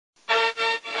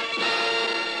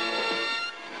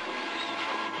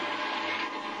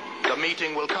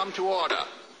meeting will come to order.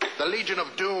 The Legion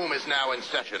of Doom is now in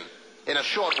session. In a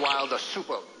short while,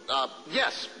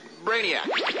 yes, Brainiac.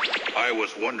 I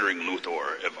was wondering,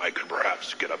 Luthor, if I could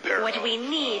perhaps get a pair What we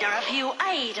need are a few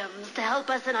items to help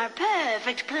us in our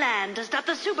perfect plan to stop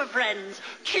the Super Friends.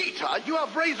 Cheetah, you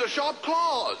have razor-sharp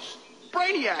claws.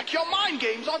 Brainiac, your mind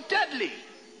games are deadly.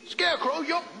 Scarecrow,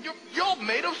 you're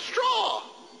made of straw.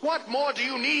 What more do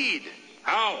you need?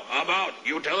 How about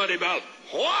utility belt?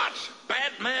 What?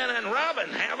 Batman and Robin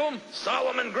have them.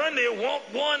 Solomon Grundy want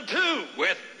one too.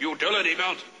 With utility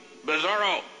belt,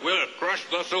 Bizarro will crush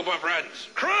the Super Friends.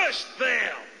 Crush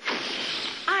them!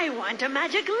 I want a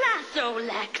magic lasso,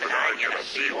 Lex. Can I get a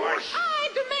seahorse? I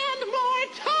demand more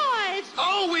toys!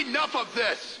 Oh, enough of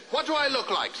this! What do I look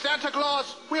like, Santa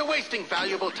Claus? We're wasting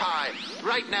valuable time.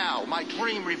 Right now, my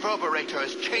dream reverberator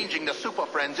is changing the Super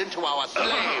Friends into our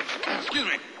slaves. Excuse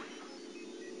me.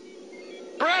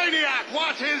 Brainiac,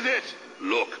 what is it?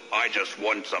 Look, I just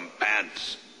want some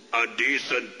pants. A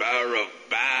decent pair of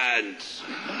pants.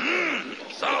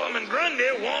 Solomon Grundy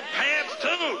want pants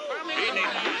too.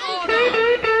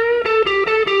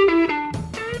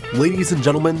 Ladies and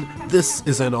gentlemen, this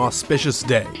is an auspicious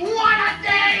day. What a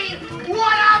day!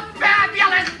 What a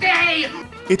fabulous day!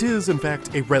 It is, in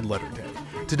fact, a red letter day.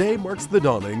 Today marks the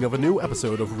dawning of a new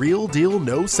episode of Real Deal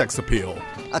No Sex Appeal.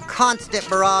 A constant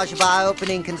barrage of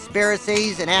eye-opening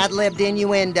conspiracies and ad-libbed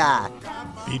innuendo.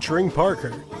 Featuring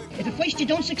Parker. If at first you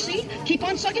don't succeed, keep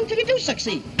on sucking till you do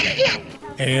succeed.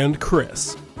 And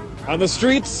Chris. On the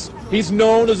streets, he's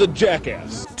known as a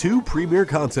jackass. Two premier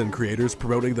content creators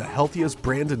promoting the healthiest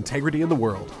brand integrity in the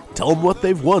world. Tell them what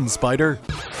they've won, Spider.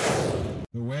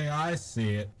 The way I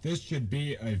see it, this should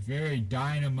be a very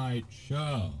dynamite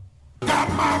show. Got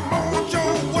my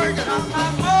mojo working. Got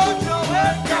my mojo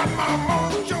working. Got my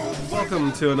mojo working.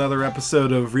 Welcome to another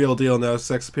episode of Real Deal No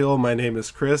Sex Appeal. My name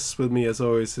is Chris. With me, as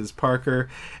always, is Parker.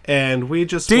 And we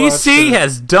just DC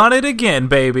has done it again,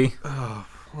 baby. Oh,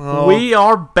 well, we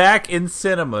are back in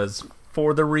cinemas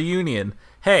for the reunion.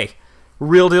 Hey,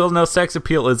 Real Deal No Sex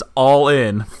Appeal is all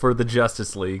in for the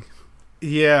Justice League.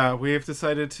 Yeah, we've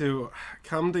decided to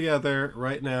come together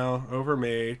right now over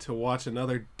May to watch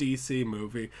another DC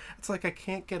movie. It's like I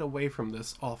can't get away from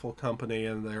this awful company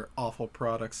and their awful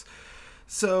products.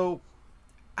 So,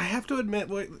 I have to admit,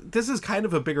 this is kind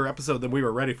of a bigger episode than we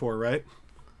were ready for, right?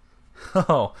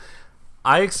 Oh,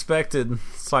 I expected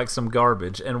like some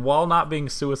garbage, and while not being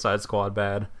Suicide Squad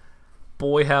bad,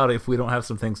 boy howdy if we don't have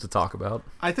some things to talk about.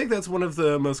 I think that's one of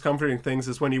the most comforting things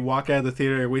is when you walk out of the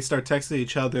theater, we start texting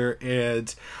each other,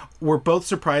 and we're both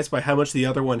surprised by how much the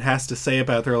other one has to say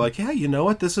about it. They're like, yeah, you know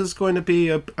what? This is going to be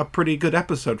a pretty good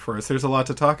episode for us. There's a lot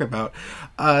to talk about.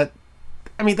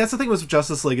 I mean, that's the thing with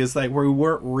Justice League is like we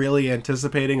weren't really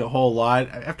anticipating a whole lot.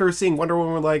 After seeing Wonder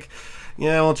Woman, we're like,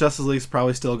 yeah, well, Justice League's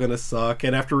probably still going to suck.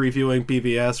 And after reviewing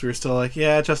BVS, we were still like,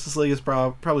 yeah, Justice League is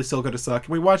probably still going to suck.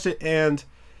 And we watched it, and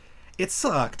it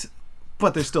sucked,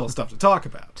 but there's still stuff to talk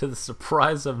about. To the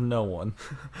surprise of no one.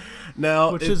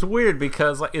 Now, which is weird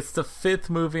because like it's the fifth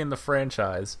movie in the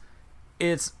franchise.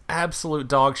 It's absolute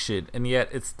dog shit, and yet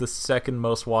it's the second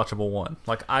most watchable one.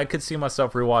 Like, I could see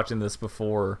myself rewatching this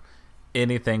before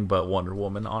anything but Wonder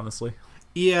Woman, honestly.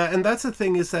 Yeah, and that's the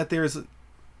thing is that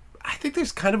I think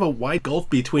there's kind of a wide gulf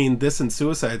between this and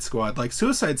Suicide Squad. Like,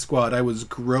 Suicide Squad, I was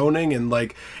groaning and,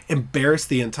 like, embarrassed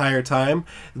the entire time.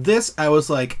 This, I was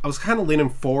kind of leaning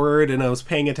forward and I was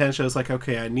paying attention. I was like,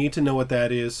 okay, I need to know what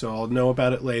that is, so I'll know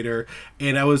about it later.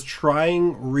 And I was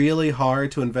trying really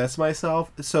hard to invest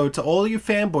myself. So to all you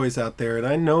fanboys out there, and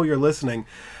I know you're listening,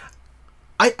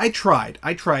 I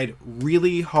tried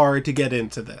really hard to get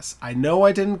into this. I know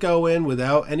I didn't go in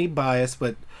without any bias,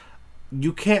 but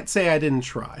you can't say I didn't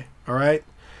try, all right?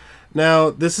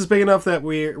 Now, this is big enough that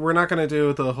we're not going to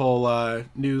do the whole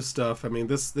news stuff. I mean,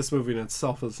 this movie in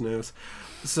itself is news.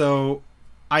 So,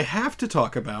 I have to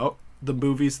talk about the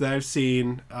movies that I've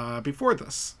seen before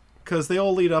this, because they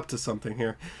all lead up to something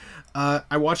here.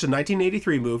 I watched a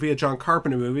 1983 movie, a John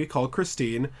Carpenter movie called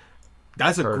Christine.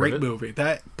 That's a great movie.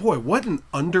 Boy, what an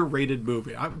underrated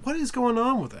movie. What is going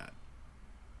on with that?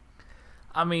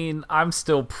 I mean, I'm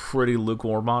still pretty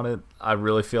lukewarm on it. I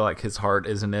really feel like his heart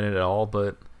isn't in it at all,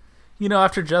 but, you know,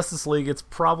 after Justice League, it's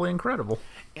probably incredible.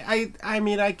 I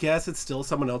mean, I guess it's still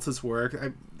someone else's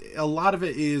work. A lot of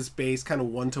it is based kind of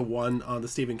one-to-one on the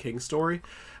Stephen King story,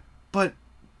 but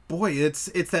boy, it's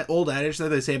that old adage that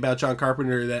they say about John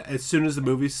Carpenter that as soon as the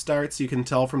movie starts, you can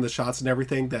tell from the shots and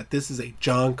everything that this is a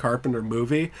John Carpenter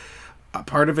movie.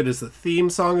 Part of it is the theme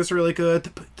song is really good.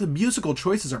 The musical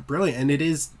choices are brilliant,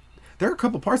 and there are a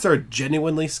couple parts that are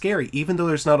genuinely scary, even though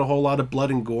there's not a whole lot of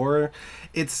blood and gore.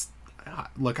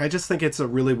 look, I just think it's a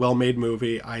really well-made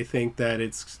movie. I think that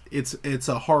it's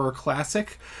a horror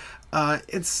classic.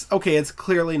 It's okay. It's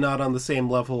clearly not on the same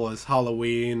level as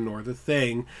Halloween or The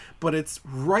Thing, but it's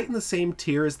right in the same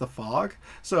tier as The Fog.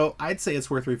 So I'd say it's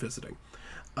worth revisiting.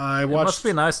 It must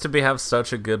be nice to have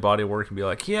such a good body of work and be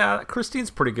like, yeah, Christine's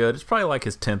pretty good. It's probably like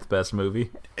his 10th best movie.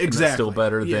 Exactly. And it's still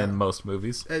better than most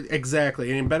movies.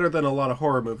 Exactly, and better than a lot of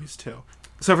horror movies too.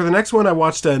 So for the next one, I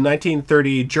watched a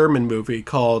 1930 German movie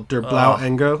called Der Blaue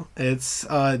Engel. It's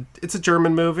a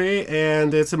German movie,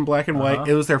 and it's in black and white.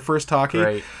 It was their first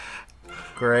talkie.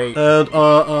 Great. And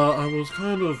I was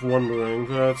kind of wondering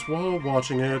that while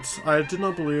watching it, I did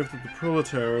not believe that the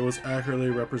proletariat was accurately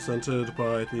represented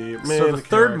by the main So the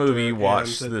third movie you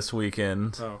watched this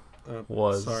weekend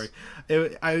was... Sorry.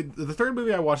 The third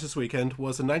movie I watched this weekend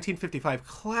was a 1955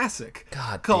 classic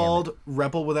called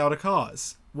Rebel Without a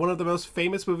Cause. One of the most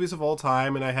famous movies of all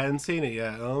time, and I hadn't seen it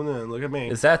yet. Oh no, look at me.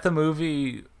 Is that the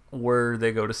movie where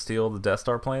they go to steal the Death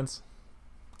Star plans?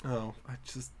 Oh,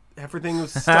 everything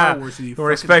was Star Wars.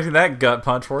 We're expecting that gut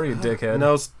punch, were you, dickhead?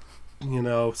 No,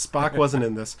 Spock wasn't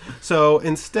in this. So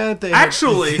instead, they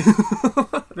actually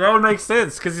that would make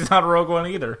sense because he's not Rogue One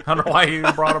either. I don't know why you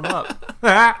even brought him up.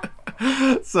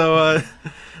 So,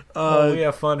 we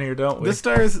have fun here, don't we?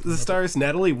 The stars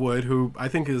Natalie Wood, who I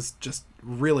think is just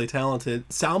really talented.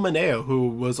 Sal Mineo, who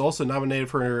was also nominated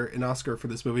for an Oscar for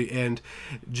this movie, and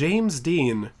James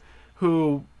Dean,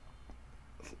 who.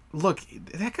 Look,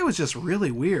 that guy was just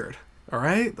really weird, all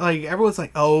right? Like, everyone's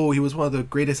like, oh, he was one of the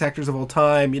greatest actors of all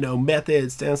time, Method,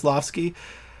 Stanislavski.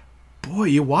 Boy,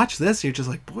 you watch this, you're just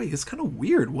like, boy, he's kind of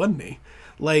weird, wasn't he?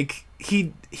 Like,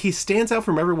 he stands out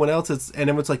from everyone else, and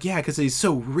everyone's like, yeah, because he's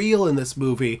so real in this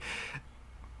movie.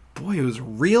 Boy, it was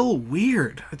real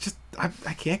weird. I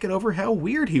can't get over how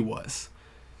weird he was.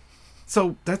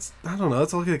 So I don't know.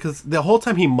 That's all because the whole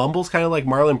time he mumbles kind of like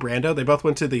Marlon Brando. They both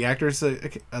went to the actors,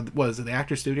 the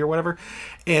actor studio or whatever,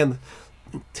 and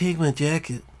take my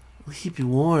jacket, I'll keep you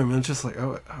warm. And it's just like,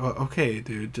 oh, okay,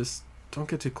 dude, just don't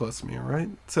get too close to me, all right?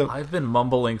 So I've been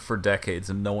mumbling for decades,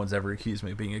 and no one's ever accused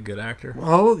me of being a good actor.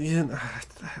 Well,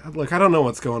 look, I don't know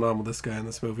what's going on with this guy in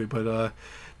this movie, but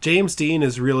James Dean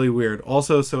is really weird.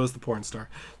 Also, so is the porn star.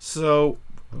 So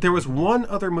there was one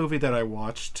other movie that I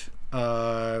watched.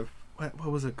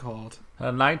 What was it called? A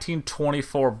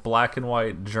 1924 black and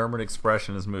white German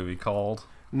expressionist movie called...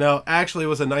 No, actually it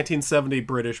was a 1970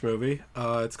 British movie.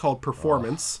 It's called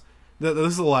Performance. This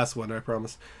is the last one, I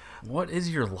promise. What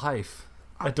is your life?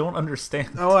 I don't understand.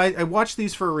 Oh, I watched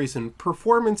these for a reason.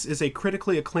 Performance is a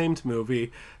critically acclaimed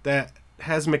movie that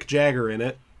has Mick Jagger in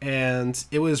it, and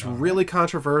it was really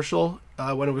controversial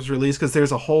when it was released because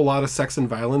there's a whole lot of sex and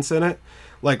violence in it.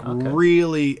 Like,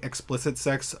 really explicit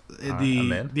sex.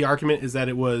 The argument is that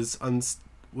it was unstimulated?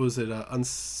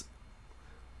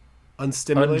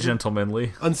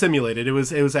 Ungentlemanly. Unsimulated. It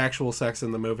was actual sex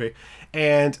in the movie.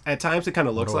 And at times it kind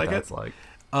of looks like it. Like.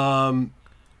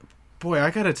 Boy,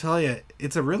 I gotta tell you,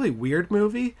 it's a really weird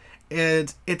movie.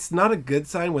 And it's not a good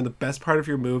sign when the best part of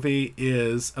your movie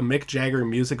is a Mick Jagger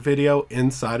music video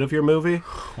inside of your movie.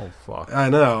 Oh, fuck. I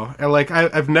know. And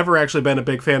I've never actually been a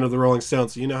big fan of the Rolling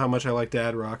Stones. So you know how much I like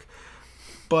dad rock.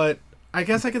 But I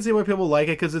guess I can see why people like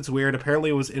it because it's weird.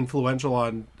 Apparently it was influential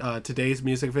on today's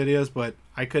music videos, but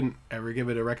I couldn't ever give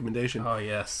it a recommendation. Oh,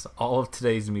 yes. All of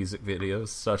today's music videos,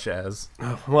 such as...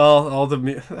 Well,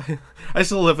 I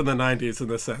still live in the 90s in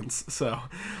this sense, so...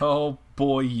 Oh,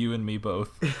 boy, you and me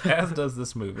both. As does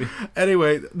this movie.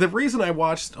 Anyway, the reason I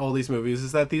watched all these movies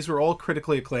is that these were all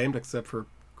critically acclaimed, except for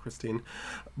Christine.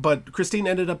 But Christine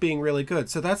ended up being really good.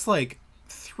 So that's like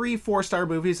 3 4-star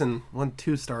movies and 1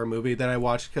 2-star movie that I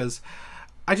watched because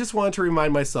I just wanted to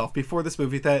remind myself before this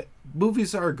movie that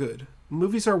movies are good.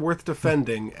 Movies are worth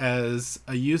defending as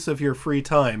a use of your free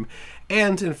time.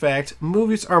 And, in fact,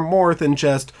 movies are more than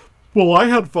just, well, I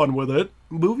had fun with it.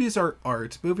 Movies are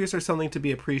art. Movies are something to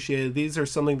be appreciated. These are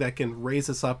something that can raise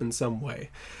us up in some way.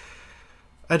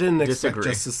 I didn't expect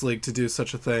Justice League to do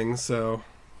such a thing, so...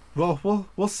 Well,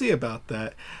 we'll see about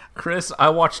that. Chris, I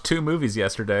watched 2 movies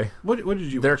yesterday. What did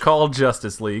you watch? They're called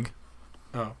Justice League.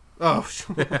 Oh.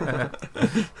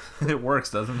 It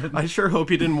works, doesn't it? I sure hope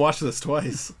you didn't watch this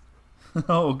twice.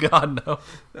 Oh, God, no.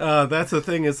 That's the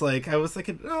thing is, I was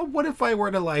thinking, what if I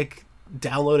were to,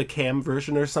 download a cam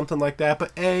version or something like that?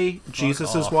 But A,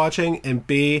 Jesus is watching, and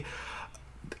B,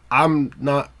 I'm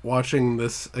not watching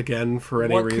this again for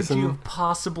any reason. What could you have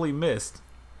possibly missed?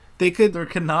 There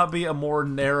cannot be a more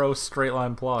narrow,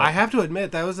 straight-line plot. I have to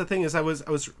admit, that was the thing, is I was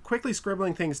quickly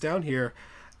scribbling things down here,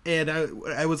 and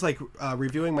I was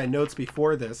reviewing my notes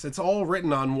before this. It's all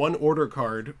written on one order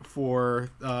card for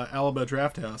Alamo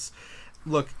Drafthouse.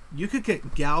 look, you could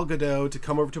get Gal Gadot to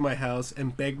come over to my house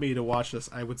and beg me to watch this.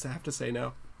 I would have to say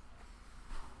no.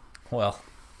 Well,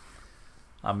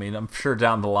 I mean, I'm sure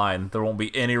down the line there won't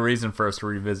be any reason for us to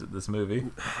revisit this movie.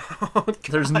 Oh, God,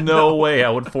 There's no way I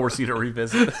would force you to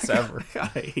revisit this ever. I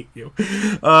hate you.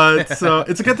 So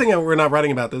it's a good thing that we're not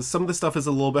writing about this. Some of the stuff is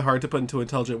a little bit hard to put into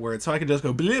intelligent words, so I can just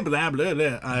go blah blah blah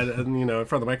blah, and in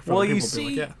front of the microphone. Well, people you will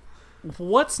see, be like, yeah.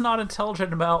 What's not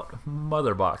intelligent about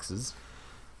mother boxes?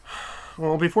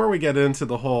 Well, before we get into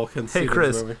the whole conceit Hey, of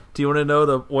Chris, the movie, do you want to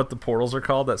know what the portals are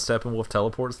called that Steppenwolf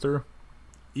teleports through?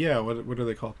 yeah, what are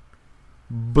they called?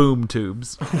 Boom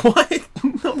tubes. What?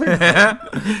 No, they're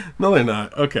not. No, they're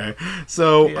not. Okay,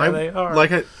 so Yeah, they are.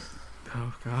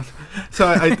 Oh God. So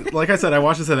I like I said, I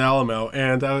watched this at Alamo,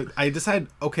 and I decided,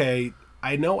 okay,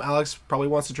 I know Alex probably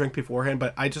wants to drink beforehand,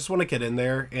 but I just want to get in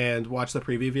there and watch the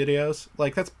preview videos.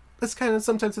 Like that's kind of,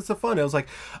 sometimes it's the fun. I was like,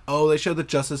 oh, they showed the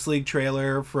Justice League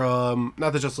trailer from,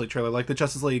 not the Justice League trailer, like the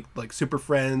Justice League, like Super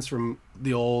Friends from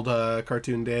the old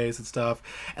cartoon days and stuff,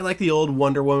 and like the old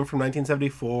Wonder Woman from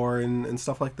 1974 and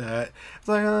stuff like that. It's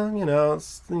like,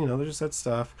 there's just that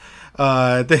stuff.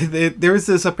 There was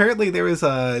this, apparently there was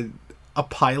a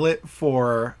pilot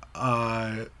for,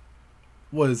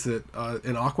 what is it,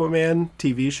 an Aquaman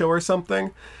TV show or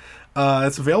something.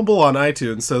 It's available on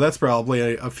iTunes, so that's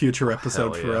probably a future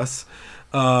episode for us.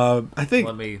 I think.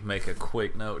 Let me make a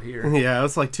quick note here. Yeah,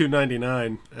 it's like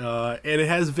 $2.99, and it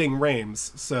has Ving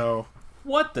Rhames. So.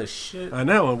 What the shit? I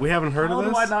know, we haven't heard of this.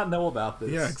 How do I not know about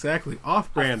this? Yeah, exactly.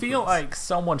 Off-brand. I feel like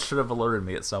someone should have alerted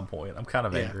me at some point. I'm kind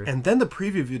of angry. And then the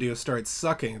preview video starts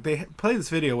sucking. They play this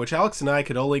video, which Alex and I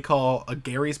could only call a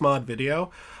Gary's Mod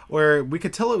video, where we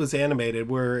could tell it was animated,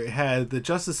 where it had the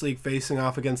Justice League facing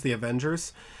off against the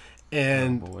Avengers.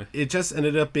 And it just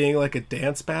ended up being like a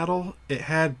dance battle. It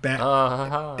had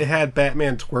it had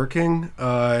Batman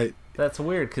twerking. That's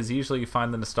weird, because usually you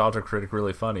find the Nostalgia Critic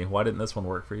really funny. Why didn't this one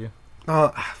work for you?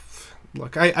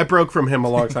 Look, I broke from him a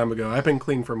long time ago. I've been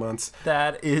clean for months.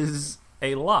 That is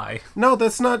a lie. No,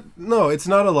 it's not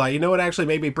a lie. You know what actually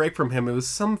made me break from him? It was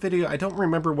some video. I don't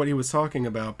remember what he was talking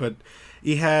about, but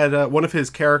he had one of his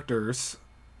characters.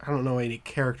 I don't know any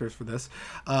characters for this,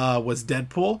 was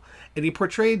Deadpool. And he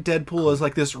portrayed Deadpool as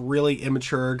like this really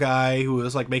immature guy who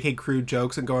was like making crude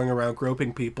jokes and going around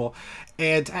groping people.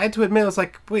 And I had to admit, I was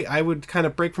like, wait, I would kind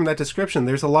of break from that description.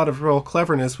 There's a lot of real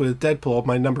cleverness with Deadpool,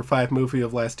 my number 5 movie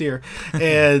of last year.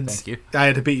 And Thank you. I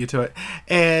had to beat you to it.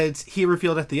 And he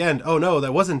revealed at the end, oh no,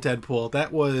 that wasn't Deadpool.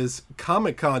 That was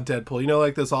Comic-Con Deadpool. You know,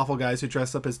 like those awful guys who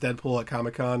dress up as Deadpool at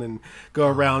Comic-Con and go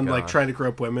around like trying to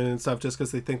grope women and stuff just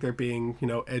because they think they're being,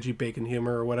 edgy bacon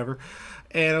humor or whatever.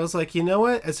 And I was like, you know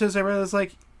what? As soon as I read it, I was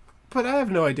like, but I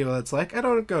have no idea what that's like. I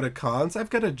don't go to cons. I've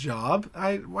got a job.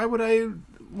 Why would I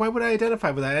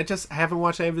identify with that? I haven't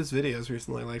watched any of his videos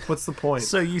recently. Like, what's the point?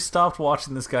 So you stopped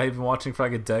watching this guy you've been watching for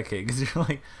like a decade because you're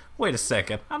like, wait a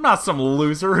second, I'm not some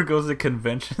loser who goes to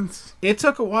conventions. It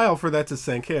took a while for that to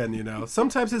sink in,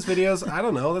 Sometimes his videos, I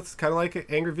don't know, that's kind of like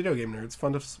Angry Video Game Nerd. It's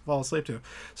fun to fall asleep to.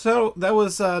 So that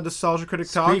was Nostalgia Critic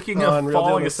Talk. Speaking of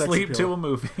falling asleep to a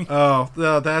movie. Oh,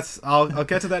 I'll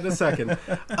get to that in a second.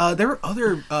 There were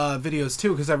other videos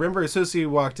too, because I remember as soon as he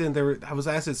walked in, I was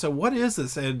asked, so what is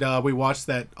this? And we watched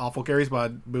that awful Gary's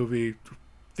Mod movie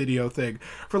video thing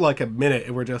for like a minute,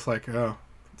 and we're just like, oh,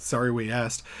 sorry we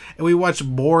asked. And we watched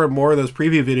more and more of those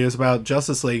preview videos about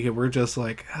Justice League, and we're just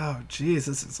like, oh geez,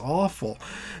 this is awful.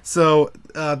 So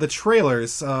the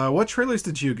trailers, what trailers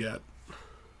did you get?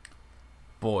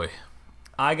 Boy,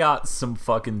 I got some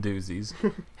fucking doozies.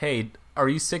 Hey, are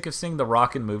you sick of seeing The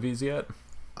Rock in movies yet?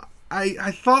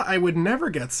 I thought I would never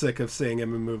get sick of seeing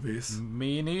him in movies.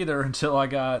 Me neither, until I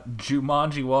got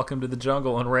Jumanji Welcome to the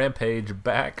Jungle and Rampage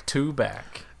back to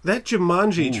back. That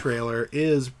Jumanji trailer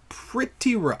is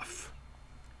pretty rough.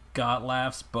 Got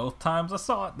laughs both times I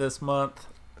saw it this month.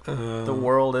 The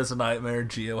world is a nightmare.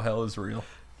 Geo hell is real.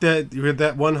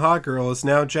 That one hot girl is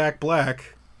now Jack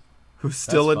Black, who's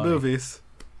still in movies.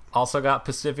 Also got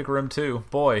Pacific Rim 2.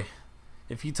 Boy,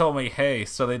 if you told me, hey,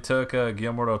 so they took a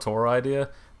Guillermo del Toro idea,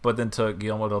 but then took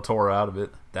Guillermo del Toro out of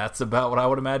it, that's about what I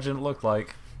would imagine it looked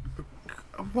like.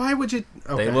 Why would you...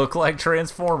 Okay. They look like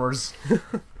Transformers.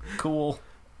 Cool.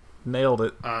 Nailed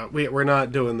it. We're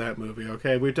not doing that movie,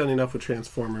 okay? We've done enough with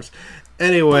Transformers.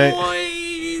 Anyway...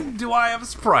 Boy, do I have a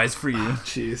surprise for you.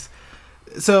 Jeez.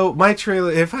 So, my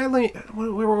trailer...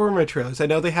 Where were my trailers? I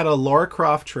know they had a Lara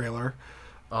Croft trailer.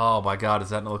 Oh my god, does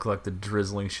that look like the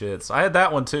drizzling shits? I had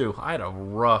that one too. I had a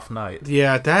rough night.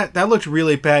 Yeah, that looked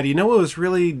really bad. You know what was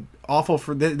really awful?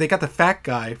 They got the fat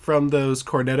guy from those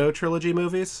Cornetto trilogy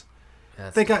movies.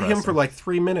 That's they got depressing. him for like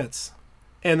 3 minutes.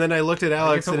 And then I looked at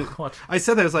Alex, and I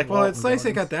said that, I was like, well, it's nice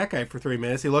they got that guy for 3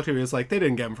 minutes. He looked at me, he was like, they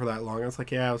didn't get him for that long. I was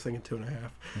like, yeah, I was thinking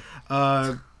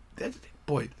 2.5.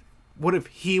 Boy, what if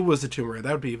he was a Tomb Raider?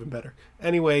 That would be even better.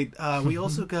 Anyway, we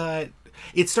also got...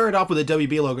 It started off with a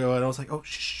WB logo, and I was like, oh,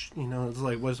 shh. You know, it's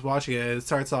like, was watching it. It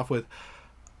starts off with,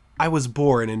 I was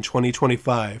born in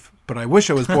 2025, but I wish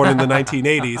I was born in the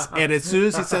 1980s. And as soon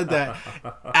as he said that,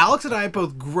 Alex and I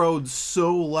both groaned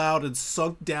so loud and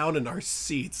sunk down in our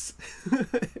seats.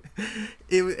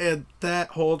 And that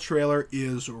whole trailer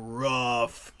is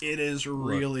rough. It is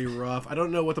really rough. I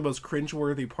don't know what the most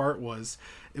cringeworthy part was.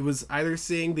 It was either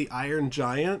seeing the Iron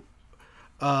Giant,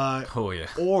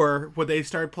 or when they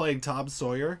start playing Tom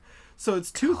Sawyer. So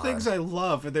it's two things I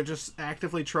love, and they're just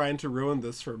actively trying to ruin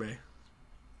this for me.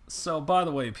 So, by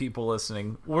the way, people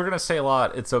listening, we're going to say a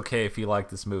lot. It's okay if you like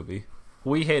this movie.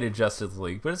 We hated Justice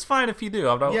League, but it's fine if you do.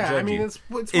 I'm not judging you. It's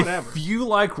whatever. If you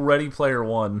like Ready Player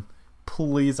One,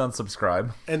 please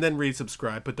unsubscribe. And then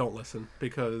resubscribe, but don't listen,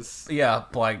 because... Yeah,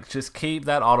 like, just keep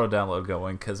that auto-download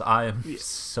going, because I am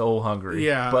so hungry.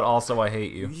 Yeah. But also, I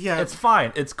hate you. Yeah. It's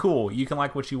fine. It's cool. You can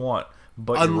like what you want,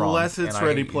 but you're wrong. Unless it's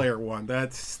Ready Player One.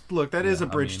 That is a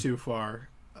bridge too far.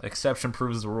 Exception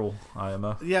proves the rule,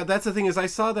 IMO. Yeah, that's the thing is I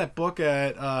saw that book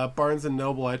at Barnes &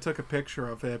 Noble. I took a picture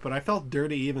of it, but I felt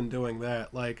dirty even doing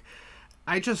that. Like,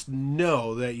 I just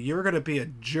know that you're going to be a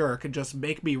jerk and just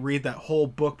make me read that whole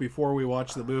book before we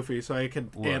watch the movie so I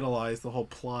can analyze the whole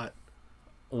plot.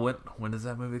 When does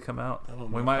that movie come out? I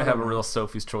don't know. We might have a real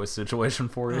Sophie's Choice situation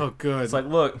for you. Oh, good. It's like,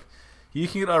 look, you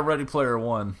can get on Ready Player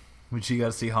One, but you got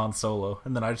to see Han Solo,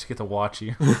 and then I just get to watch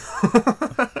you.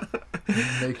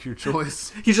 Make your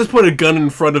choice. He just put a gun in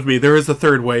front of me. There is a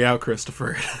third way out,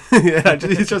 Christopher. Yeah,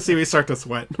 just see me start to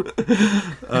sweat.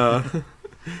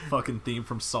 Fucking theme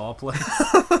from Saw plays.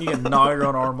 You can gnaw your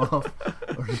own arm off,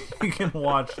 or you can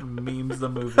watch Memes the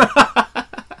movie.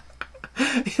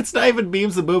 It's not even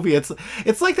Memes the movie.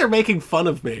 It's like they're making fun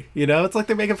of me. You know, it's like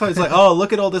they're making fun. It's like, oh,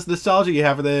 look at all this nostalgia you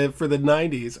have for the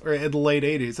 90s or in the late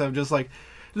 80s. I'm just like,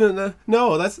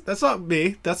 no, that's not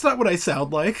me. That's not what I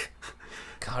sound like.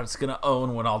 God, it's gonna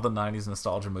own when all the 90s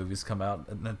nostalgia movies come out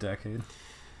in a decade.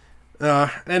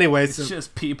 Anyway, it's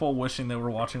just people wishing they were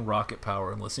watching Rocket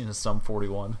Power and listening to Sum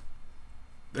 41.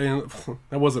 That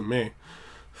wasn't me.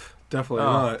 Definitely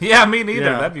not. Yeah, me neither.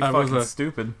 Yeah, that'd be fucking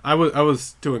stupid. I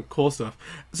was doing cool stuff.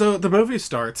 So the movie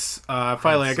starts.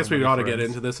 Finally, I guess we ought to get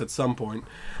into this at some point.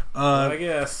 I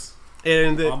guess.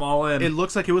 And I'm all in. It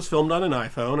looks like it was filmed on an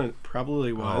iPhone. And it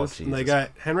probably was. And they got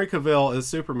Henry Cavill as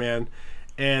Superman.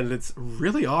 And it's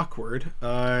really awkward.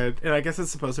 And I guess it's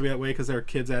supposed to be that way because there are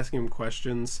kids asking him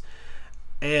questions.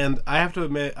 And I have to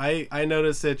admit, I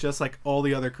noticed it just like all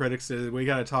the other critics did. We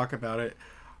got to talk about it.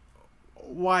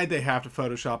 Why'd they have to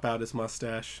Photoshop out his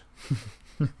mustache?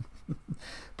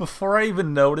 Before I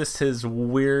even noticed his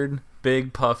weird,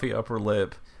 big, puffy upper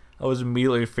lip, I was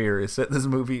immediately furious that this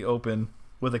movie opened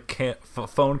with a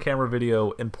phone camera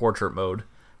video in portrait mode.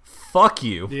 Fuck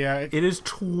you. Yeah. It is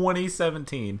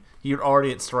 2017. You're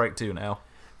already at strike 2 now.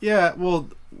 Yeah, well,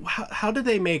 how did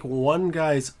they make one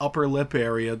guy's upper lip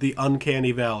area the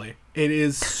uncanny valley? It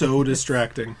is so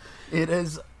distracting. It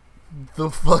is the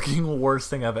fucking worst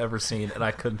thing I've ever seen, and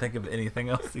I couldn't think of anything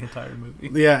else the entire movie.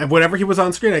 Yeah, and whenever he was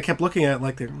on screen, I kept looking at it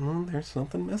like, there's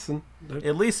something missing.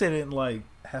 At least they didn't, like,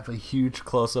 have a huge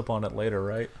close-up on it later,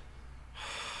 right?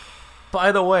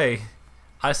 By the way,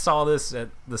 I saw this at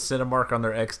the Cinemark on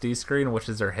their XD screen, which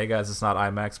is their, hey guys, it's not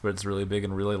IMAX, but it's really big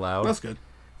and really loud. That's good.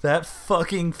 That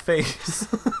fucking face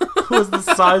was the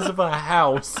size of a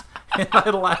house, and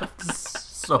I laughed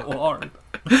so hard.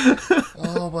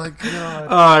 Oh my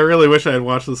god. I really wish I had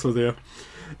watched this with you.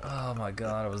 Oh my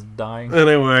god, I was dying.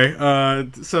 Anyway,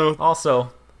 so...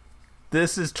 Also,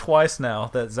 this is twice now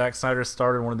that Zack Snyder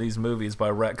started one of these movies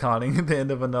by retconning the end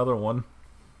of another one.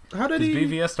 How did he...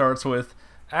 BVS starts with,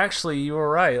 actually, you were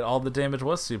right, all the damage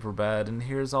was super bad, and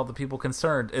here's all the people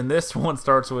concerned. And this one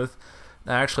starts with,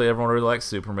 actually, everyone really likes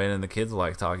Superman, and the kids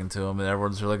like talking to him, and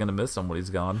everyone's really going to miss him when he's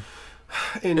gone.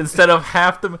 Instead of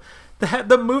half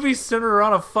the movie centered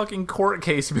around a fucking court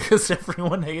case because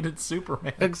everyone hated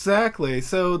Superman. Exactly.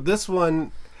 So this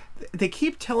one, they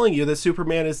keep telling you that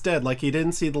Superman is dead, like he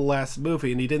didn't see the last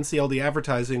movie and he didn't see all the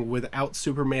advertising without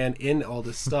Superman in all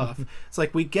this stuff. It's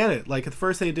like, we get it. Like, the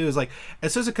first thing they do is, like,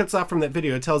 as soon as it cuts off from that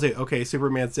video, it tells you, okay,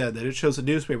 Superman's dead. Then it shows a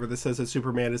newspaper that says that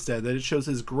Superman is dead. Then it shows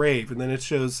his grave. And then it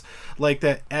shows, like,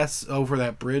 that S over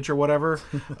that bridge or whatever.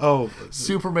 Oh.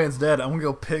 Superman's dead. I'm going to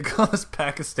go pick on this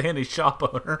Pakistani shop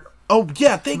owner. Oh,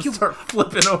 yeah, thank you. Start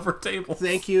flipping over tables.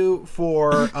 Thank you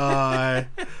for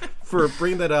for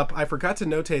bringing that up. I forgot to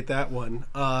notate that one.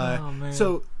 Man.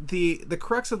 So the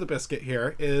crux of the biscuit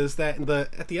here is that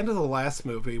at the end of the last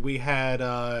movie, we had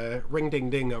Ring Ding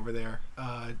Ding over there,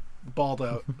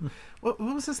 Baldo. What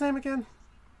was his name again?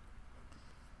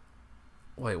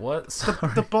 Wait, what?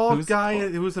 The bald guy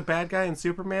who was a bad guy in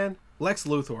Superman? Lex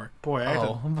Luthor. Boy,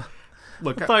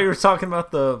 Look, I thought you were talking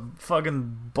about the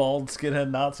fucking bald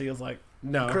skinhead Nazi. I was like,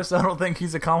 no, Chris, I don't think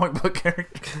he's a comic book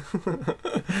character.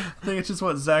 I think it's just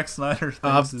what Zack Snyder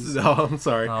thinks. No, I'm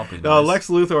sorry. Nice. Lex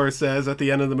Luthor says at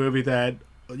the end of the movie that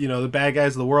the bad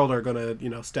guys of the world are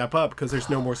gonna step up because there's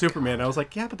no more Superman. I was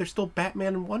like, yeah, but there's still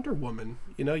Batman and Wonder Woman.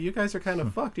 You guys are kind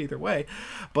of fucked either way.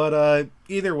 But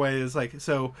either way is like,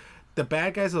 so the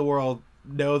bad guys of the world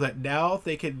know that now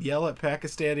they can yell at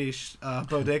Pakistani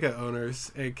bodega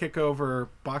owners and kick over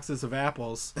boxes of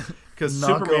apples because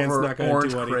Superman's not going to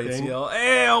do anything. Yell,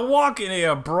 hey, I'm walking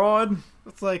here, broad.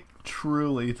 It's like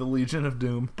truly the Legion of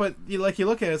Doom. But you look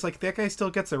at it, it's like that guy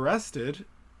still gets arrested.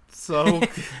 So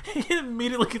he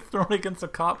immediately gets thrown against a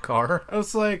cop car. I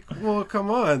was like, well,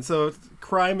 come on. So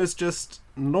crime is just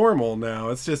normal now.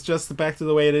 It's just back to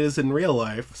the way it is in real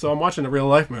life. So I'm watching a real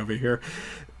life movie here.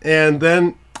 And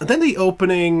then the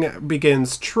opening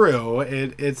begins true.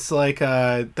 It's like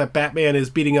that Batman is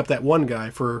beating up that one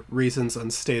guy for reasons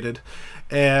unstated.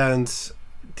 And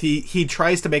he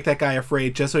tries to make that guy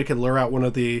afraid just so he can lure out one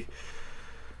of the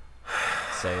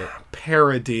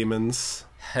parademons.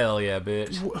 Hell yeah,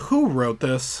 bitch. Who wrote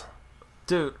this?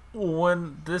 Dude,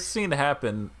 when this scene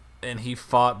happened and he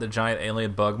fought the giant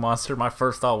alien bug monster, my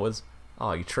first thought was,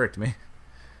 oh, you tricked me.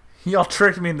 Y'all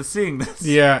tricked me into seeing this.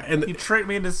 Yeah, and you tricked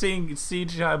me into seeing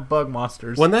CGI bug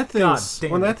monsters. When that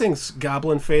thing's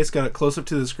goblin face got it close up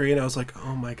to the screen, I was like,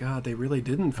 oh my god, they really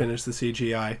didn't finish the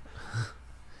CGI.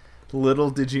 Little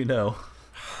did you know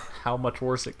how much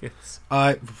worse it gets.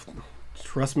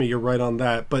 Trust me, you're right on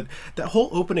that. But that whole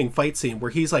opening fight scene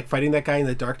where he's like fighting that guy in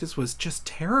the darkness was just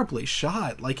terribly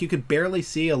shot. Like you could barely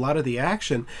see a lot of the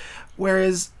action.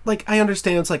 Whereas, like, I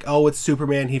understand it's like, oh, it's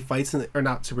Superman, he fights or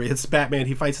not Superman, it's Batman,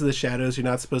 he fights in the shadows, you're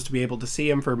not supposed to be able to see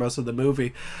him for most of the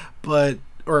movie. But,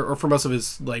 or for most of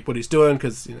his, like, what he's doing,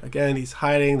 because, again, he's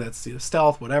hiding, that's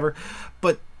stealth, whatever.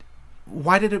 But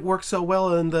why did it work so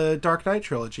well in the Dark Knight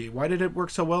trilogy? Why did it work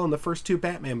so well in the first two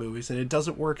Batman movies and it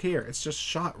doesn't work here? It's just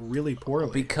shot really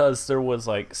poorly. Because there was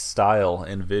like style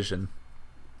and vision.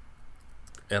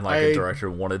 And like a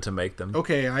director wanted to make them.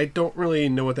 Okay, I don't really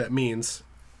know what that means.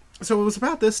 So it was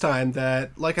about this time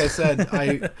that, like I said,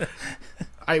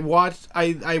 I watched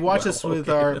this with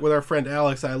our friend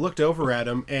Alex. I looked over at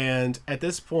him, and at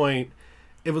this point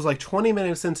it was like 20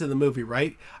 minutes into the movie,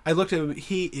 right? I looked at him,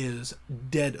 he is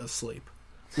dead asleep.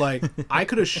 Like, I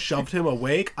could have shoved him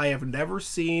awake. I have never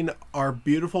seen our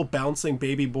beautiful bouncing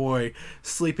baby boy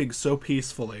sleeping so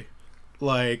peacefully.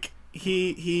 Like,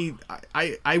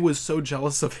 I was so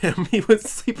jealous of him. He was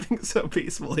sleeping so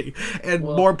peacefully. And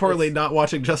more importantly, not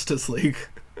watching Justice League.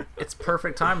 It's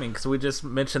perfect timing, because we just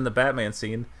mentioned the Batman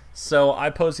scene. So I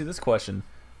pose you this question.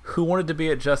 Who wanted to be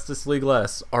at Justice League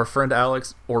less, our friend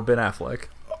Alex or Ben Affleck?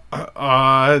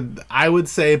 I would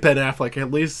say Ben Affleck.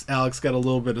 At least Alex got a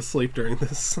little bit of sleep during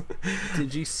this.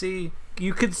 Did you see?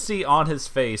 You could see on his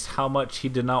face how much he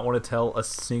did not want to tell a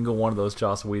single one of those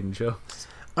Joss Whedon jokes.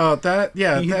 That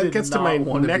gets to my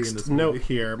next note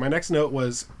here. My next note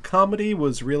was comedy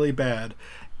was really bad,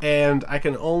 and I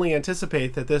can only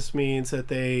anticipate that this means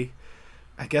that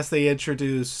I guess they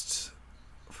introduced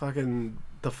fucking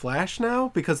The Flash now,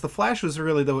 because The Flash was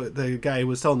really the guy who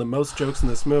was telling the most jokes in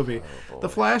this movie. The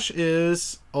Flash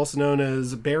is also known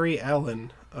as Barry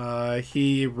Allen.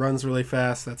 He runs really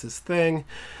fast. That's his thing.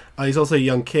 He's also a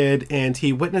young kid, and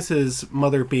he witnesses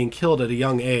mother being killed at a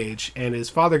young age, and his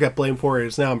father got blamed for it.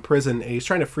 He's now in prison, and he's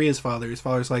trying to free his father. His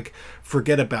father's like,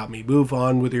 forget about me, move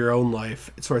on with your own life,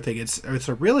 sort of thing. It's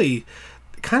a really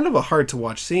kind of a hard to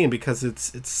watch scene, because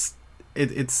it's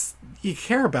you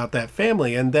care about that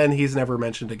family, and then he's never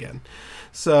mentioned again.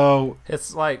 So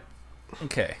it's like,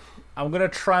 okay, I'm gonna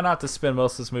try not to spend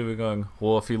most of this movie going,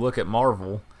 well, if you look at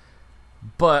Marvel,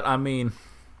 but I mean,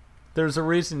 there's a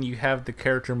reason you have the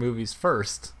character movies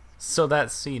first, so that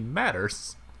scene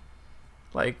matters.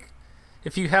 Like,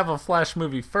 if you have a Flash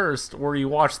movie first, where you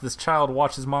watch this child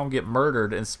watch his mom get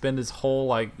murdered and spend his whole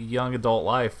like young adult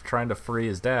life trying to free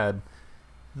his dad,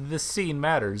 this scene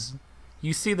matters.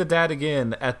 You see the dad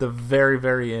again at the very,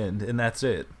 very end, and that's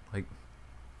it. Like,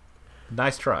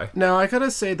 nice try. Now, I gotta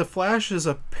say, The Flash is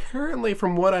apparently,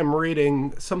 from what I'm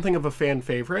reading, something of a fan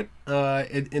favorite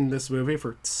in this movie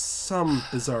for some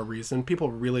bizarre reason. People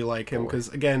really like him, because,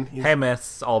 again... Hey, man,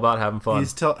 it's all about having fun.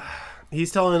 He's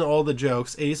telling all the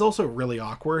jokes, and he's also really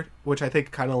awkward, which I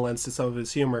think kind of lends to some of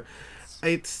his humor.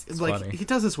 It's like funny. He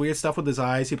does this weird stuff with his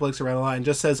eyes. He blinks around a lot and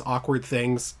just says awkward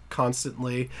things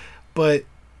constantly. But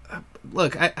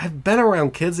look, I've been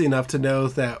around kids enough to know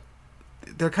that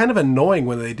they're kind of annoying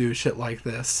when they do shit like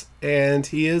this, and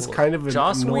he is kind of an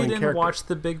Joss annoying Whedon character. watched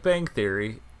The Big Bang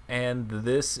Theory, and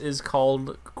this is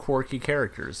called quirky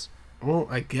characters. Well,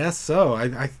 I guess so.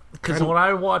 Because when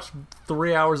I watched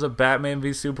 3 hours of Batman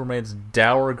v Superman's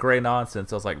dour gray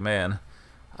nonsense, I was like, man,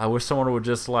 I wish someone would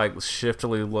just like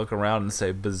shiftily look around and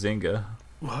say bazinga.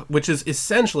 Which is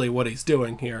essentially what he's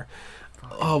doing here.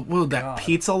 Oh, well, that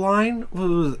pizza line?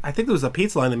 I think there was a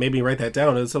pizza line that made me write that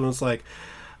down. And someone's like,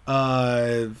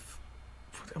 so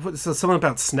something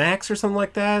about snacks or something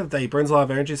like that he burns a lot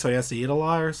of energy, so he has to eat a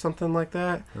lot or something like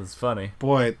that. It's funny.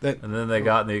 Boy, and then they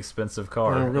got in the expensive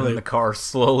car, really. and then the car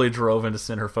slowly drove into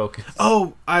center focus.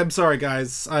 Oh, I'm sorry,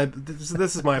 guys.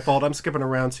 This is my fault. I'm skipping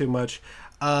around too much.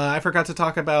 I forgot to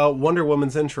talk about Wonder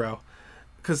Woman's intro,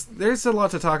 because there's a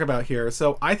lot to talk about here.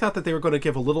 So I thought that they were going to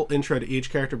give a little intro to each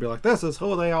character, be like, this is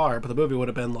who they are, but the movie would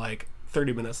have been like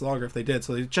 30 minutes longer if they did,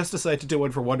 so they just decided to do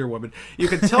one for Wonder Woman. You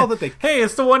can tell that they... Hey,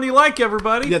 it's the one you like,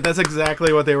 everybody! Yeah, that's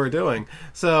exactly what they were doing.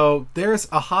 So there's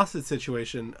a hostage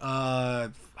situation.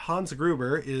 Hans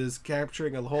Gruber is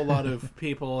capturing a whole lot of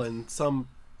people in some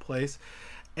place,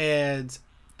 and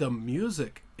the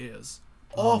music is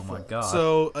awful. Oh my god.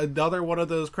 So another one of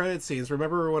those credit scenes.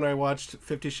 Remember when I watched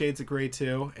 50 Shades of Grey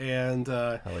 2? And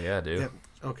hell yeah, dude.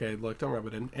 Yeah, okay, look, don't rub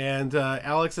it in. And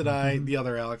Alex and I, the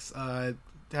other Alex,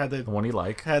 had the one you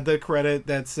like, had the credit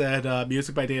that said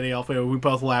music by Danny Elfman. We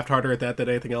both laughed harder at that than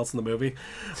anything else in the movie.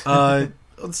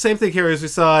 Same thing here as we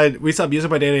saw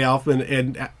music by Danny Elfman,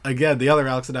 and again the other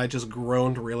Alex and I just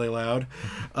groaned really loud.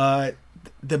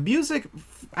 The music,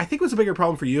 I think, was a bigger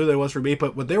problem for you than it was for me.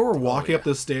 But when they were walking up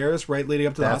the stairs, right leading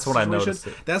up to that's that when situation, I noticed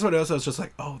it. That's when I was just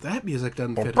like, oh, that music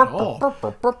doesn't fit at all.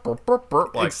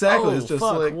 Like, exactly. Oh, It's just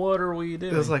fuck, like, what are we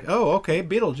doing? It was like, oh, okay,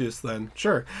 Beetlejuice then,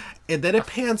 sure. And then it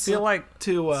pans feel like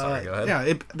to sorry, go ahead.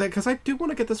 yeah, because I do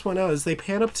want to get this one out. Is they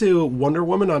pan up to Wonder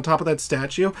Woman on top of that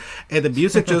statue, and the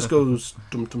music just goes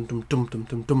dum dum dum dum dum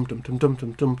dum dum dum dum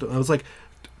dum dum dum. I was like,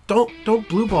 don't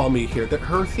blue ball me here. That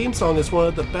her theme song is one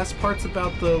of the best parts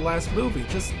about the last movie.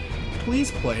 Just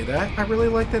please play that. I really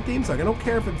like that theme song. I don't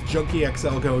care if it's Junkie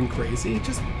XL going crazy.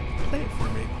 Just play it for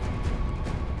me.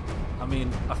 I mean,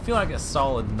 I feel like a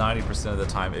solid 90% of the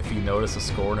time, if you notice a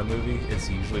score in a movie, it's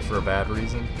usually for a bad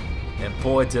reason. And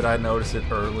boy, did I notice it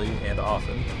early and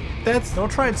often.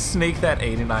 Don't try and sneak that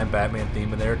 89 Batman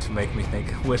theme in there to make me think,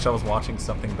 wish I was watching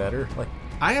something better. Like,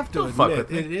 I have to don't fuck admit,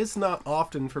 with me. it is not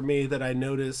often for me that I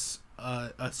notice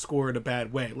a score in a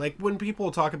bad way. Like, when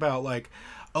people talk about, like,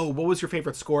 oh, what was your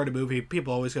favorite score in a movie?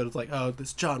 People always go to, like, oh,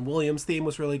 this John Williams theme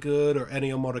was really good, or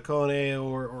Ennio Morricone,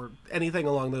 or anything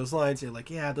along those lines. You're like,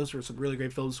 yeah, those were some really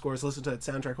great film scores. Listen to that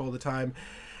soundtrack all the time.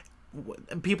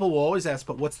 People will always ask,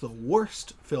 but what's the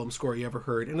worst film score you ever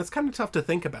heard? And it's kind of tough to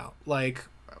think about. Like,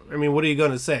 I mean, what are you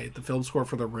going to say? The film score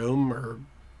for The Room? Or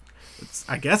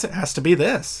I guess it has to be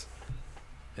this.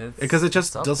 Because it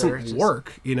just doesn't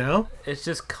work, you know? It's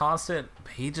just constant.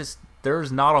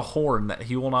 There's not a horn that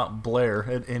he will not blare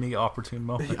at any opportune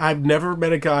moment. I've never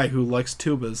met a guy who likes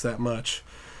tubas that much.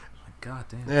 God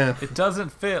damn. Yeah. It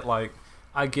doesn't fit. Like,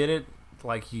 I get it.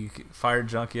 Like, you fired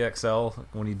Junkie XL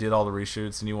when you did all the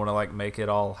reshoots and you want to, like, make it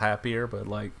all happier, but,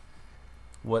 like,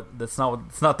 it's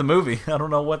not the movie. I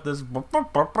don't know what this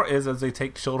is as they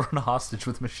take children hostage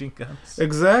with machine guns.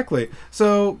 Exactly.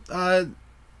 So,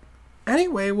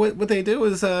 anyway, what they do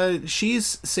is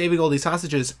she's saving all these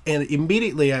hostages, and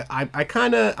immediately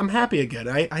I'm happy again.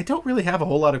 I don't really have a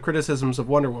whole lot of criticisms of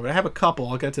Wonder Woman. I have a couple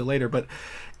I'll get to later, but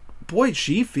boy,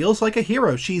 she feels like a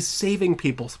hero. She's saving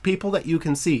people that you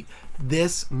can see.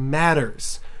 This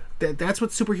matters. That's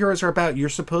what superheroes are about. You're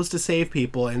supposed to save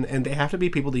people, and they have to be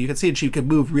people that you can see. And she can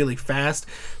move really fast,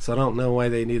 so I don't know why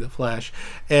they need the Flash.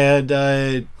 And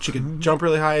she can jump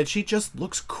really high, and she just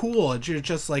looks cool. And you're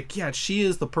just like, yeah, she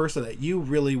is the person that you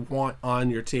really want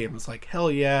on your team. It's like, hell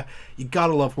yeah, you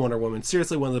gotta love Wonder Woman.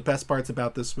 Seriously, one of the best parts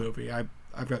about this movie. I've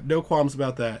got no qualms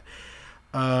about that.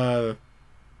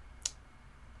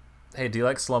 Hey, do you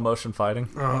like slow motion fighting?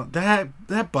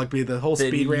 That bugged me, the whole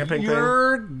speed ramping thing.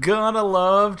 You're gonna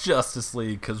love Justice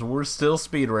League, because we're still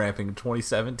speed ramping in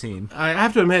 2017. I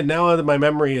have to admit, now that my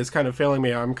memory is kind of failing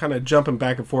me, I'm kind of jumping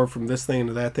back and forth from this thing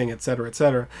to that thing, etc.,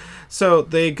 etc. So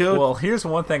they go... Well, here's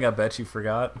one thing I bet you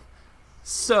forgot.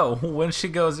 So, when she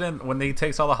goes in, when he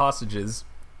takes all the hostages,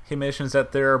 he mentions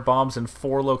that there are bombs in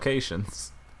 4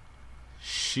 locations.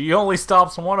 She only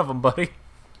stops one of them, buddy.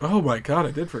 Oh my god,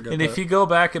 I did forget And that. if you go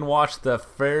back and watch the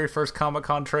very first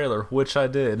Comic-Con trailer, which I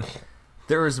did,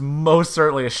 there is most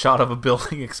certainly a shot of a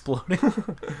building exploding.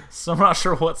 So I'm not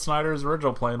sure what Snyder's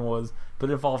original plan was, but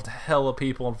it involved hella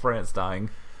people in France dying.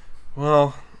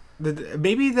 Well,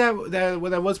 maybe that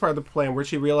was part of the plan, where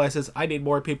she realizes I need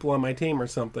more people on my team or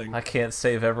something. I can't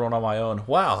save everyone on my own.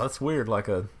 Wow, that's weird. Like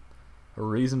a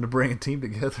reason to bring a team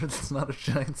together that's not a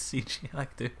giant CGI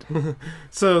dude.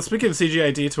 So speaking of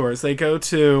CGI detours, they go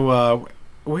to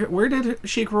where did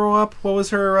she grow up? What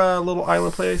was her little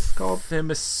island place called?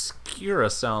 Themyscira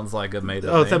sounds like a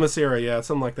made-up name. Themyscira, yeah,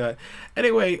 something like that.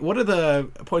 Anyway, one of the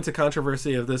points of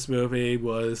controversy of this movie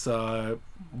was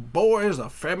boys, the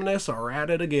feminists are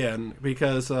at it again,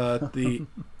 because the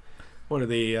what are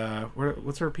the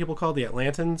what's her people called? The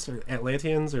Atlanteans or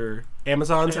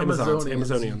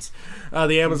Amazonians?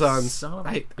 The Amazons. Son of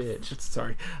a bitch.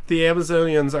 Sorry, the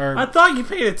Amazonians are. I thought you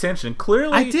paid attention.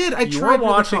 Clearly, I did. I you tried were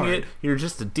watching really it. You're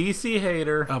just a DC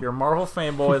hater. You're a Marvel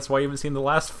fanboy. That's why you haven't seen the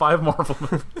last 5 Marvel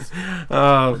movies.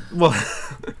 Well,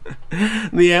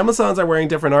 the Amazons are wearing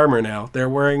different armor now. They're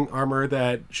wearing armor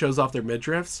that shows off their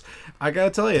midriffs. I gotta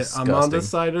tell you, Disgusting. I'm on the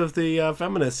side of the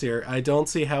feminists here. I don't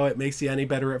see how it makes you any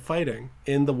better at fighting.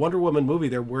 In the Wonder Woman movie,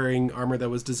 they're wearing armor that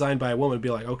was designed by a woman to be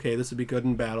like, okay, this would be good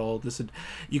in battle.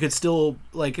 You could still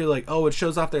you're like, oh, it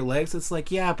shows off their legs. It's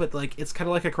like, yeah, but like it's kind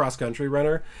of like a cross country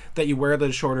runner that you wear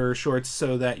the shorter shorts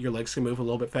so that your legs can move a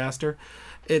little bit faster.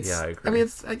 Yeah, I agree. I mean,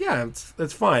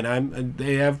 it's fine.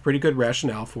 They have pretty good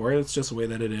rationale for it. It's just the way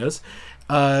that it is.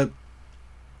 But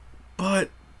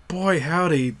boy,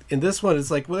 howdy, in this one,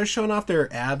 it's like, when they're showing off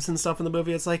their abs and stuff in the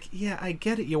movie, it's like, yeah, I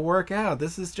get it. You work out.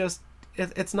 This is just,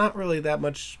 it's not really that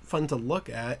much fun to look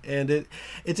at, and it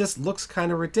just looks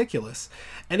kind of ridiculous.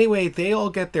 Anyway, they all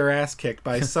get their ass kicked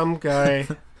by some guy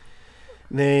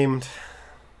named...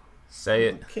 Say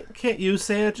it. Can't you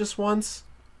say it just once?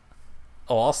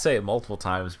 Oh, I'll say it multiple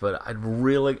times, but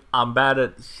I'm bad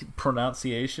at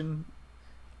pronunciation.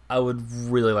 I would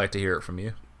really like to hear it from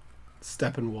you.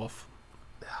 Steppenwolf.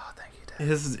 Oh, thank you, Dad.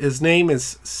 His name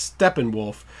is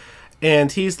Steppenwolf,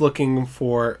 and he's looking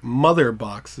for mother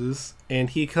boxes, and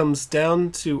he comes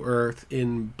down to Earth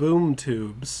in boom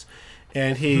tubes,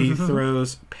 and he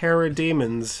throws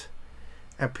parademons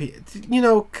at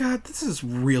God, this is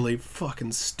really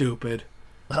fucking stupid.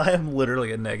 I am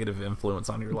literally a negative influence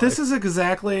on your life. This is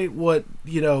exactly what,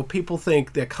 people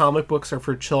think that comic books are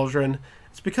for children.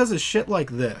 It's because of shit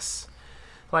like this.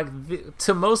 Like,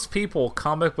 to most people,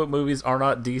 comic book movies are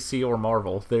not DC or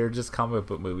Marvel. They're just comic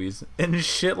book movies. And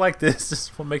shit like this is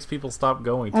what makes people stop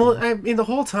going to Well, them. I mean, the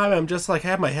whole time I'm just like, I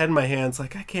have my head in my hands,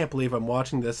 like, I can't believe I'm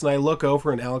watching this. And I look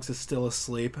over and Alex is still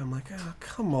asleep. I'm like, oh,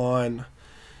 come on.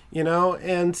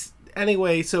 And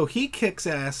anyway, so he kicks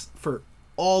ass for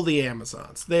all the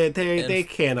Amazons. They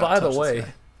cannot By touch the way, this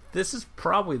guy. this is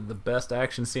probably the best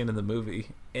action scene in the movie.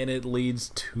 And it leads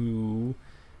to...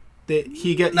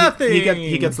 He gets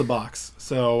the box.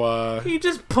 So he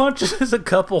just punches a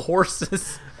couple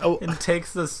horses and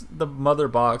takes the mother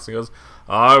box and goes,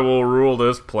 "I will rule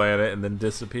this planet," and then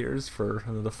disappears for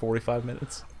another 45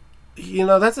 minutes.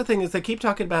 That's the thing, is they keep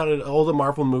talking about it. All the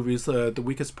Marvel movies, the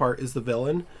weakest part is the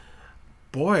villain.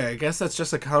 Boy, I guess that's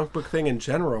just a comic book thing in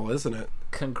general, isn't it?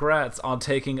 Congrats on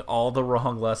taking all the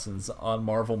wrong lessons on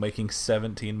Marvel making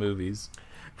 17 movies.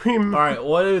 Alright,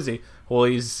 what is he? Well,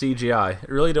 he's CGI.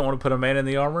 You really don't want to put a man in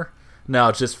the armor? No,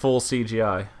 it's just full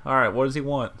CGI. Alright, what does he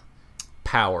want?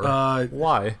 Power.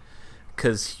 Why?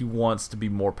 Because he wants to be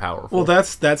more powerful. Well,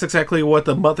 that's exactly what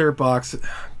the mother box...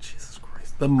 Jesus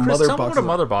Christ. Tell me what a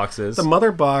mother box is. The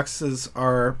mother boxes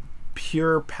are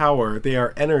pure power. They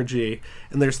are energy.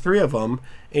 And there's 3 of them.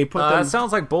 And you put them... That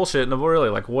sounds like bullshit. No, really,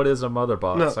 like, what is a mother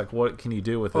box? No. Like, what can you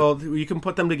do with it? Well, you can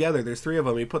put them together. There's 3 of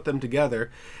them. You put them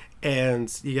together,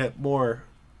 and you get more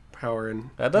power and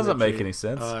that doesn't energy. make any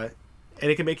sense. And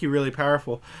it can make you really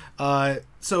powerful.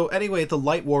 So anyway, the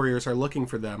Light Warriors are looking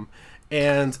for them.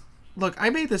 And look, I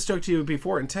made this joke to you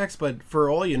before in text, but for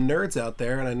all you nerds out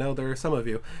there, and I know there are some of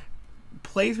you,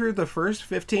 play through the first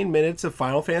 15 minutes of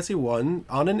Final Fantasy 1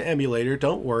 on an emulator.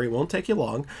 Don't worry, it won't take you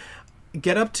long.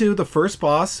 Get up to the first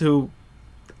boss, who...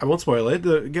 I won't spoil it.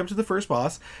 Get up to the first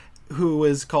boss, who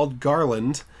is called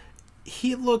Garland.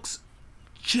 He looks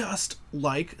just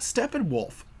like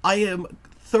Steppenwolf. I am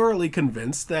thoroughly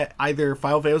convinced that either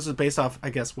Final Fantasy is based off, I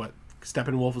guess, what,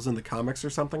 Steppenwolf was in the comics or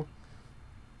something?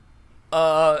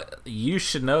 You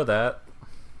should know that.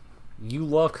 You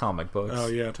love comic books. Oh,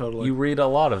 yeah, totally. You read a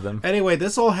lot of them. Anyway,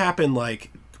 this all happened,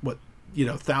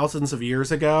 thousands of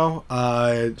years ago.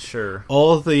 Sure.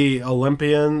 All of the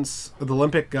Olympians, the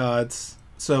Olympic gods,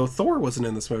 So Thor wasn't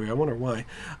in this movie. I wonder why.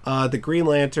 The Green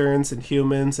Lanterns and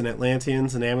humans and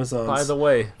Atlanteans and Amazons. By the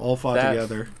way, all fought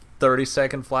together.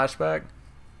 30-second flashback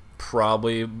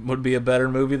probably would be a better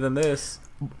movie than this.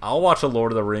 I'll watch a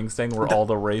Lord of the Rings thing where all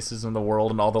the races in the world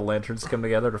and all the lanterns come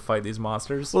together to fight these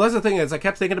monsters. Well, that's the thing is, I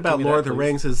kept thinking about Lord of the please.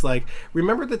 Rings. Is like,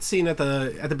 remember that scene at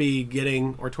the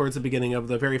beginning or towards the beginning of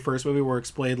the very first movie where it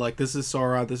explained like, this is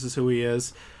Sauron, this is who he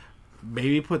is.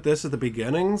 Maybe put this at the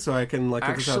beginning so I can like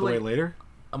get this out of the way later.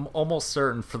 I'm almost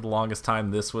certain for the longest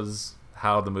time this was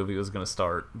how the movie was going to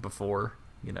start before,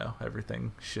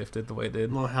 everything shifted the way it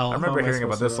did. Well, hell, I remember how am I hearing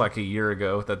about supposed this to know? like a year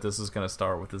ago, that this was going to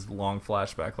start with this long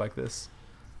flashback like this,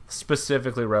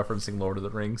 specifically referencing Lord of the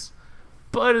Rings.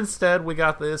 But instead, we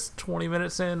got this 20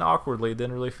 minutes in awkwardly. It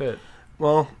didn't really fit.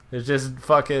 Well, it's just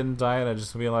fucking Diana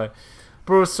just being like,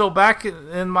 Bruce, so back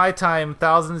in my time,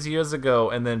 thousands of years ago,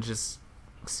 and then just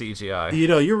CGI.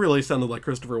 You really sounded like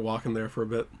Christopher Walken there for a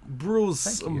bit.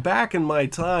 Bruce, back in my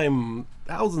time,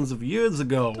 thousands of years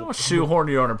ago. Don't shoehorn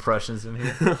your own impressions in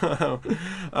here.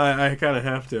 I kind of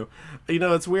have to.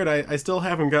 It's weird. I still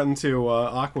haven't gotten to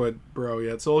Aqua Bro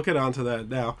yet, so we'll get on to that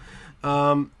now.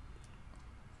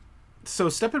 So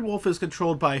Steppenwolf is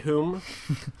controlled by whom?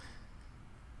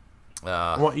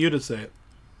 I want you to say it.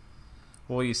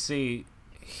 Well, you see,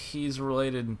 he's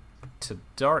related to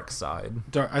Darkseid.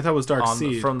 I thought it was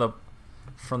Darkseid.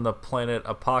 From the planet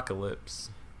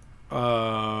Apocalypse.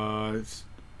 How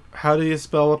do you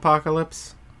spell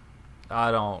Apocalypse? I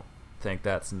don't think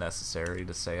that's necessary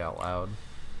to say out loud.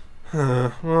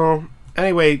 Well,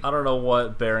 anyway, I don't know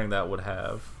what bearing that would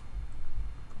have.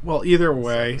 Well, either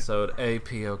way. So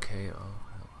APOKOLIPS.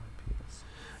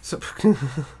 So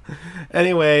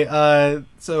anyway,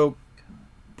 so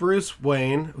Bruce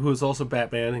Wayne, who is also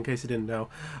Batman, in case you didn't know,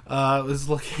 is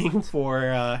looking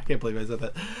for I can't believe I said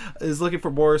that. Is looking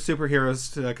for more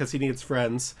superheroes because he needs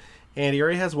friends, and he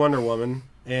already has Wonder Woman.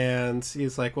 And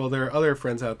he's like, well, there are other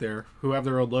friends out there who have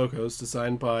their own logos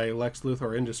designed by Lex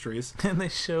Luthor Industries. And they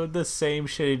showed the same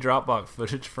shitty Dropbox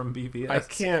footage from BVS. I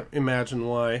can't imagine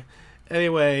why.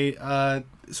 Anyway,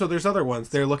 so there's other ones.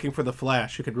 They're looking for the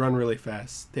Flash, who could run really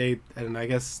fast. And I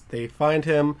guess they find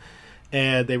him,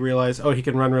 and they realize, oh, he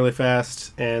can run really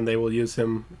fast, and they will use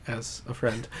him as a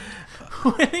friend.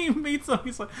 When he meets him,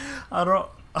 he's like, I know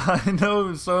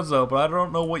so-and-so, but I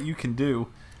don't know what you can do.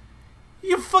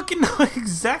 You fucking know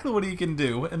exactly what he can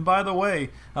do. And by the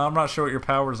way, I'm not sure what your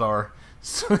powers are.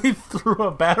 So he threw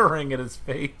a batarang at his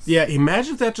face. Yeah,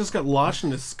 imagine if that just got lodged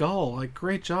in his skull. Like,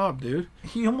 great job, dude.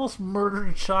 He almost murdered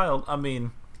a child. I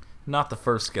mean, not the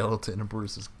first skeleton in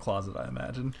Bruce's closet, I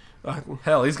imagine.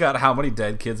 Hell, he's got how many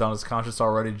dead kids on his conscience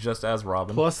already, just as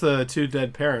Robin? Plus the 2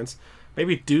 dead parents.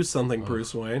 Maybe do something,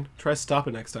 Bruce Wayne. Try stop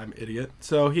it next time, idiot.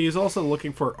 So he's also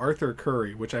looking for Arthur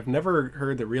Curry, which I've never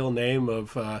heard the real name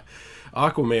of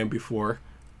Aquaman before.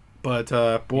 But,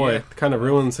 boy, it kind of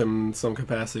ruins him in some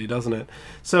capacity, doesn't it?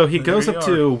 So he goes up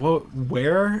to,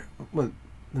 where? What,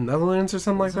 the Netherlands or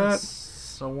something like that?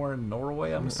 Somewhere in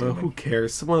Norway, I'm assuming. Who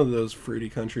cares? One of those fruity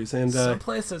countries. And some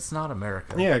place that's not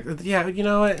America. Yeah, you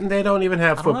know what? And they don't even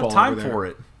have football over there. I don't have time for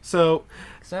it. So,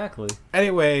 exactly.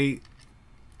 Anyway,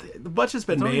 much has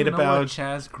been made about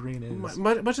Chaz Green is.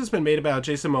 Much has been made about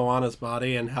Jason Momoa's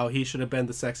body and how he should have been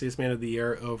the sexiest man of the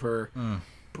year over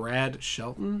Brad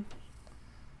Shelton.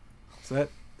 Is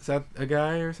that a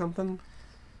guy or something?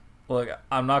 Look,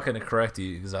 I'm not going to correct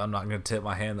you because I'm not going to tip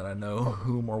my hand that I know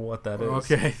whom or what that is.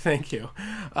 Okay, thank you.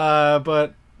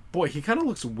 But boy, he kind of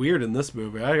looks weird in this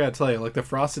movie. I gotta tell you, like the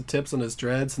frosted tips on his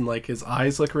dreads and like his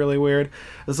eyes look really weird.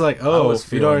 It's like, oh,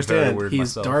 you don't understand. He's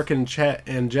myself. Dark and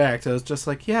jacked. I was just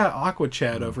like, yeah, Aqua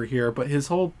Chad over here. But his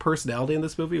whole personality in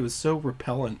this movie was so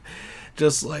repellent.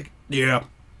 Just like, yeah,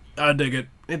 I dig it.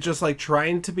 It's just like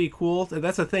trying to be cool.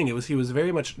 That's the thing. He was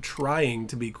very much trying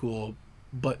to be cool,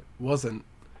 but wasn't.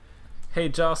 Hey,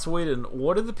 Joss Whedon,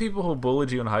 what did the people who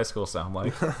bullied you in high school sound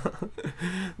like? I'm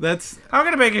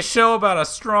gonna make a show about a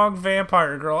strong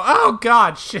vampire girl. Oh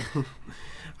God, shit.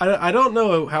 I don't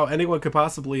know how anyone could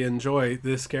possibly enjoy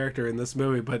this character in this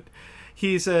movie, but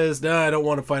he says, "No, I don't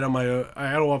want to fight on my own.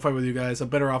 I don't want to fight with you guys. I'm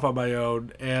better off on my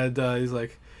own." And he's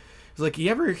like, you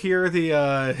ever hear the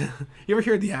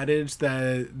adage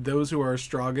that those who are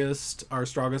strongest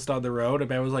on their own? And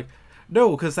man was like,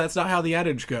 no, because that's not how the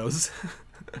adage goes.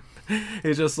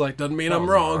 He's just like, doesn't mean I'm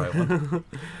wrong.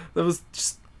 That was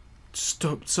just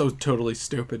so totally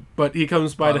stupid. But he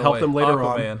comes by to help them later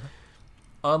Aquaman,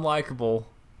 on. Unlikable,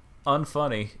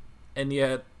 unfunny, and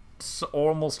yet so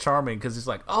almost charming because he's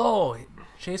like, oh,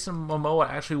 Jason Momoa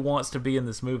actually wants to be in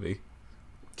this movie.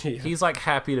 Yeah. He's like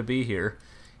happy to be here.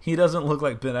 He doesn't look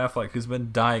like Ben Affleck, who's been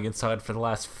dying inside for the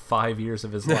last 5 years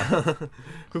of his life.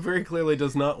 Who very clearly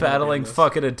does not battling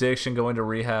fucking addiction, going to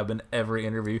rehab in every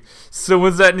interview. So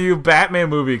when's that new Batman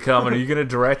movie coming? Are you going to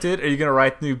direct it? Are you going to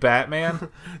write the new Batman?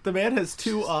 The man has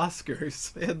 2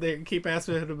 Oscars, and they keep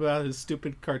asking him about his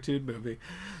stupid cartoon movie.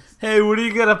 Hey, what are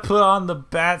you going to put on the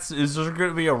bats? Is there going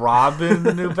to be a Robin in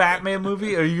the new Batman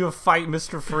movie? Are you going to fight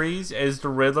Mr. Freeze? Is the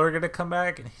Riddler going to come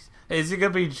back? Is he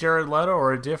going to be Jared Leto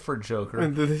or a different Joker?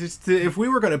 If we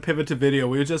were going to pivot to video,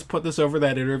 we would just put this over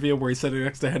that interview where he's sitting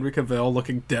next to Henry Cavill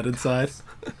looking dead inside.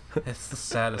 It's the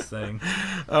saddest thing.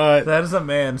 That is a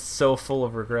man so full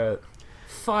of regret.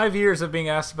 5 years of being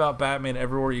asked about Batman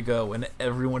everywhere you go and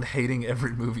everyone hating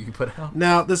every movie you put out.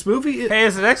 Now, this movie... Hey,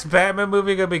 is the next Batman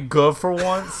movie going to be good for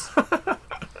once?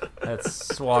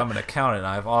 Well, I'm an accountant.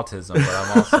 I have autism, but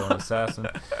I'm also an assassin.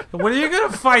 When are you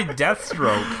going to fight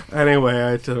Deathstroke? Anyway,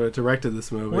 I directed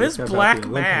this movie. Where's Black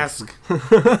Mask?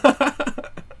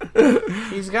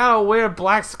 He's got a weird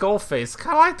black skull face.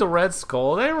 Kind of like the Red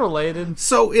Skull. Are they related?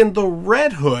 So, in the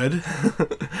Red Hood...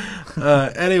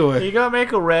 anyway... You gonna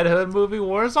make a Red Hood movie?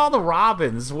 Where's all the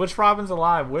Robins? Which Robin's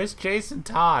alive? Where's Jason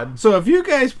Todd? So, if you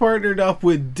guys partnered up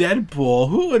with Deadpool,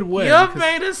 who would win? You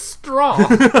made a straw.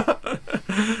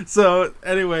 So,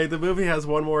 anyway, the movie has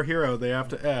one more hero they have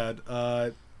to add.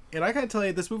 And I gotta tell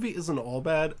you, this movie isn't all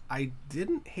bad. I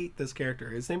didn't hate this character.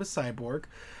 His name is Cyborg.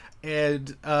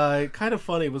 And kind of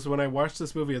funny was when I watched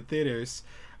this movie in theaters,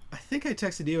 I think I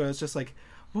texted you, I was just like,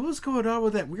 what was going on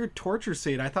with that weird torture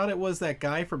scene? I thought it was that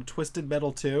guy from Twisted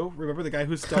Metal 2. Remember the guy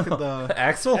who's stuck in the...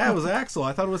 Axel? Yeah, it was Axel.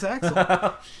 I thought it was Axel.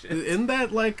 Oh, shit. Isn't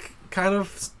that, like, kind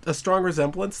of a strong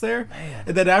resemblance there? Man.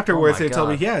 And then afterwards they told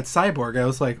me, yeah, it's Cyborg. I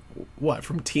was like, what,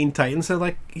 from Teen Titans? They're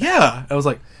like, yeah. I was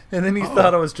like... And then you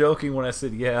thought I was joking when I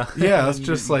said, yeah. Yeah, I was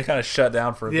just like... kind of shut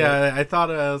down for a bit. Yeah, I thought,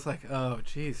 I was like, oh,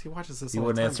 jeez, he watches this all the time. You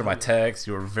wouldn't answer my text.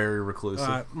 You were very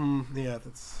reclusive. Yeah,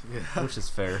 that's... Yeah. Which is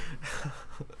fair.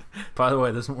 By the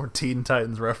way, there's more Teen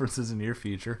Titans references in your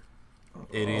future.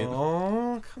 Idiot.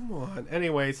 Oh, come on.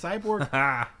 Anyway, Cyborg...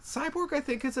 Cyborg, I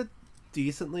think, is a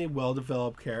decently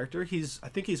well-developed character. I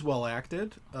think he's well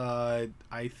acted. I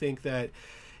think that...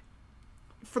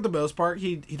 For the most part,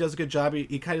 he does a good job.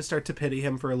 You kind of start to pity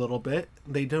him for a little bit.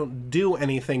 They don't do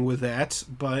anything with that,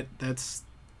 but that's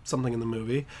something in the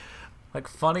movie. Like,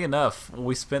 funny enough,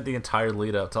 we spent the entire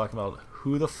lead up talking about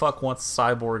who the fuck wants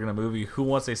Cyborg in a movie, who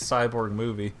wants a Cyborg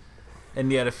movie,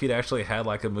 and yet if he'd actually had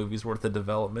like a movie's worth of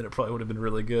development, it probably would have been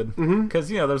really good. Because,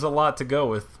 there's a lot to go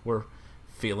with. We're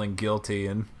feeling guilty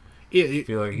and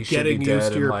feel like he should be dead. Getting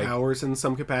used to your powers in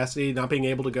some capacity, not being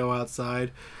able to go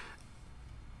outside.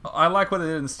 I like what they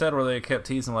did instead, where they kept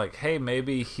teasing, like, hey,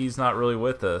 maybe he's not really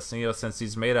with us. And, since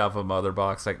he's made out of a mother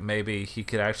box, like, maybe he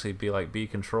could actually be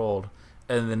controlled.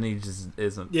 And then he just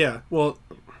isn't. Yeah, well...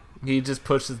 He just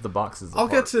pushes the boxes I'll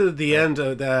apart. get to the end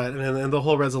of that and the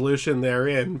whole resolution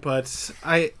therein, but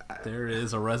There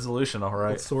is a resolution, all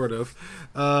right. Sort of.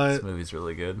 This movie's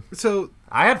really good. So...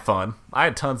 I had fun. I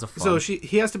had tons of fun. So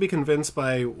he has to be convinced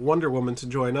by Wonder Woman to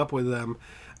join up with them.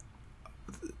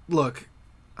 Look...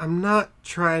 I'm not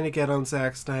trying to get on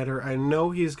Zack Snyder. I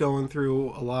know he's going through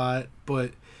a lot,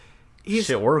 but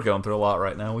we're going through a lot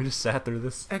right now. We just sat through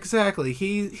this. Exactly.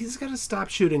 He's got to stop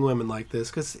shooting women like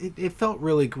this, because it felt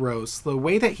really gross. The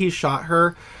way that he shot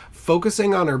her,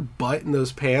 focusing on her butt in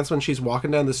those pants when she's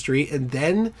walking down the street, and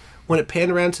then when it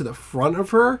panned around to the front of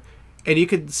her, and you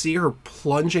could see her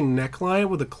plunging neckline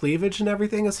with the cleavage and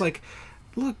everything, it's like...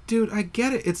 Look, dude, I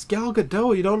get it. It's Gal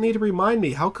Gadot. You don't need to remind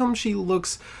me. How come she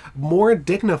looks more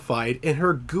dignified in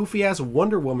her goofy-ass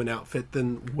Wonder Woman outfit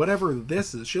than whatever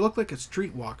this is? She looked like a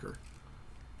streetwalker.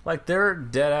 Like, there are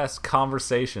dead-ass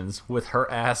conversations with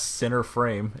her ass center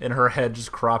frame and her head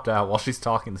just cropped out while she's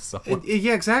talking to someone.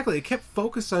 Yeah, exactly. It kept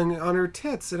focusing on her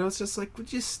tits, and I was just like,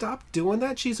 would you stop doing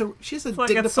that? She's a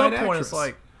dignified at some point, actress. it's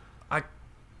like,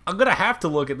 I'm going to have to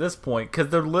look at this point because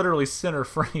they're literally center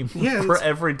frame for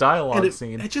every dialogue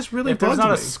scene. It just really bugged me. If there's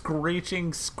not a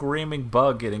screeching, screaming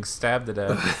bug getting stabbed to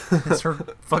death, it's her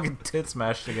fucking tits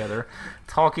mashed together,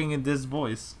 talking in this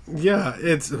voice. Yeah,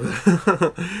 it's...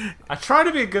 I try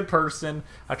to be a good person.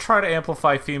 I try to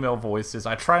amplify female voices.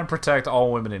 I try and protect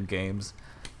all women in games.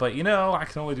 But, I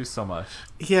can only do so much.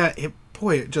 Yeah, it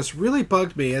just really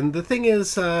bugged me. And the thing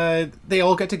is, they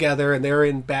all get together and they're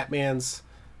in Batman's...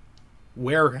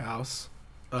 warehouse.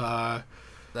 That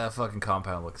fucking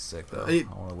compound looks sick though. I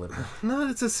want to live there. No,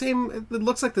 it's the same. It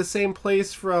looks like the same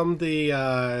place from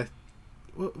the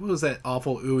what was that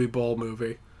awful Uwe Boll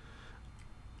movie?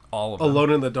 All of them.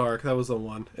 Alone in the Dark. That was the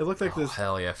one. It looked like this.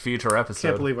 Hell yeah! Future episode.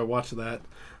 Can't believe I watched that.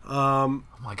 Oh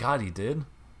my god, he did.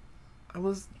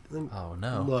 Oh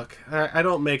no! Look, I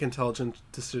don't make intelligent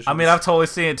decisions. I mean, I've totally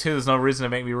seen it too. There's no reason to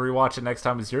make me rewatch it next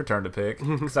time it's your turn to pick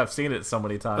because I've seen it so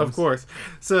many times. Of course.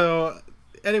 So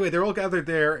anyway, they're all gathered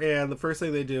there, and the first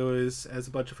thing they do is, as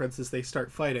a bunch of friends, is they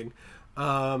start fighting.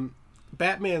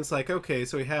 Batman's like, okay,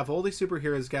 so we have all these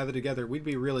superheroes gathered together. We'd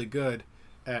be really good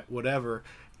at whatever,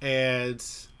 and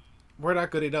we're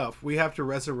not good enough. We have to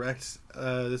resurrect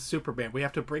the Superman. We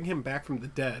have to bring him back from the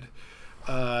dead.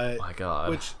 My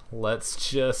God. Let's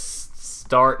just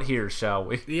start here, shall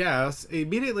we? Yeah,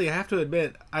 immediately I have to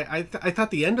admit, I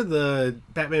thought the end of the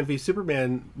Batman v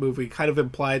Superman movie kind of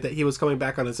implied that he was coming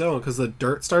back on his own because the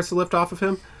dirt starts to lift off of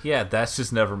him. Yeah, that's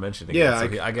just never mentioned again.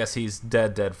 Yeah, so I guess he's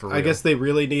dead for real. I guess they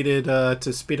really needed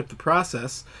to speed up the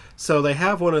process, so they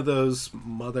have one of those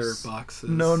mother boxes.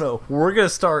 No, we're going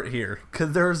to start here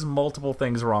because there's multiple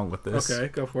things wrong with this. Okay,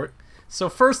 go for it. So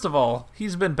first of all,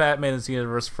 he's been Batman in the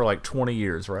universe for like 20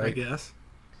 years, right? I guess.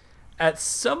 At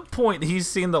some point, he's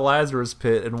seen the Lazarus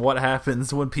Pit and what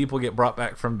happens when people get brought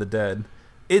back from the dead.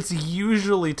 It's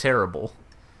usually terrible.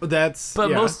 But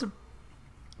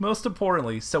most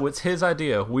importantly, so it's his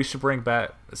idea. We should bring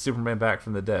back Superman back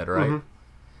from the dead, right? Mm-hmm.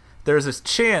 There's this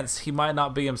chance he might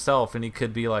not be himself and he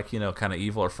could be like, kind of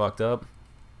evil or fucked up.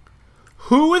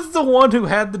 Who is the one who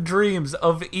had the dreams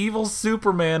of evil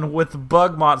Superman with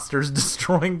bug monsters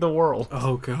destroying the world?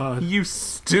 Oh, God. You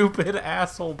stupid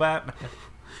asshole Batman.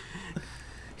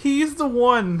 He's the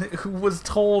one who was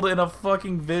told in a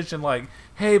fucking vision, like,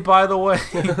 hey, by the way,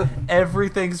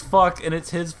 everything's fucked and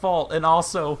it's his fault. And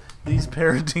also, these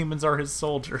parademons are his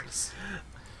soldiers.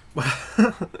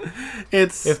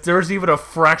 If there's even a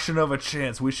fraction of a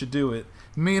chance, we should do it.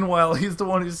 Meanwhile, he's the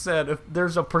one who said, if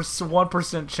there's a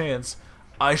 1% chance,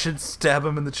 I should stab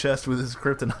him in the chest with his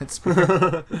kryptonite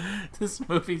spear. This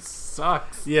movie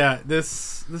sucks. Yeah,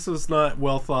 this was not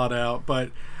well thought out,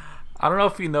 but I don't know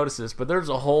if you noticed this, but there's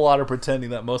a whole lot of pretending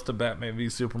that most of Batman v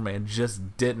Superman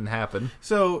just didn't happen.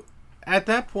 So, at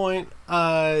that point,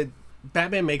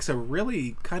 Batman makes a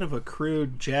really kind of a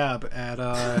crude jab at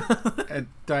at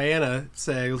Diana,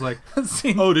 saying, like,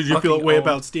 oh, did you feel that way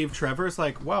about Steve Trevor? It's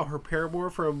like, wow, her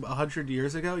paramour from 100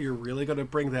 years ago, you're really going to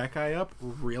bring that guy up?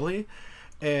 Really?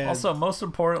 And also, most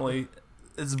importantly,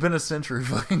 it's been a century.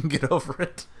 Fucking get over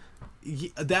it.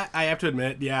 That I have to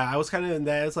admit, yeah, I was kind of in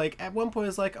that. It's like at one point,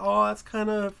 it's like, oh, that's kind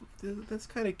of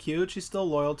cute. She's still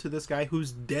loyal to this guy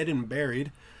who's dead and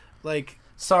buried. Like,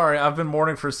 sorry, I've been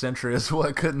mourning for centuries.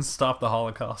 What couldn't stop the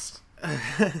Holocaust?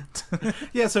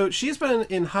 Yeah, so she's been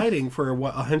in hiding for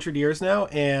 100 years now,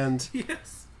 and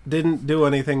didn't do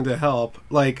anything to help.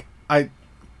 I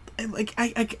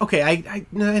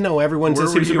know everyone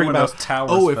just seems to bring about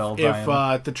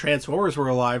if the Transformers were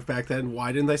alive back then,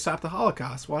 why didn't they stop the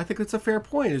Holocaust? Well, I think that's a fair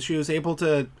point. Is she was able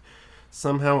to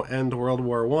somehow end World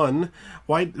War I.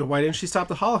 Why didn't she stop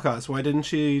the Holocaust? Why didn't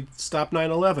she stop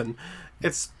 9/11?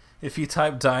 If you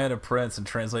type Diana Prince and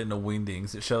translate into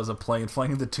Wingdings, it shows a plane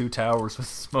flying the two towers with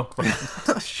smoke.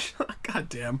 God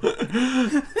damn.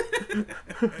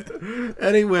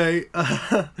 Anyway,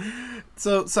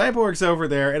 so Cyborg's over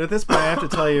there, and at this point I have to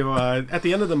tell you, at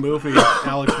the end of the movie,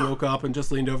 Alex woke up and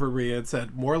just leaned over me and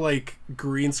said, more like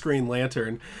green screen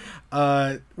lantern,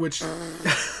 which...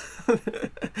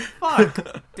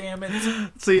 Fuck, damn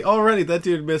it. See, already that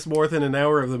dude missed more than an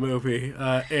hour of the movie,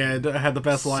 and had the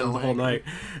best line of the whole night.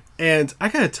 And I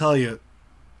gotta tell you,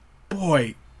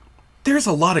 boy, there's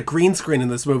a lot of green screen in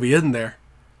this movie, isn't there?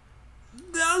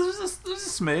 There's a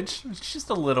smidge. It's just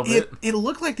a little bit. It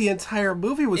looked like the entire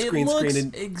movie was green screen. It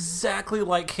looks exactly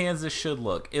like Kansas should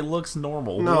look. It looks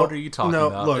normal. What are you talking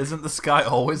about? Look, isn't the sky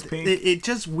always pink? It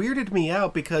just weirded me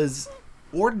out because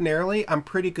ordinarily I'm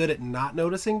pretty good at not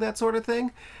noticing that sort of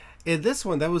thing. In this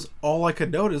one, that was all I could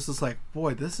notice. It's like,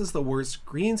 boy, this is the worst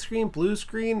green screen, blue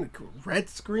screen, red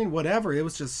screen, whatever. It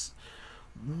was just,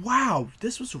 wow,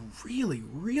 this was really,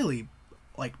 really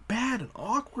like bad and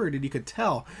awkward, and you could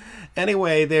tell.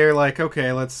 Anyway, they're like,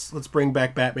 okay, let's bring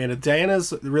back Batman. And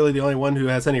Diana's really the only one who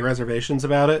has any reservations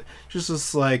about it. She's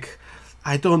just like,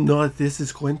 I don't know if this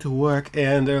is going to work,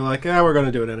 and they're like, we're going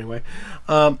to do it anyway.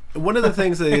 One of the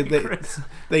things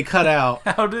they cut out.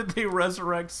 How did they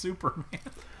resurrect Superman?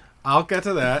 I'll get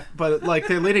to that, but like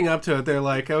they're leading up to it. They're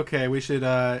like, okay, we should.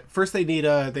 First, they need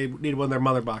one of their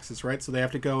mother boxes, right? So they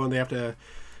have to go and they have to.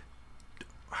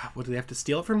 What do they have to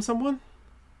steal it from someone?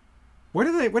 Where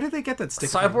did they get that stick?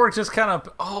 Cyborg just kind of.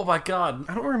 Oh my god!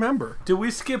 I don't remember. Did we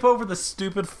skip over the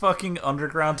stupid fucking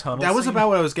underground tunnel? That was scene? about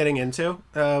what I was getting into.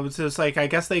 It's just like I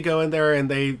guess they go in there and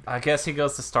they. I guess he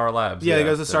goes to Star Labs. Yeah, he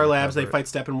goes to Star Labs. They fight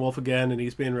Steppenwolf again, and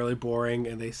he's being really boring.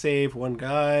 And they save one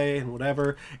guy and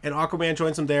whatever. And Aquaman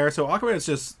joins them there. So Aquaman's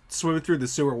just swimming through the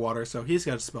sewer water. So he's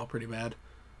got to smell pretty bad.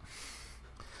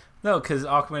 No, because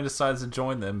Aquaman decides to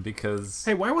join them because...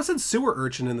 Hey, why wasn't Sewer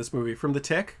Urchin in this movie? From The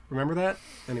Tick? Remember that?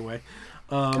 Anyway.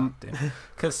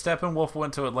 Because Steppenwolf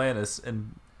went to Atlantis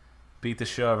and beat the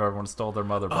shit out of everyone, stole their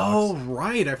mother box. Oh,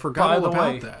 right. I forgot all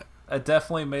about that. I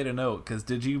definitely made a note, because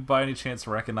did you by any chance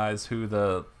recognize who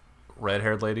the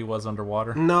red-haired lady was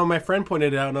underwater? No, my friend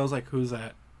pointed it out, and I was like, who's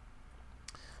that?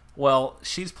 Well,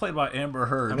 she's played by Amber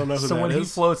Heard. I don't know who so that when is. he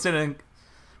floats in and...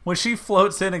 When she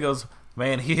floats in and goes...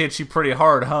 Man, he hit you pretty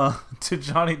hard, huh? To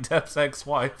Johnny Depp's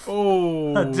ex-wife.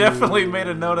 Oh. I definitely made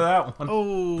a note of that one.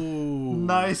 Oh.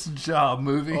 Nice job,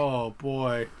 movie. Oh,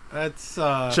 boy. That's,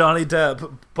 Johnny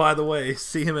Depp, by the way,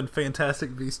 see him in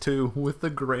Fantastic Beasts 2 with the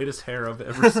greatest hair I've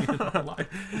ever seen in my life.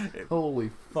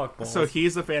 Holy fuck balls. So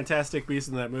he's the Fantastic Beast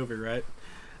in that movie, right?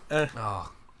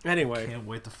 Anyway. Can't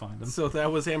wait to find him. So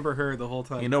that was Amber Heard the whole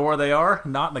time. You know where they are?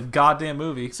 Not in the goddamn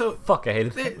movie. So fuck, I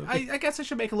hated it. I guess I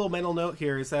should make a little mental note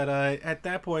here. Is that at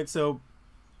that point, so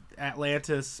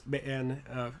Atlantis and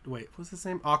what's his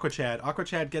name? Aquachad.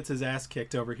 Aquachad gets his ass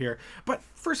kicked over here. But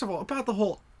first of all, about the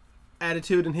whole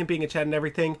attitude and him being a Chad and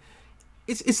everything.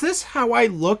 Is this how I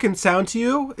look and sound to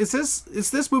you? Is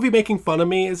this movie making fun of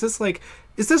me? Is this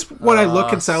what I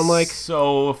look and sound like?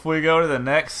 So if we go to the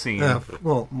next scene,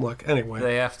 well, look, anyway,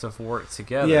 they have to work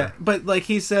together. Yeah, but like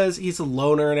he says, he's a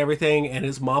loner and everything, and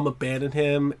his mom abandoned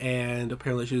him, and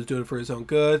apparently she was doing it for his own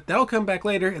good. That'll come back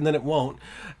later, and then it won't.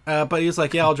 But he's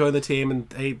like, yeah, I'll join the team,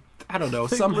 and I don't know,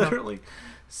 somehow literally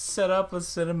set up a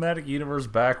cinematic universe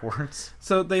backwards.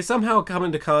 So they somehow come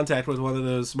into contact with one of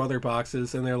those mother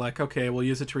boxes, and they're like, okay, we'll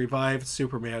use it to revive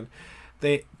Superman.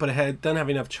 But it doesn't have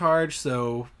enough charge,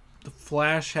 so the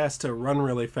Flash has to run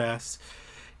really fast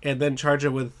and then charge it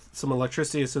with some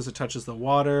electricity as soon as it touches the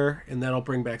water, and that'll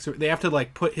bring back... So they have to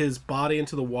like put his body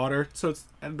into the water. So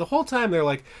and the whole time they're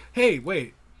like, hey,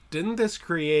 wait, didn't this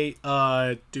create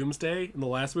Doomsday in the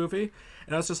last movie?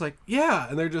 And I was just like, yeah.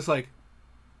 And they're just like...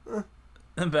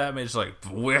 And Batman's like,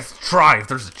 try if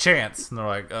there's a chance. And they're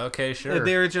like, okay, sure.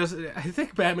 They're just... I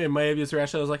think Batman might have used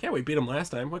rationale. I was like, yeah, we beat him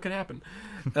last time. What could happen?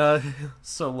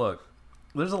 So look,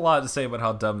 there's a lot to say about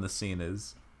how dumb this scene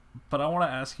is. But I want to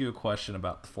ask you a question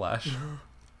about The Flash.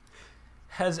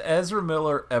 Has Ezra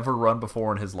Miller ever run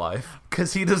before in his life?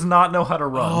 Because he does not know how to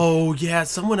run. Oh, yeah.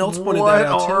 Someone else pointed that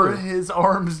out, too. What are his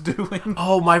arms doing?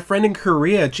 Oh, my friend in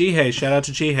Korea, Jihei, shout out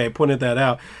to Jihei, pointed that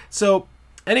out. So...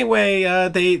 Anyway,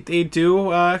 they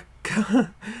do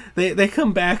they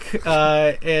come back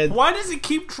and why does he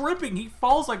keep tripping? He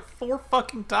falls like 4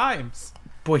 fucking times.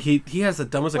 Boy, he has the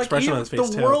dumbest expression on his face.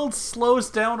 The world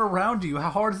slows down around you. How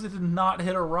hard is it to not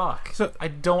hit a rock? So I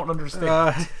don't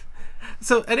understand.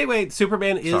 So anyway,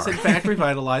 Superman is in fact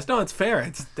revitalized. No, it's fair.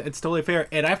 It's totally fair.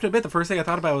 And I have to admit, the first thing I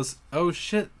thought about was, oh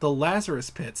shit, the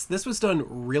Lazarus Pits. This was done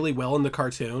really well in the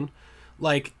cartoon.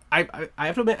 Like, I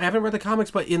have to admit, I haven't read the comics,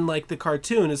 but in, like, the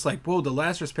cartoon, it's like, whoa, the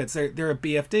Lazarus Pits, they're a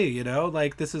BFD, you know?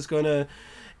 Like, this is gonna...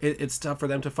 It's tough for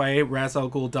them to fight Ra's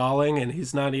al Ghul Darling, and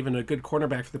he's not even a good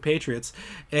cornerback for the Patriots.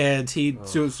 And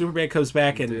so Superman comes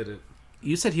back, and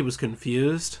you said he was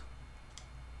confused?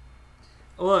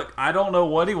 Look, I don't know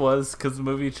what he was, because the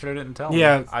movie sure didn't tell me.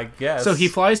 I guess. So he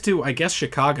flies to, I guess,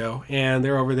 Chicago, and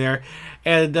they're over there.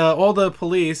 And all the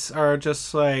police are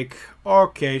just like,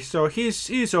 okay, so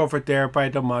he's over there by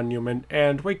the monument,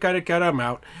 and we gotta get him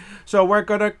out. So we're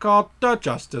gonna call the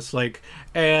Justice League.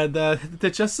 And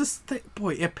the Justice...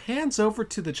 Boy, it pans over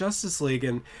to the Justice League,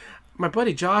 and my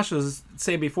buddy Josh was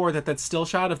saying before that still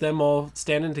shot of them all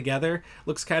standing together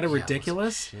looks kind of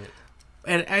ridiculous.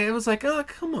 And I was like, oh,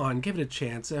 come on, give it a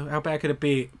chance. How bad could it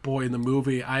be? Boy, in the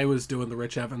movie, I was doing the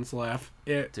Rich Evans laugh.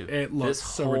 It looks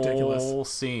so ridiculous. This whole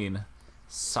scene,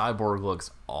 Cyborg looks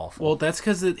awful. Well, that's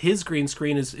because his green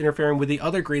screen is interfering with the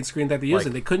other green screen that they're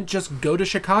using. They couldn't just go to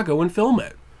Chicago and film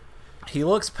it. He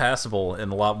looks passable in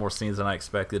a lot more scenes than I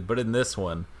expected, but in this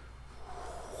one,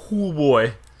 oh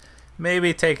boy.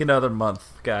 Maybe take another month,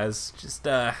 guys. Just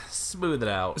smooth it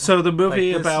out. So the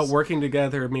movie about working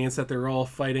together means that they're all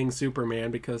fighting Superman,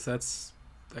 because that's,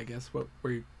 I guess, what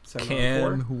we signed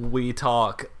on for. Can we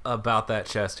talk about that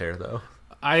chest hair, though?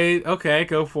 Okay,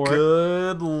 go for it.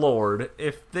 Good lord.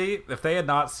 If they had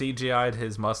not CGI'd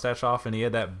his mustache off and he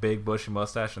had that big bushy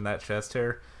mustache and that chest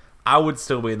hair, I would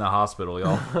still be in the hospital,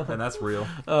 y'all. And that's real.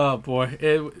 Oh, boy.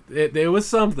 It was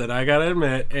something, I gotta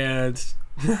admit. And...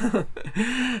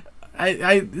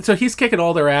 So he's kicking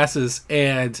all their asses,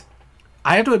 and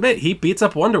I have to admit, he beats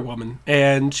up Wonder Woman.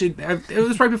 And it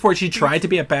was right before she tried to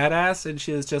be a badass, and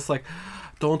she was just like,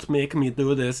 don't make me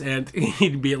do this. And he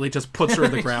immediately just puts her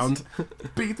in the ground.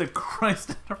 Beat the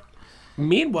Christ out of her.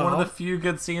 Meanwhile, one of the few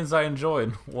good scenes I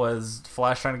enjoyed was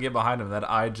Flash trying to get behind him that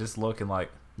I just looking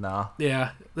like, nah.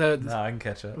 Yeah. Nah, I can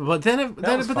catch it. But then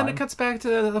it cuts back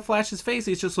to the Flash's face.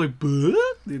 He's just like, "Bleh?"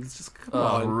 It's just, come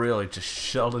on. Really? Just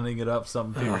Sheldoning it up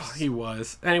something fierce. He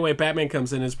was. Anyway, Batman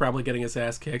comes in and is probably getting his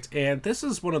ass kicked. And this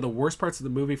is one of the worst parts of the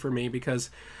movie for me because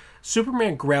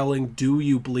Superman growling, "Do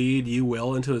you bleed? You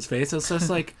will," into his face. It's just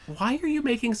like, why are you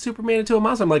making Superman into a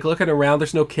monster? I'm like looking around.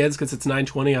 There's no kids because it's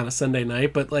 9:20 on a Sunday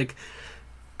night. But like,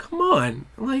 come on.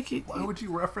 Like, why would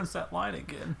you reference that line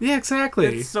again? Yeah,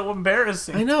 exactly. It's so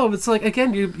embarrassing. I know. It's like,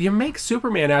 again, you make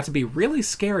Superman out to be really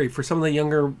scary for some of the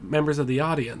younger members of the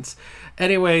audience.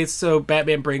 Anyway, so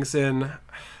Batman brings in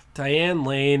Diane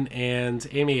Lane and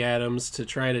Amy Adams to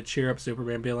try to cheer up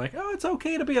Superman, being like, "Oh, it's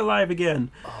okay to be alive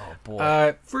again." Oh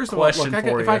boy! First of all, look,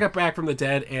 if I got back from the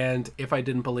dead, and if I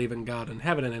didn't believe in God and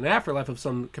heaven and an afterlife of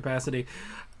some capacity,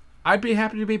 I'd be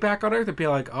happy to be back on Earth and be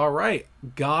like, "All right,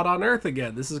 God on Earth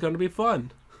again. This is going to be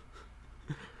fun."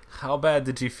 How bad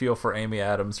did you feel for Amy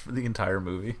Adams for the entire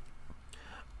movie?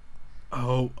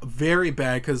 Oh, very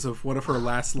bad because of one of her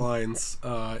last lines.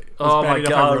 Oh my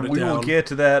god, we will get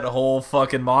to that whole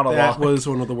fucking monologue. That was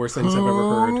one of the worst things I've ever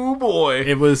heard. Oh boy.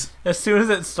 It was... As soon as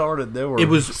it started, there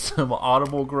were some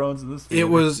audible groans in this theater.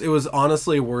 It was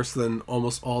honestly worse than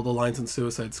almost all the lines in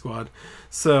Suicide Squad.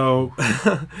 So...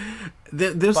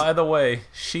 By the way,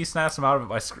 she snaps him out of it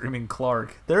by screaming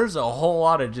Clark. There's a whole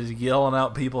lot of just yelling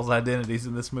out people's identities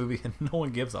in this movie, and no one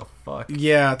gives a fuck.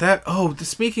 Yeah, that... Oh,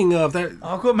 speaking of that...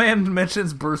 Aquaman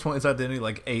mentions Bruce Wayne's identity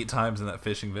like 8 times in that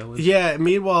fishing village. Yeah,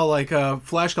 meanwhile, like,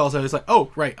 Flash calls out, he's like, "Oh,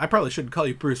 right, I probably shouldn't call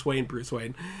you Bruce Wayne.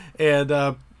 And,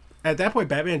 at that point,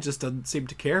 Batman just doesn't seem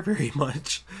to care very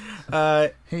much.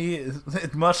 He is,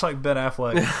 much like Ben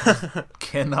Affleck,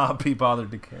 cannot be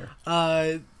bothered to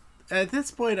care. At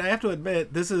this point, I have to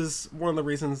admit, this is one of the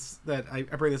reasons that I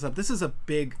bring this up. This is a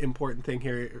big, important thing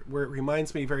here, where it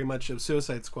reminds me very much of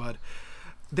Suicide Squad.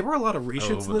 There were a lot of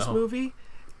reshoots in this movie.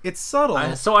 It's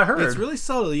subtle. So I heard. It's really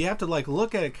subtle. You have to, like,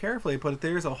 look at it carefully, but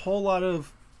there's a whole lot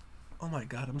of... Oh my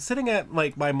god, I'm sitting at,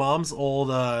 like, my mom's old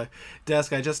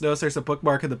desk. I just noticed there's a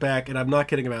bookmark in the back, and I'm not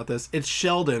kidding about this. It's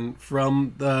Sheldon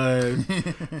from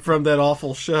from that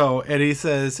awful show, and he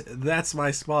says, "That's my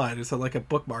spot." It's like a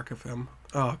bookmark of him.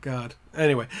 Oh god.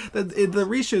 Anyway, the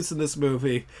reshoots in this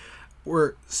movie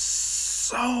were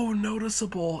so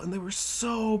noticeable, and they were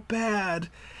so bad.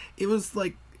 It was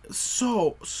like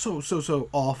so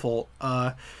awful.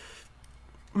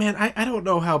 Man, I don't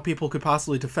know how people could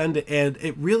possibly defend it, and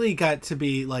it really got to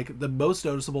be like the most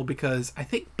noticeable because I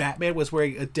think Batman was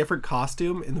wearing a different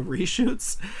costume in the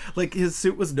reshoots. Like, his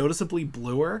suit was noticeably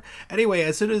bluer. Anyway,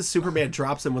 as soon as Superman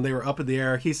drops him when they were up in the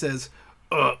air, he says,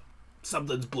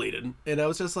 "Something's bleeding." And I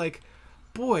was just like,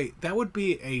 boy, that would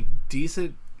be a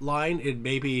decent line in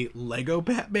maybe Lego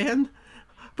Batman.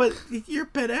 But you're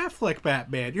Ben Affleck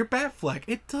Batman. You're Batfleck.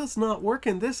 It does not work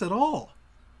in this at all.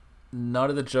 None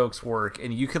of the jokes work,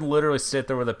 and you can literally sit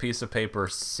there with a piece of paper,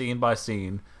 scene by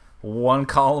scene, one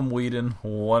column Whedon,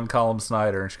 one column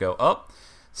Snyder, and just go, "Oh,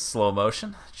 slow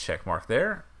motion, check mark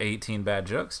there. 18 bad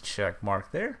jokes, check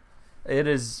mark there." It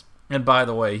is, and by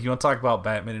the way, you want to talk about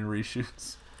Batman and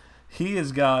reshoots?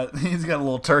 He's got a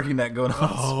little turkey neck going on.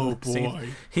 Oh boy,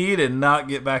 he did not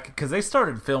get back because they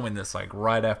started filming this like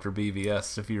right after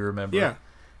BVS, if you remember. Yeah.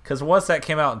 Because once that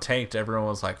came out and tanked, everyone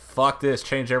was like, "Fuck this,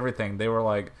 change everything." They were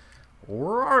like,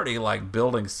 "We're already like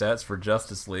building sets for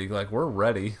Justice League. Like, we're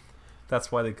ready." That's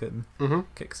why they couldn't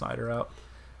kick Snyder out.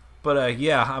 But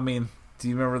yeah, I mean, do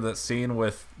you remember that scene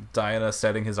with Diana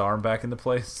setting his arm back into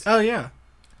place? Oh yeah.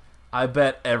 I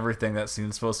bet everything that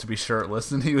scene's supposed to be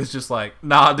shirtless, and he was just like,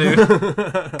 "Nah, dude,"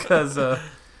 because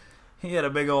he had a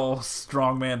big old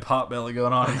strongman pot belly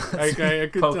going on. I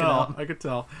could tell. I could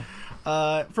tell.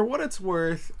 For what it's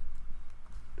worth,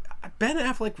 Ben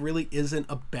Affleck really isn't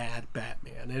a bad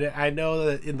Batman. And I know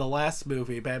that in the last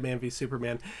movie, Batman v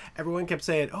Superman, everyone kept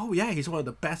saying, "Oh yeah, he's one of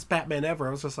the best Batman ever."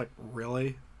 I was just like,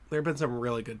 really? There have been some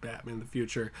really good Batman in the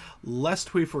future,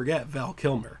 lest we forget Val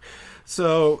Kilmer.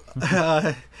 So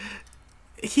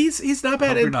he's not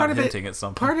bad. And part of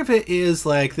it is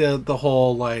like the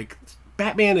whole like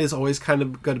Batman is always kind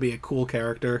of going to be a cool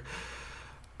character,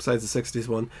 besides the '60s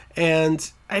one. And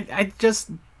I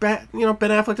just Ben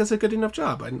Affleck does a good enough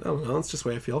job. I don't know. It's just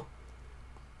the way I feel.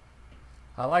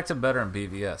 I liked him better in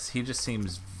BVS. He just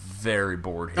seems very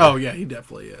bored here. Oh yeah, he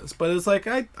definitely is. But it's like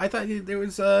I thought there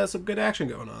was some good action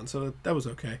going on, so that was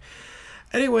okay.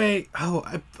 Anyway,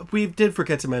 we did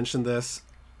forget to mention this.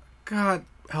 God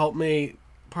help me,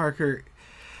 Parker.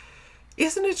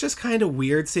 Isn't it just kind of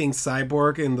weird seeing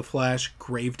Cyborg in The Flash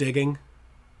grave digging?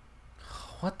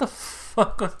 What the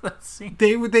fuck was that scene?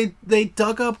 They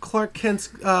dug up Clark Kent's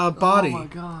body. Oh my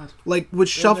god! Like with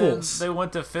shovels. They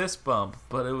went to fist bump,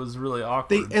 but it was really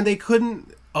awkward. They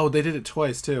couldn't. Oh, they did it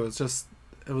twice too.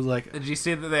 It was like. Did you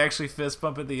see that they actually fist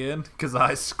bump at the end? Because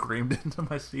I screamed into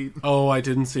my seat. Oh, I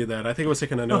didn't see that. I think it was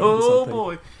taking a note. Oh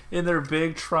boy! In their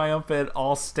big triumphant,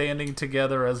 all standing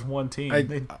together as one team,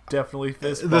 they definitely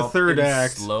fist bump. The third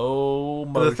act, slow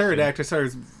motion. The third act, I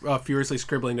started furiously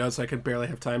scribbling notes, so I could barely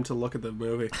have time to look at the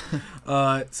movie.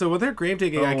 So with their grave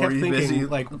digging, I kept thinking, busy,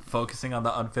 like, focusing on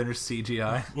the unfinished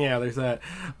CGI. Yeah, there's that.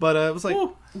 But it was like,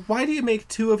 why do you make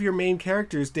two of your main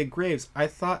characters dig graves? I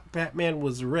thought Batman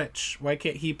was rich. Why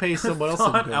can't he pay someone else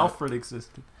to do it? Alfred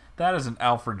existed. That is an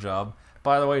Alfred job.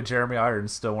 By the way, Jeremy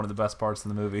Irons still one of the best parts in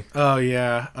the movie. Oh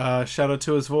yeah, shout out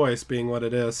to his voice being what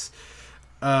it is.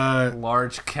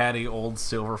 Large, catty, old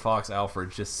silver fox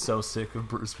Alfred, just so sick of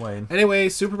Bruce Wayne. Anyway,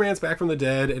 Superman's back from the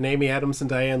dead, and Amy Adams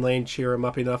and Diane Lane cheer him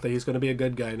up enough that he's going to be a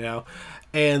good guy now.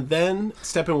 And then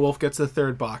Steppenwolf gets the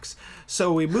third box.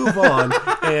 So we move on,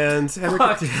 and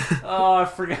oh, I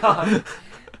forgot.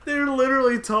 They're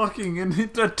literally talking, and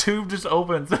the tube just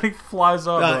opens, and he flies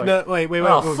up. No, wait.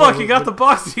 Oh, fuck, you got the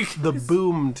box. The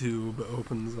boom tube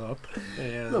opens up.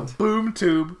 And the boom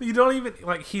tube. You don't even,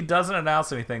 he doesn't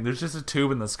announce anything. There's just a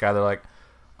tube in the sky. They're like,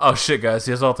 oh, shit, guys,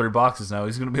 he has all 3 boxes now.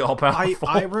 He's going to be all powerful.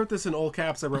 I wrote this in all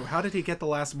caps. I wrote, how did he get the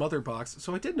last mother box?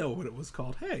 So I did know what it was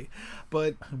called. Hey.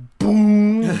 But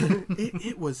boom.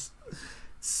 it was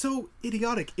so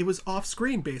idiotic. It was off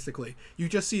screen, basically. You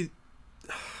just see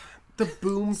the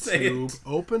boom tube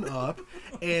open up,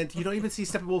 and you don't even see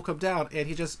Steppenwolf come down, and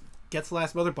he just gets the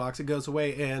last mother box and goes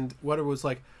away. And Wonder was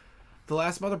like, the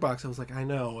last mother box. I was like, I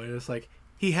know. And it's like,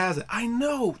 he has it. I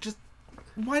know. Just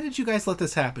why did you guys let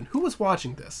this happen? Who was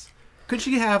watching this? Could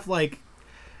she have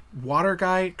water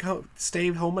guy stay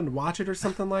home and watch it or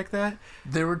something like that?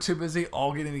 They were too busy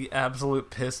all getting the absolute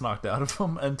piss knocked out of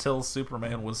them until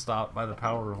Superman was stopped by the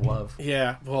power of love.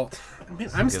 Yeah, well, I mean,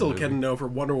 I'm still getting over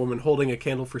Wonder Woman holding a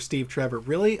candle for Steve Trevor.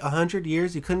 Really? 100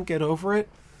 years? You couldn't get over it?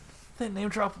 They name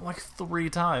dropped him 3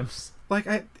 times.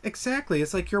 Exactly.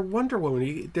 It's like you're Wonder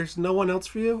Woman. There's no one else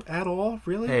for you at all?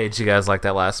 Really? Hey, did you guys like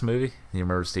that last movie? You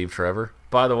remember Steve Trevor?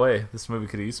 By the way, this movie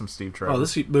could use some Steve Trevor. Oh,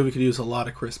 this movie could use a lot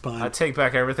of Chris Pine. I take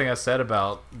back everything I said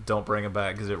about don't bring him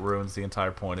back because it ruins the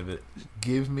entire point of it.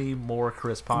 Give me more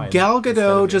Chris Pine. Gal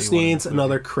Gadot just needs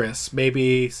another Chris.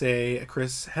 Maybe, say, a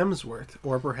Chris Hemsworth.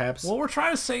 Or perhaps what we're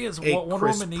trying to say is what Wonder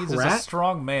Woman needs is a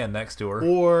strong man next to her.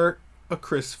 Or a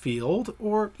Chris Field,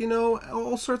 or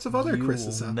all sorts of other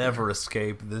Chris's out there. Never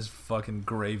escape this fucking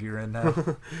grave you're in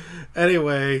now.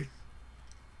 Anyway,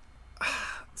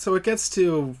 so it gets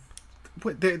to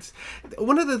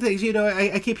one of the things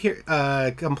I keep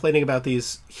complaining about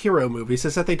these hero movies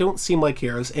is that they don't seem like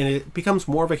heroes, and it becomes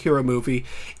more of a hero movie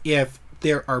if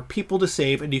there are people to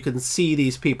save and you can see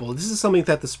these people. This is something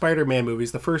that the Spider-Man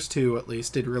movies, the first 2 at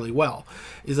least, did really well,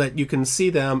 is that you can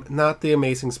see them, not the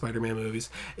Amazing Spider-Man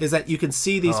movies, is that you can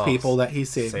see these people that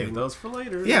he's saving. Save those for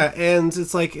later. Yeah, and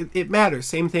it's like, it matters.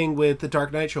 Same thing with the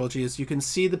Dark Knight trilogy, is you can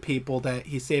see the people that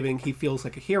he's saving, he feels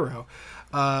like a hero.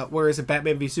 Whereas in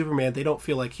Batman v Superman, they don't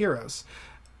feel like heroes.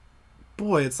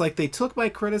 Boy, it's like they took my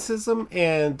criticism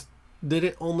and did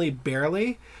it only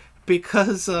barely,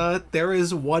 because there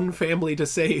is one family to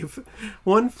save.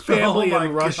 One family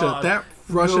in Russia. God. That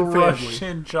Russian family.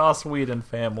 Russian Joss Whedon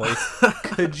family.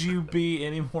 Could you be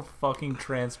any more fucking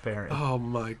transparent? Oh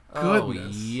my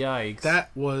goodness. Oh, yikes.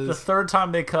 That was... The third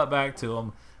time they cut back to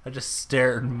him, I just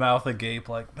stared and mouth agape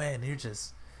like, man, you're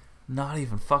just not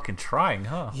even fucking trying,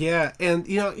 huh? Yeah, and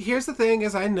here's the thing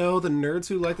is I know the nerds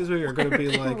who like this movie are going to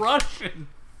be like... Russian?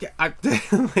 Yeah,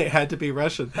 they had to be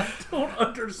Russian. I don't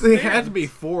understand. They had to be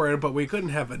foreign, but we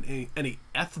couldn't have any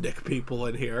ethnic people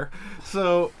in here.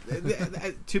 So,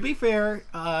 to be fair,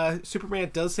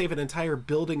 Superman does save an entire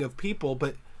building of people,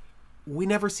 but we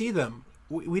never see them.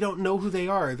 We don't know who they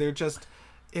are. They're just...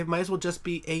 It might as well just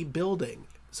be a building.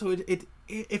 So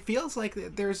it feels like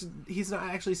he's not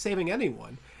actually saving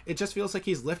anyone. It just feels like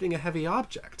he's lifting a heavy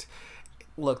object.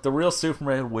 Look, the real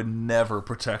Superman would never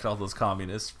protect all those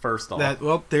communists, first off.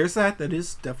 There's that. That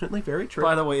is definitely very true.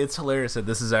 By the way, it's hilarious that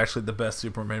this is actually the best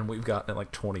Superman we've gotten in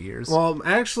 20 years. Well,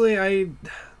 actually,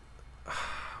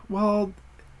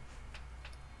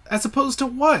 as opposed to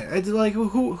what?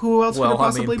 Who else could it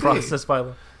possibly be? Processed by...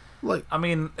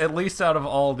 at least out of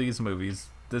all these movies,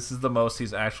 This is the most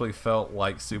he's actually felt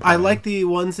like Superman. I like the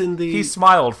ones in the... He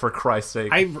smiled, for Christ's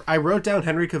sake. I wrote down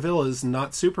Henry Cavill is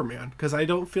not Superman, because I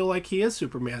don't feel like he is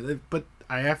Superman. But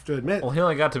I have to admit... Well, he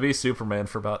only got to be Superman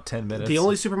for about 10 minutes. The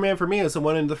only Superman for me is the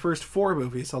one in the first 4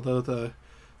 movies, although the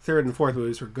third and fourth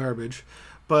movies were garbage.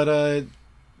 But,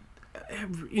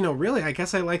 really, I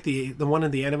guess I like the one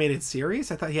in the animated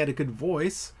series. I thought he had a good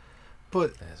voice.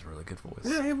 But that has a really good voice.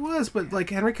 Yeah, it was. But, like,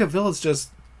 Henry Cavill is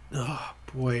just... Oh,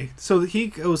 boy. So he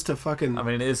goes to fucking... I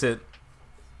mean, is it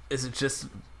just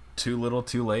too little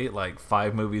too late? Like,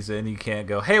 5 movies in, you can't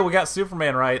go, hey, we got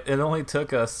Superman right. It only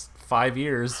took us 5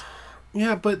 years.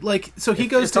 Yeah, but, like, so he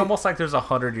goes it's to... It's almost like there's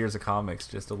 100 years of comics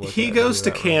just to look at. He goes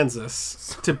to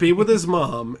Kansas to be with his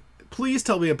mom. Please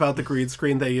tell me about the green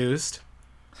screen they used.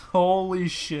 Holy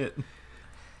shit.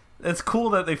 It's cool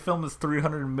that they filmed this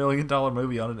 $300 million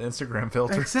movie on an Instagram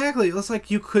filter. Exactly. It's like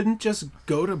you couldn't just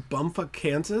go to bumfuck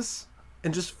Kansas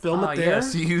and just film it there.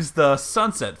 Yes, you use the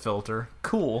sunset filter.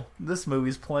 Cool. This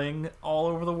movie's playing all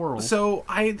over the world. So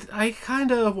I kind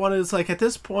of wanted, it's like at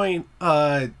this point,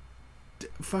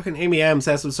 fucking Amy Adams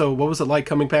asked him, so what was it like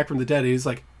coming back from the dead? He's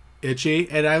like, itchy.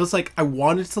 And I was like, I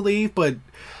wanted to leave, but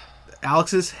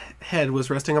Alex's head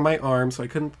was resting on my arm, so I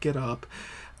couldn't get up.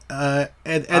 And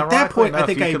at that point, I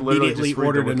think I immediately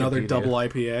ordered another double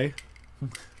IPA.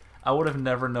 I would have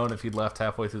never known if he'd left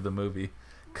halfway through the movie,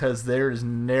 because there is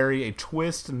nary a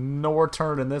twist nor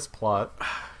turn in this plot.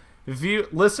 If you,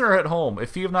 listener at home,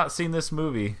 if you have not seen this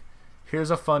movie,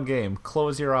 here's a fun game.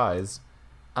 Close your eyes.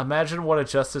 Imagine what a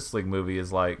Justice League movie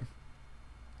is like.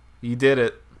 You did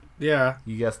it. Yeah.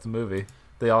 You guessed the movie.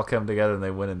 They all come together and they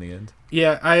win in the end.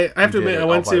 Yeah, I have to admit, I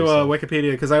went to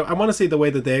Wikipedia because I want to see the way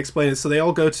that they explain it. So they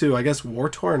all go to, I guess,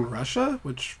 war-torn Russia,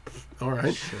 which, all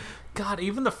right. Sure. God,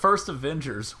 even the first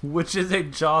Avengers, which is a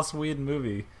Joss Whedon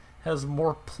movie, has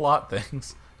more plot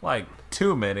things. Like,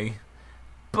 too many.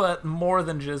 But more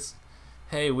than just,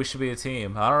 hey, we should be a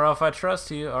team. I don't know if I trust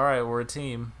you. All right, we're a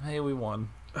team. Hey, we won.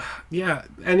 Yeah,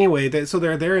 anyway, so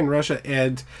they're there in Russia,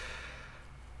 and...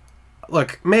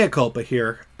 Look, mea culpa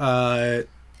here.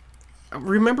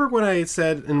 Remember when I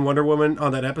said in Wonder Woman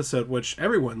on that episode, which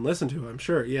everyone listened to, I'm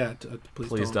sure. Yeah,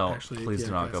 please don't. Actually, please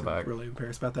do not go back. I'm really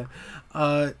embarrassed about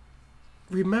that.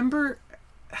 Remember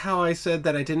how I said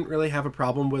that I didn't really have a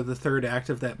problem with the third act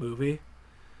of that movie?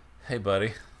 Hey,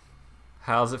 buddy.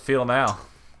 How's it feel now?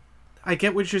 I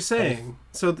get what you're saying.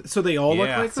 So they all look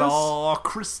like this? Yeah, it's all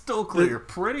crystal clear,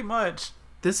 pretty much.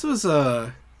 This was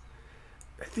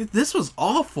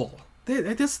awful.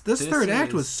 This third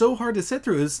act was so hard to sit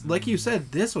through. Like you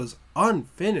said, this was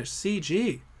unfinished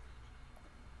CG.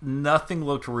 Nothing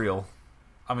looked real.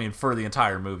 I mean, for the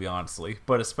entire movie, honestly.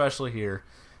 But especially here,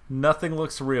 nothing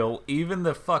looks real. Even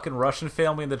the fucking Russian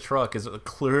family in the truck is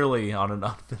clearly on an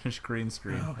unfinished green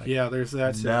screen. Oh, yeah, there's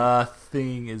that too.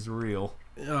 Nothing is real.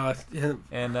 Boy,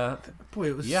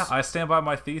 it was... Yeah, I stand by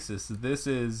my thesis. This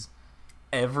is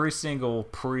every single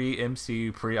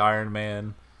pre-MCU, pre-Iron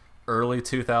Man, early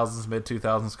 2000s,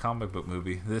 mid-2000s comic book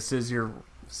movie. This is your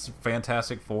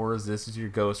Fantastic Fours. This is your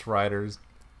Ghost Riders.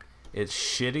 It's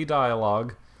shitty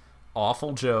dialogue,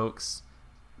 awful jokes,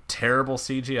 terrible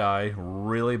CGI,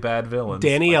 really bad villains.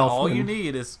 Danny Elfman. All you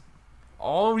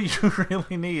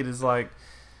really need is like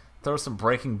throw some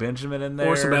Breaking Benjamin in there,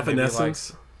 or some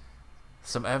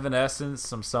Evanescence,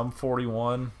 some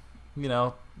 41. You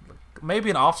know, maybe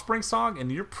an Offspring song,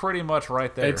 and you're pretty much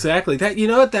right there. Exactly. That, you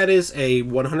know what? That is a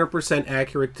 100%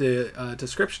 accurate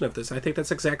description of this. I think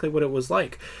that's exactly what it was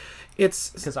like. It's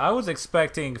because I was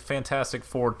expecting Fantastic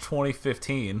Four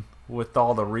 2015 with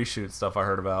all the reshoot stuff I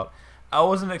heard about. I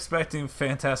wasn't expecting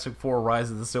Fantastic Four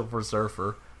Rise of the Silver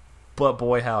Surfer, but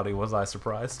boy howdy was I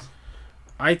surprised.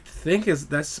 I think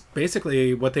that's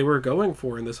basically what they were going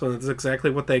for in this one. That's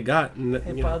exactly what they got.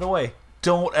 And by the way,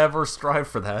 don't ever strive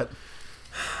for that.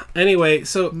 Anyway,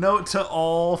 so... Note to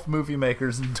all movie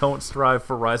makers, don't strive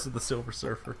for Rise of the Silver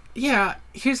Surfer. Yeah,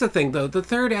 here's the thing, though. The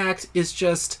third act is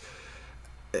just...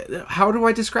 How do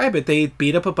I describe it? They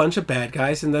beat up a bunch of bad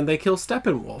guys, and then they kill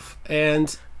Steppenwolf.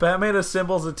 And... Batman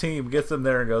assembles a team, gets them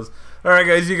there, and goes, alright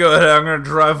guys, you go ahead, I'm going to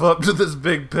drive up to this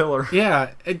big pillar.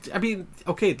 Yeah, I mean,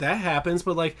 okay, that happens,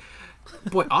 but like...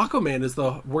 Boy, Aquaman is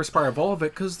the worst part of all of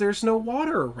it, because there's no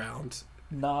water around.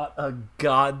 Not a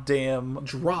goddamn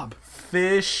drop.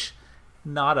 Fish,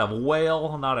 not a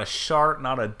whale, not a shark,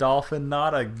 not a dolphin,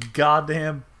 not a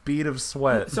goddamn bead of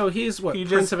sweat. So he's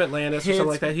Prince of Atlantis or something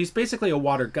like that. He's basically a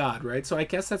water god, right? So I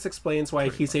guess that explains why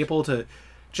he's able to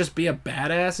just be a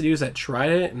badass and use that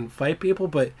trident and fight people,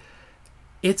 but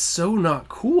it's so not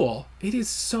cool. It is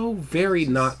so very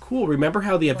not cool. Remember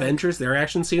how the Avengers, their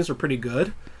action scenes were pretty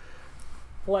good?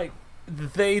 Like,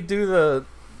 they do the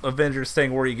Avengers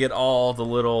thing where you get all the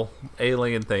little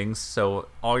alien things, so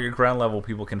all your ground level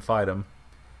people can fight them.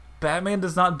 Batman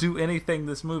does not do anything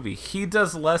this movie. He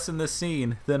does less in this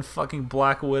scene than fucking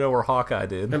Black Widow or Hawkeye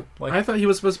did. Like, I thought he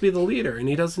was supposed to be the leader, and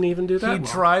he doesn't even do that. He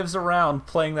drives around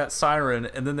playing that siren,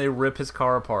 and then they rip his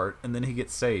car apart, and then he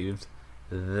gets saved.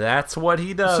 That's what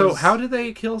he does. So how did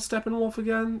they kill Steppenwolf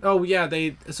again? Oh yeah,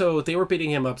 they were beating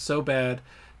him up so bad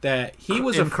that he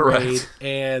was afraid,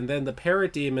 and then the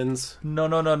parademons... No.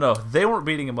 They weren't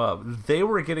beating him up. They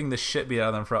were getting the shit beat out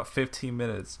of them for about 15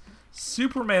 minutes.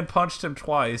 Superman punched him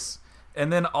twice,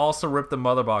 and then also ripped the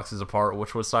mother boxes apart,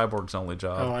 which was Cyborg's only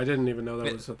job. Oh, I didn't even know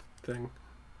that was a thing.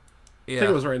 Yeah. I think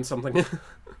I was writing something.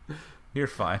 You're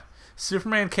fine.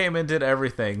 Superman came in, did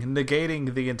everything,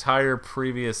 negating the entire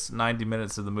previous 90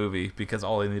 minutes of the movie because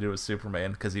all he needed was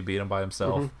Superman because he beat him by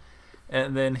himself. Mm-hmm.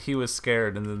 And then he was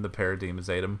scared, and then the parademons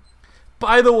ate him.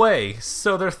 By the way,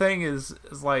 so their thing is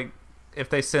like, if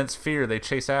they sense fear, they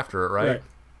chase after it, right?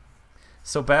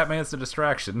 So Batman's the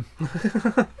distraction.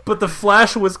 But the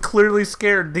Flash was clearly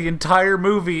scared the entire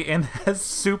movie and has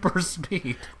super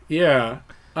speed. Yeah.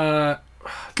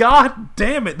 God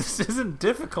damn it, this isn't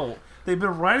difficult. They've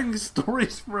been writing these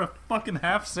stories for a fucking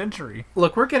half century.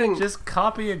 Look, we're getting... Just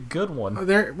copy a good one.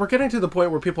 We're getting to the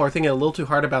point where people are thinking a little too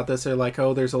hard about this. They're like,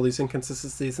 oh, there's all these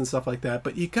inconsistencies and stuff like that.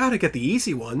 But you gotta get the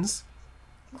easy ones.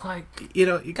 Like, you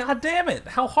know... God damn it.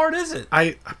 How hard is it?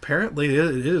 Apparently,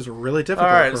 it is really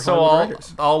difficult for so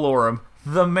writers. I'll lure him.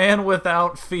 The man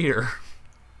without fear.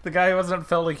 The guy who hasn't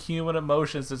felt like human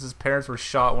emotions since his parents were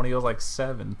shot when he was like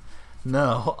 7.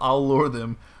 No, I'll lure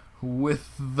them with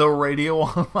the radio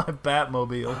on my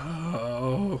Batmobile.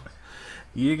 Oh.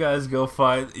 You guys go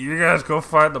fight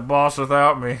the boss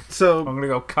without me. So I'm gonna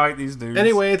go kite these dudes.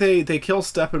 Anyway, they kill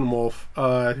Steppenwolf,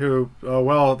 who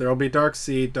there'll be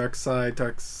Darkseid,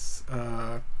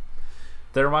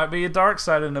 there might be a dark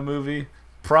side in the movie.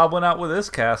 Probably not with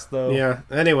this cast though. Yeah.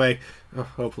 Anyway,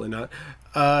 hopefully not.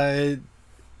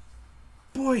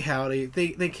 Boy howdy.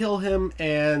 They kill him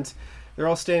and they're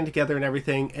all standing together and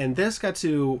everything, and this got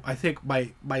to, I think,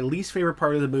 my least favorite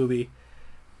part of the movie.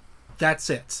 That's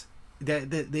it.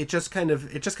 It just kind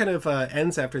of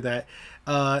ends after that.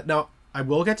 Now I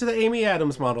will get to the Amy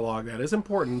Adams monologue. That is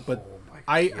important, but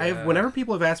whenever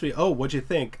people have asked me, "Oh, what'd you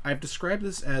think?" I've described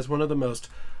this as one of the most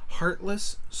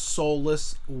heartless,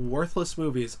 soulless, worthless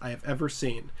movies I have ever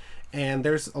seen. And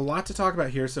there's a lot to talk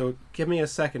about here, so give me a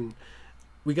second.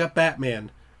 We got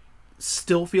Batman.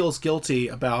 Still feels guilty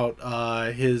about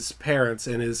his parents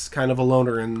and is kind of a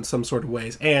loner in some sort of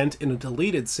ways, and in a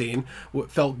deleted scene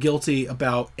felt guilty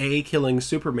about A, killing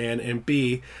Superman, and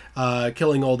B,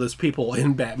 killing all those people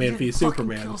in Batman v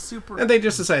Superman. And they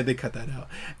just decided they cut that out.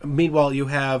 Meanwhile, you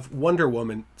have Wonder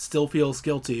Woman still feels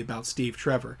guilty about Steve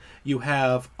Trevor. You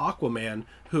have Aquaman,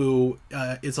 who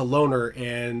is a loner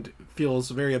and feels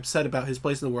very upset about his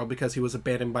place in the world because he was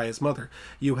abandoned by his mother.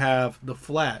 You have the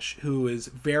Flash, who is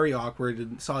very awkward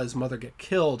and saw his mother get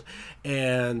killed,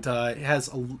 and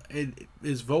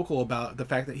is vocal about the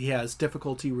fact that he has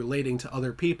difficulty relating to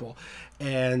other people.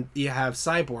 And you have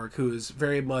Cyborg, who is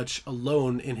very much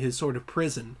alone in his sort of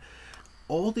prison.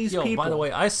 All these people... By the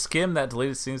way, I skimmed that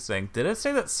deleted scene thing. Did it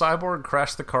say that Cyborg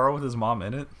crashed the car with his mom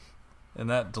in it? In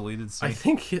that deleted scene?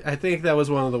 I think that was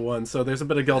one of the ones, so there's a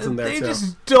bit of guilt in there, too. They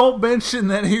just don't mention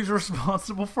that he's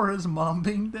responsible for his mom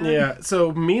being dead. Yeah,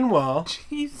 so meanwhile...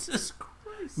 Jesus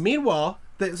Christ. Meanwhile,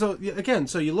 so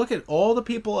you look at all the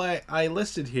people I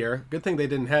listed here. Good thing they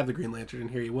didn't have the Green Lantern in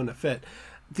here. You wouldn't have fit.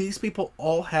 These people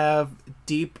all have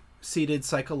deep-seated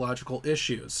psychological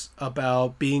issues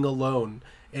about being alone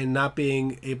and not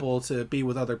being able to be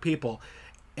with other people.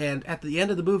 And at the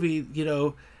end of the movie, you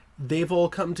know... They've all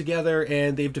come together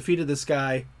and they've defeated this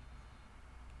guy.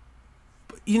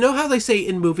 You know how they say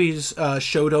in movies,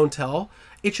 show don't tell?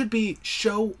 It should be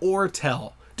show or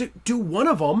tell. Do one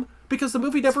of them, because the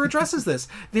movie never addresses this.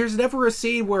 There's never a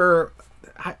scene where...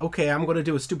 Okay, I'm going to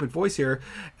do a stupid voice here.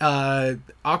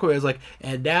 Aquaman is like,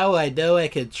 and now I know I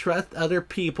can trust other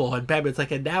people. And Batman's like,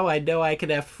 and now I know I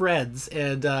can have friends.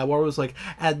 And Warren was like,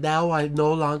 and now I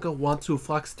no longer want to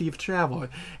fuck Steve Trevor.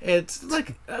 It's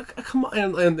like, come on.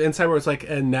 And Cyborg's like,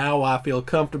 and now I feel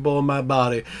comfortable in my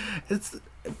body.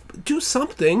 Do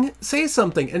something. Say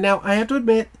something. And now I have to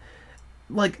admit,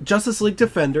 like Justice League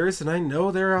Defenders, and I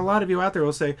know there are a lot of you out there who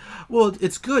will say, well,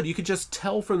 it's good. You could just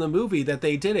tell from the movie that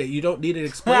they did it. You don't need it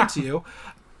explained to you.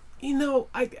 You know,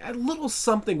 a little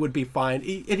something would be fine.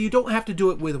 And you don't have to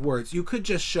do it with words. You could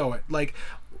just show it. Like,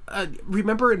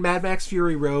 remember in Mad Max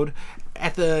Fury Road,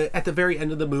 at the very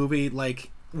end of the movie,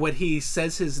 like, when he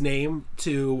says his name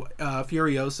to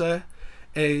Furiosa,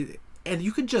 and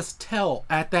you could just tell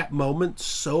at that moment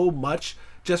so much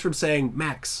just from saying,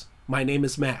 Max, my name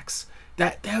is Max.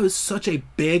 That was such a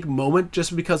big moment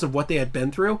just because of what they had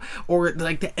been through. Or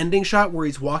like the ending shot where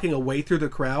he's walking away through the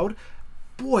crowd.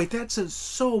 Boy, that says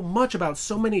so much about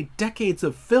so many decades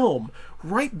of film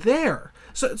right there.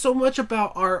 So much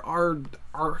about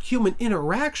our human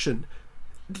interaction.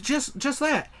 Just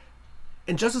that.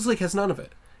 And Justice League has none of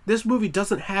it. This movie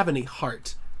doesn't have any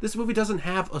heart. This movie doesn't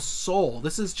have a soul.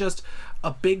 This is just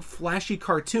a big flashy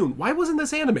cartoon. Why wasn't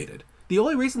this animated? The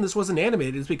only reason this wasn't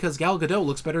animated is because Gal Gadot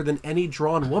looks better than any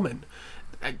drawn woman.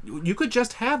 You could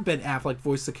just have Ben Affleck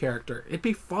voice the character. It'd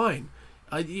be fine.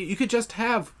 You could just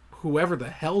have whoever the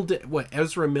hell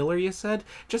Ezra Miller you said,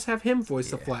 just have him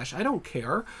voice the Flash. I don't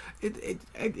care.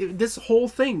 This whole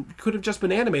thing could have just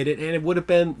been animated, and it would have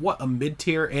been, a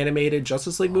mid-tier animated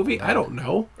Justice League movie? I don't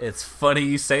know. It's funny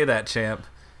you say that, champ,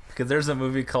 because there's a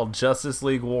movie called Justice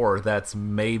League War that's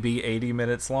maybe 80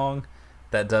 minutes long,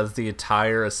 that does the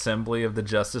entire assembly of the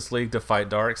Justice League to fight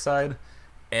Darkseid,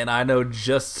 and I know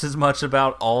just as much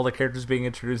about all the characters being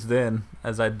introduced then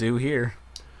as I do here.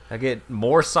 I get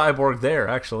more Cyborg there,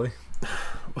 actually.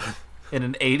 In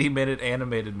an 80-minute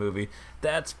animated movie.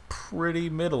 That's pretty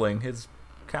middling. It's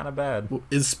kind of bad.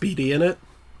 Is Speedy in it?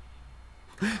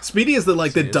 Speedy is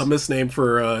the dumbest name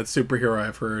for a superhero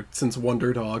I've heard since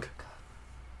Wonder Dog.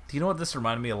 Do you know what this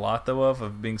reminded me a lot, though,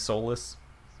 of being soulless?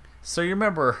 So you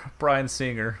remember Bryan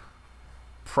Singer,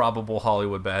 probable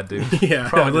Hollywood bad dude. Yeah,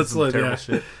 terrible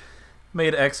shit.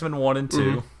 Made X-Men 1 and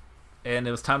 2, and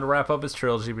it was time to wrap up his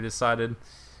trilogy. We decided,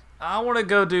 I want to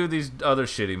go do these other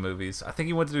shitty movies. I think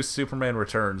he went to do Superman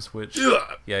Returns, which,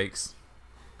 yikes.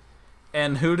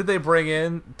 And who did they bring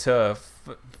in to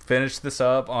finish this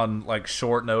up on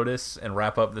short notice and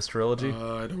wrap up this trilogy?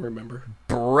 I don't remember.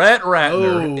 Brett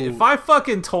Ratner. Oh, if I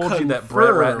fucking told you that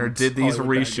Brett Ratner confirmed did these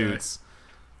Hollywood reshoots,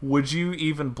 would you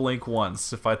even blink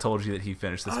once if I told you that he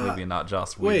finished this movie and not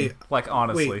Joss Whedon?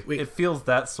 Honestly, wait. it feels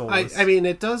that soulless. I mean,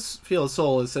 it does feel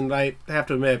soulless, and I have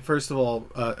to admit, first of all,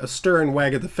 a stern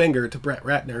wag of the finger to Brett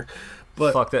Ratner.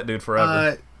 But fuck that dude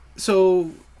forever.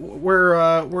 So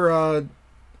we're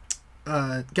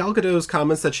Gal Gadot's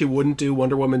comments that she wouldn't do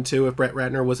Wonder Woman 2 if Brett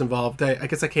Ratner was involved. I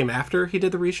guess that came after he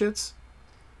did the reshoots.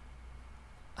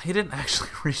 He didn't actually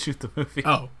reshoot the movie.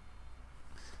 Oh.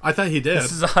 I thought he did.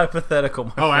 This is a hypothetical.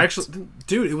 My friend. Actually,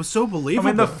 dude, it was so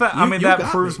believable. That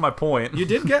proves my point. You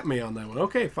did get me on that one.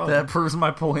 Okay, fine. That proves my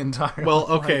point entirely. Well,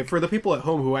 okay, for the people at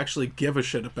home who actually give a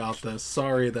shit about this,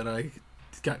 sorry that I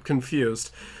got confused.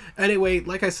 Anyway,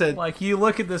 like I said, you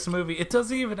look at this movie, it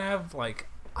doesn't even have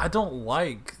I don't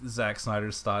like Zack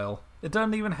Snyder's style. It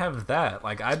doesn't even have that.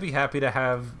 I'd be happy to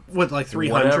have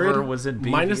 300 was in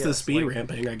BVS. Minus the speed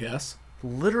ramping, I guess.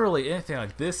 Literally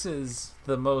anything. This is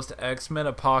the most X-Men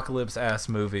Apocalypse ass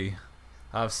movie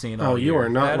I've seen all year. You are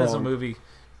not wrong. That is a movie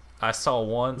I saw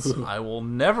once. I will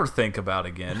never think about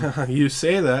again. You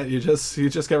say that, you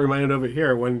just got reminded of it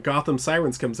here. When Gotham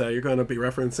Sirens comes out, you're going to be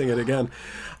referencing it again.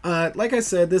 Like I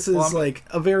said, this is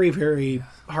a very, very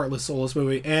heartless, soulless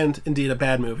movie, and indeed a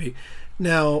bad movie.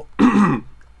 Now,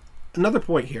 another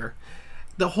point here.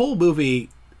 The whole movie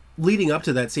leading up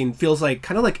to that scene feels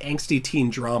kind of like angsty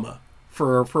teen drama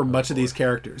for much of these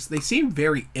characters. They seem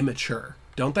very immature,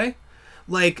 don't they?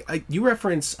 You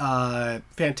reference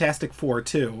Fantastic Four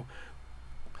 2,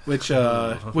 which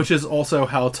is also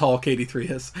how tall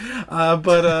KD3 is.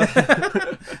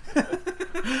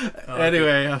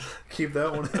 Anyway, keep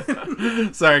that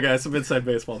one. Sorry, guys, some inside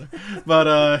baseball there.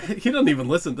 But he doesn't even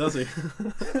listen, does he?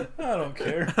 I don't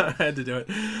care. I had to do it.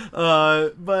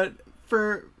 But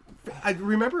I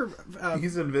remember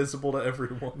he's invisible to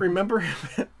everyone.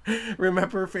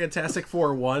 Remember Fantastic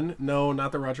Four 1? No,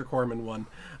 not the Roger Corman one.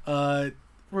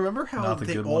 Remember how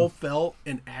they all felt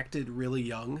and acted really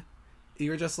young? You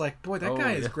were just like, boy, that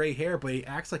guy has gray hair, but he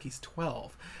acts like he's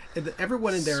 12. And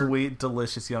everyone in there, sweet,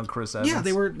 delicious young Chris Evans. Yeah,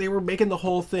 they were making the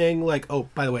whole thing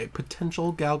by the way,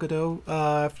 potential Gal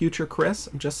Gadot, future Chris.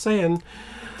 I'm just saying.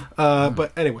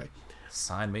 But anyway.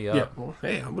 Sign me up. Yeah, well,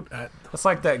 hey, it's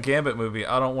like that Gambit movie.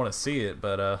 I don't want to see it,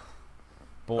 but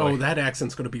boy. Oh, that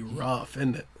accent's going to be rough,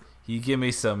 isn't it? You give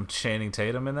me some Channing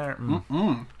Tatum in there.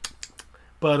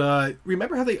 But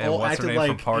remember how they all acted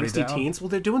like angsty teens? Well,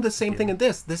 they're doing the same thing in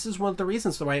this. This is one of the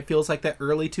reasons why it feels like that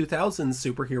early 2000s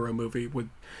superhero movie with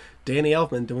Danny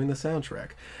Elfman doing the soundtrack.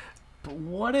 But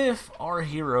what if our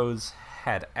heroes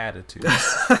had attitudes?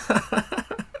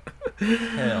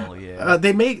 Hell yeah.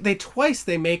 They twice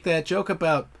make that joke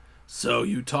about, so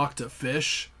you talk to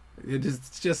fish?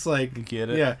 It's just like, you get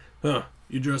it? Yeah.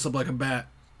 You dress up like a bat.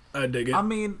 I dig it. I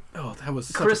mean, that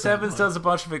was Chris Evans does a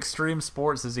bunch of extreme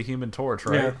sports as a Human Torch,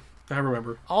 right? Yeah. I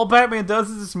remember. All Batman does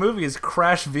in this movie is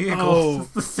crash vehicles. Oh.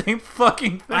 It's the same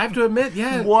fucking thing. I have to admit,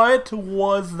 yeah. What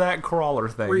was that crawler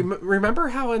thing? Remember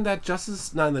how in that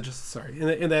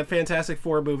in that Fantastic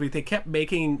Four movie, they kept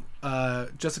making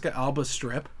Jessica Alba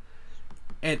strip?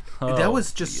 And that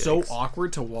was just so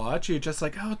awkward to watch. You're just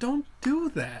like, oh, don't do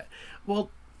that. Well,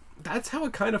 that's how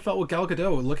it kind of felt with Gal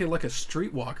Gadot, looking like a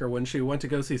streetwalker when she went to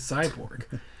go see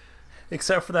Cyborg.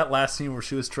 Except for that last scene where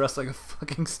she was dressed like a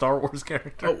fucking Star Wars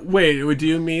character. Oh, wait, do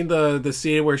you mean the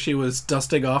scene where she was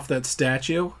dusting off that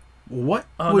statue? What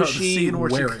was she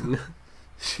wearing?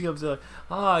 She comes like,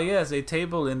 yes, a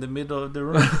table in the middle of the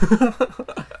room.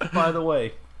 By the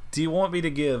way, do you want me to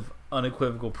give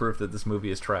unequivocal proof that this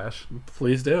movie is trash?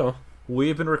 Please do.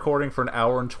 We've been recording for an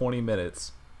hour and 20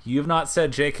 minutes. You've not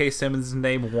said J.K. Simmons'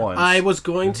 name once. I was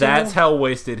going to. That's how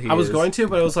wasted he is. I was going to,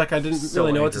 but I was like, I didn't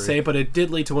really know what to angry. say, but it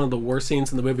did lead to one of the worst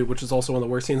scenes in the movie, which is also one of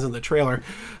the worst scenes in the trailer.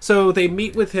 So they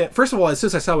meet with him. First of all, as soon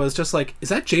as I saw it, I was just like, is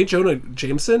that J. Jonah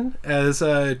Jameson as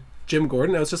Jim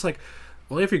Gordon? I was just like,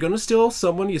 well, if you're going to steal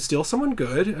someone, you steal someone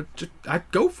good. I'd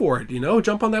go for it,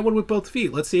 jump on that one with both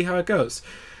feet. Let's see how it goes.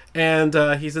 And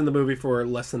he's in the movie for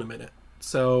less than a minute.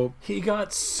 So he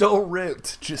got so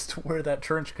ripped just to wear that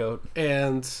trench coat.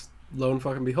 And lo and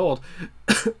fucking behold,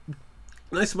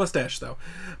 nice mustache though.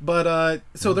 But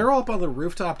so they're all up on the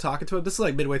rooftop talking to him. This is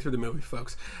like midway through the movie,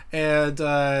 folks. And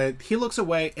he looks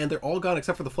away, and they're all gone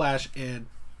except for the Flash. And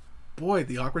boy,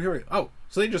 the awkward hearing. Oh,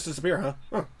 so they just disappear, huh?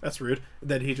 Oh, that's rude. And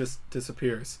then he just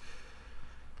disappears.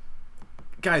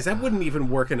 Guys, that wouldn't even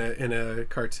work in a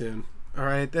cartoon. All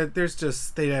right,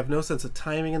 they have no sense of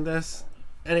timing in this.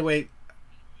 Anyway,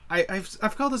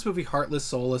 I've called this movie heartless,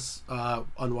 soulless,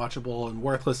 unwatchable, and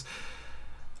worthless.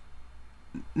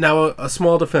 Now, a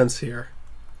small defense here.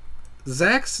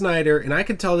 Zack Snyder, and I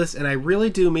can tell this, and I really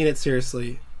do mean it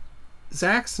seriously,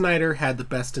 Zack Snyder had the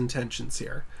best intentions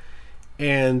here.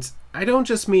 And I don't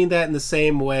just mean that in the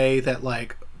same way that,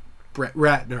 like, Brett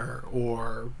Ratner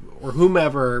or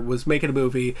whomever was making a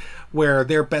movie where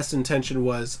their best intention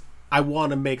was, I want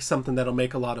to make something that'll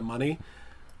make a lot of money.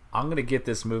 I'm going to get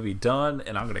this movie done,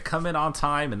 and I'm going to come in on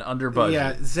time and under budget.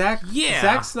 Yeah,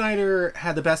 Zack Snyder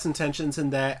had the best intentions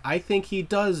in that I think he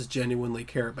does genuinely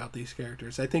care about these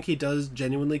characters. I think he does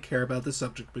genuinely care about the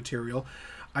subject material.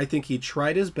 I think he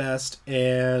tried his best,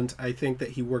 and I think that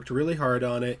he worked really hard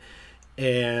on it,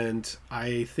 and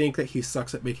I think that he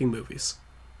sucks at making movies.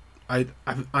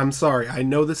 I'm sorry. I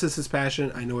know this is his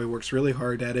passion. I know he works really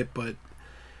hard at it, but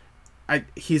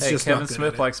he's just Kevin not good Smith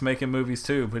at it. likes making movies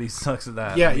too, but he sucks at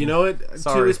that. Yeah, you know what?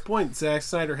 Sorry. To his point, Zack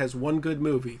Snyder has one good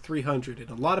movie, 300, and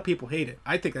a lot of people hate it.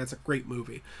 I think that's a great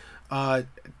movie.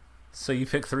 So you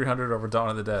pick 300 over Dawn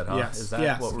of the Dead, huh? Yes. Is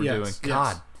that what we're doing? Yes.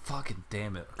 God fucking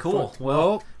damn it. Cool.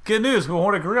 Well, good news. We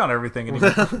won't agree on everything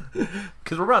anymore.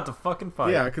 Because we're about to fucking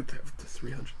fight. Yeah,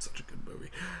 300 is such a good movie.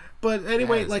 But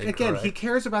anyway, like again, he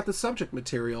cares about the subject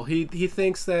material. He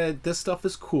thinks that this stuff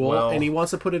is cool, and he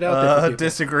wants to put it out there for people.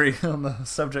 Disagree on the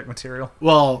subject material.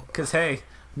 Well, because hey,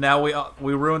 now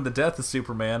we ruined the death of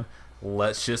Superman.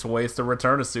 Let's just waste the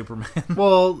return of Superman.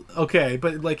 Well, okay,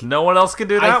 but like no one else can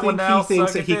do that one now. I think he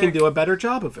thinks that he can do a better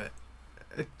job of it.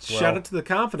 Shout out to the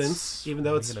confidence, even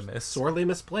though it's sorely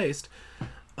misplaced.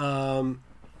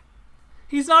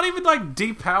 He's not even like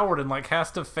depowered and like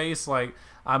has to face like,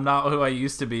 I'm not who I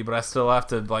used to be, but I still have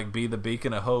to like be the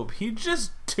beacon of hope. He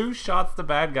just two shots the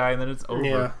bad guy and then it's over.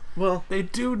 Yeah, well, they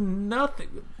do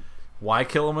nothing. Why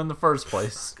kill him in the first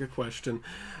place? Good question.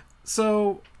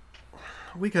 So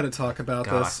we got to talk about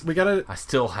this. I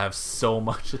still have so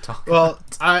much to talk about.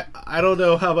 Well, I don't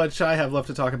know how much I have left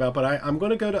to talk about, but I'm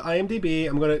going to go to IMDb.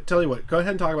 I'm going to tell you what. Go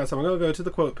ahead and talk about something. I'm going to go to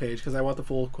the quote page because I want the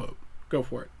full quote. Go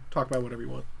for it. Talk about whatever you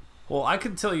want. Well, I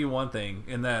can tell you one thing,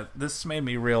 in that this made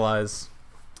me realize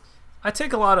I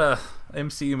take a lot of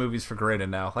MCU movies for granted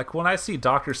now. Like, when I see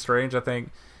Doctor Strange, I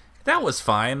think, that was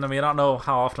fine. I mean, I don't know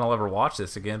how often I'll ever watch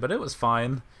this again, but it was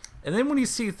fine. And then when you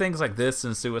see things like this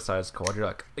in Suicide Squad, you're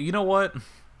like, you know what?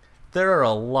 There are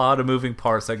a lot of moving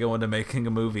parts that go into making a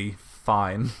movie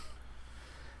fine.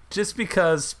 Just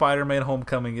because Spider-Man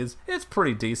Homecoming it's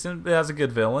pretty decent. It has a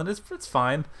good villain. It's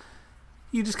fine.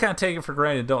 You just kind of take it for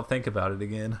granted and don't think about it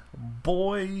again.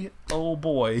 Boy, oh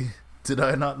boy, did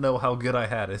I not know how good I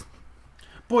had it.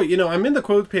 Boy, I'm in the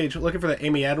quote page looking for the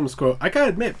Amy Adams quote. I gotta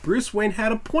admit, Bruce Wayne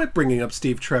had a point bringing up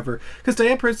Steve Trevor. Because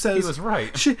Diane Prince says... He was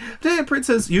right. Diane Prince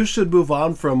says, you should move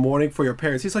on from mourning for your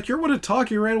parents. He's like, you're one to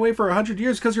talk. You ran away for 100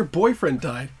 years because your boyfriend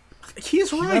died.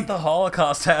 He's right. Let the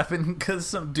Holocaust happen because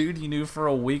some dude you knew for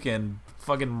a weekend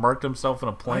fucking murked himself in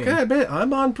a plane. I gotta admit,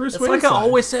 I'm on Bruce Wayne's It's like side. I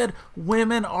always said,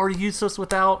 women are useless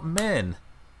without men.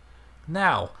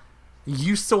 Now,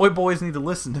 you soy boys need to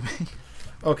listen to me.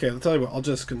 Okay, I'll tell you what. I'll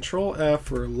just Control F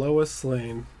for Lois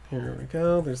Lane. Here we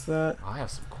go. There's that. I have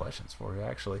some questions for you,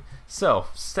 actually. So,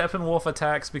 Steppenwolf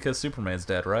attacks because Superman's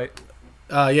dead, right?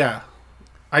 Yeah.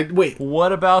 Wait.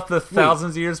 What about the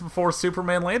thousands of years before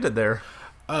Superman landed there?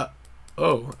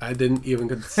 Oh, I didn't even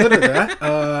consider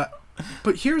that.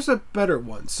 But here's a better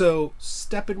one. So,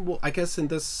 Steppenwolf, I guess in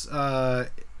this,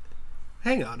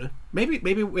 hang on.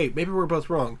 Maybe we're both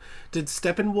wrong. Did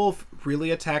Steppenwolf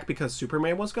really attack because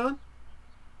Superman was gone?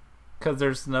 Because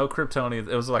there's no Kryptonians.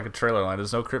 It was like a trailer line.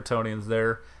 There's no Kryptonians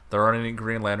there. There aren't any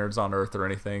Green Lanterns on Earth or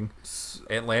anything.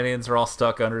 Atlanteans are all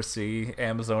stuck undersea.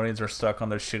 Amazonians are stuck on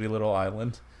their shitty little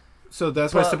island. So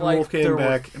that's why Steppenwolf came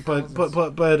back.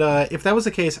 But if that was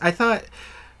the case, I thought,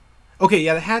 okay,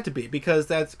 yeah, it had to be because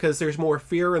there's more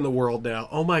fear in the world now.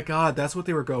 Oh my God, that's what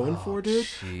they were going for, dude.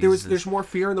 There's more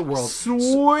fear in the world.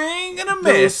 Swing and a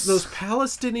miss. Those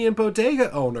Palestinian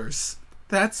bodega owners.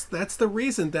 That's the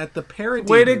reason that the parademons...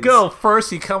 Way to go.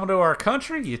 First you come to our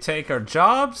country, you take our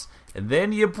jobs, and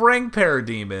then you bring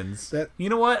parademons. You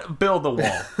know what? Build the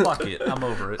wall. Fuck it. I'm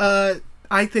over it.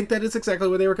 I think that is exactly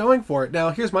what they were going for.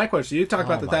 Now, here's my question. You talked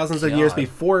about the thousands of years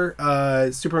before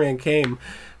Superman came.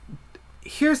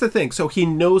 Here's the thing. So he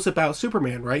knows about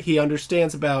Superman, right? He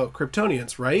understands about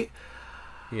Kryptonians, right?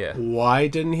 Yeah. Why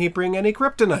didn't he bring any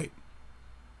kryptonite?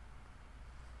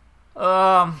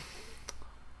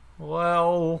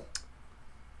 Well,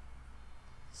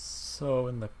 so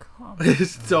in the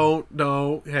comics... Don't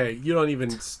know. Hey, you don't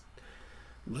even...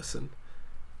 Listen.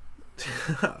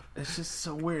 It's just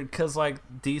so weird, because, like,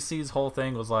 DC's whole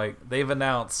thing was, like, they've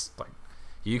announced, like,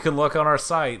 you can look on our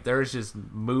site, there's just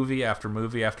movie after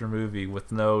movie after movie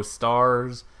with no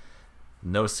stars,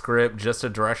 no script, just a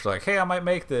director, like, hey, I might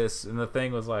make this, and the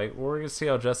thing was like, we're going to see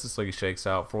how Justice League shakes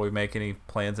out before we make any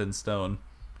plans in stone.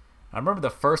 I remember the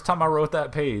first time I wrote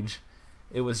that page,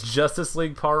 it was Justice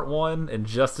League Part 1 and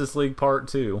Justice League Part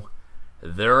 2.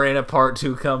 There ain't a Part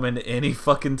 2 coming any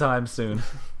fucking time soon.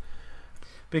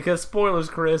 Because, spoilers,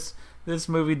 Chris, this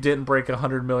movie didn't break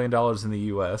 $100 million in the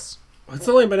U.S. It's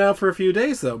only been out for a few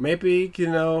days, though. Maybe, you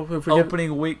know... if we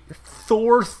Opening week...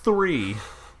 Thor 3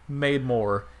 made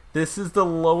more. This is the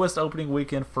lowest opening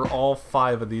weekend for all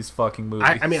 5 of these fucking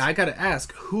movies. I mean, I gotta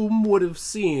ask, whom would have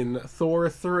seen Thor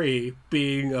 3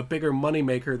 being a bigger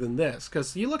moneymaker than this?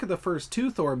 Because you look at the first 2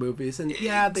 Thor movies, and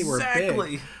yeah, they were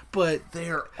big. But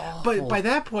they're awful. But by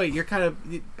that point, you're kind of...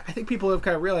 I think people have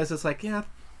kind of realized it's like, yeah,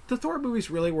 the Thor movies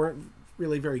really weren't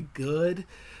really very good.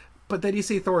 But then you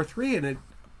see Thor 3, and it,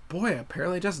 boy,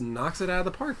 apparently just knocks it out of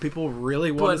the park. People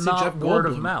really want to see Jeff Goldblum. But not word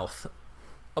of mouth.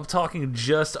 I'm talking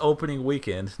just opening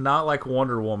weekend, not like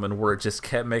Wonder Woman where it just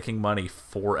kept making money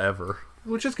forever.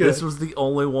 Which is good. This was the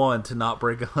only one to not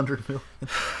break $100 million.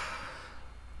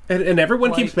 And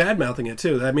everyone keeps bad-mouthing it,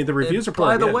 too. I mean, the reviews are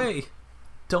pouring in. By the way,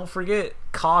 don't forget,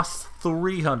 costs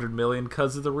 $300 million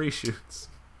because of the reshoots.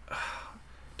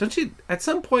 Don't you, at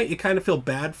some point, you kind of feel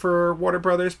bad for Warner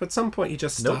Brothers, but at some point you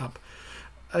just stop.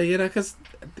 Nope. You know, because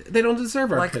they don't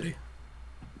deserve our pity.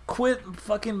 Quit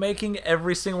fucking making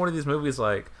every single one of these movies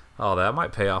like, oh, that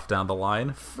might pay off down the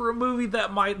line for a movie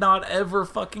that might not ever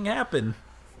fucking happen.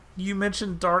 You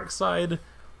mentioned Darkseid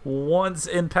once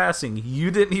in passing.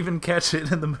 You didn't even catch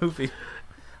it in the movie.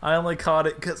 I only caught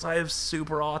it because I have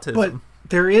super autism. But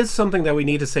there is something that we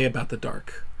need to say about The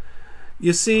Dark.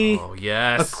 You see,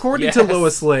 according to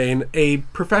Lois Lane, a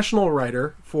professional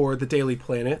writer for the Daily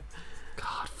Planet,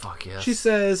 God, fuck yes. She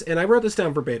says, and I wrote this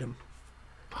down verbatim,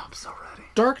 I'm so ready.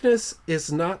 Darkness is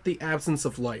not the absence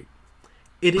of light.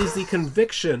 It is the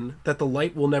conviction that the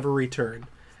light will never return.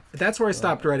 That's where I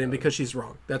stopped writing because she's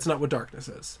wrong. That's not what darkness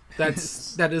is. That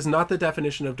is not the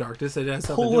definition of darkness. It has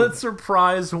something Pulitzer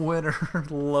Prize winner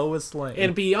Lois Lane.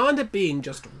 And beyond it being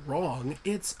just wrong,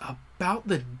 it's about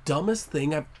the dumbest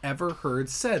thing I've ever heard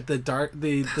said.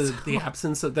 The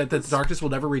absence of that the darkness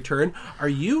will never return. Are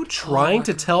you trying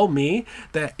to tell me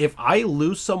that if I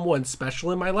lose someone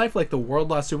special in my life, like the world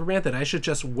lost Superman, that I should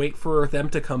just wait for them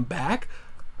to come back?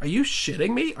 Are you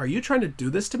shitting me? Are you trying to do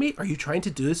this to me? Are you trying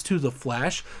to do this to the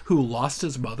Flash, who lost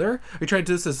his mother? Are you trying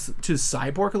to do this to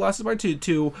Cyborg, who lost his mother?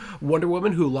 To Wonder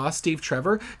Woman, who lost Steve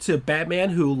Trevor? To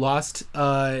Batman, who lost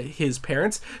his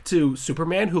parents? To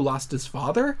Superman, who lost his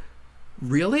father?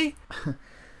 Really?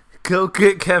 Go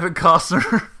get Kevin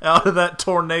Costner out of that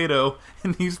tornado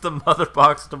and use the mother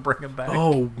box to bring him back.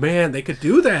 Oh, man, they could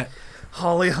do that.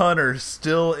 Holly Hunter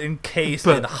still encased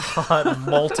in hot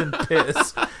molten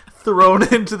piss, thrown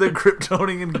into the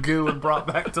Kryptonian goo and brought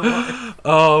back to life.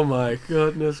 Oh my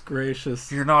goodness gracious.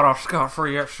 You're not off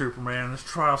scot-free yet, Superman. This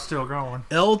trial's still going.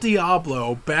 El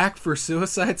Diablo back for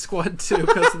Suicide Squad 2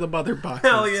 because of the mother boxes.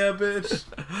 Hell yeah, bitch.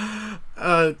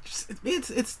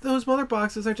 It's those mother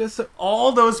boxes are just so...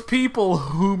 all those people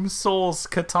whom souls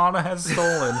Katana has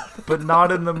stolen, but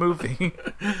not in the movie.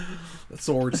 The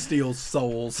sword steals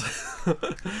souls.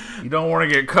 You don't want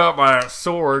to get caught by a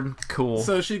sword. Cool.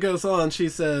 So she goes on. She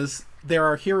says, "There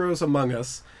are heroes among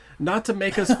us, not to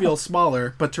make us feel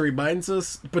smaller, but to remind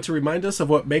us of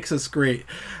what makes us great."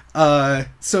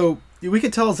 So we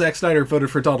could tell Zack Snyder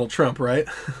voted for Donald Trump, right?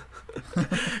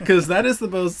 Because that is the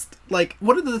most, like,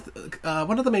 one of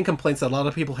the main complaints that a lot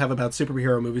of people have about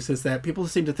superhero movies is that people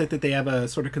seem to think that they have a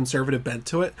sort of conservative bent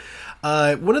to it.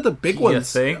 One of the big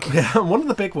ones, yeah, one of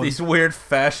the big ones. These weird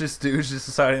fascist dudes just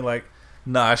deciding like,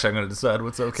 nah, I'm going to decide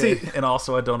what's okay, and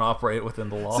also I don't operate within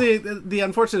the law. See, the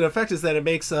unfortunate effect is that it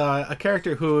makes a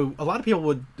character who a lot of people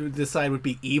would decide would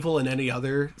be evil in any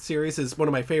other series is one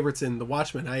of my favorites in The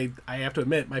Watchmen. I have to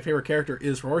admit, my favorite character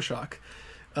is Rorschach.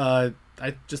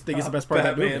 I just think he's the best part of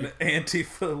that movie. Batman,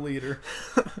 Antifa leader.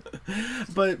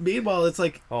 But meanwhile, it's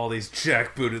like all these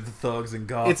jackbooted thugs and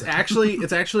Gotham. It's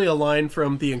actually a line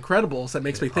from The Incredibles that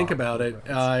makes me think about it.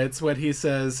 It's what he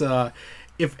says,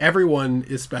 if everyone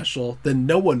is special, then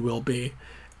no one will be.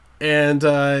 And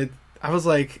I was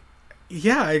like,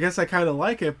 yeah, I guess I kind of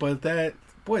like it, but that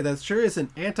sure is an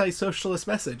anti-socialist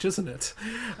message, isn't it?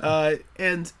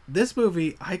 And this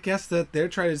movie, I guess that they're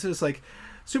trying to do is like,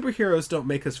 superheroes don't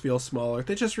make us feel smaller.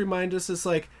 They just remind us, it's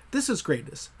like, this is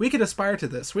greatness. We can aspire to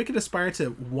this. We can aspire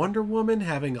to Wonder Woman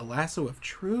having a lasso of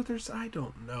truth, or I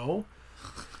don't know.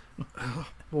 Oh,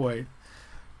 boy.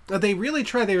 They really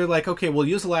try. They were like, okay, we'll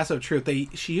use the lasso of truth.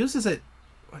 She uses it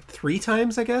 3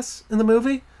 times, I guess, in the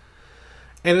movie.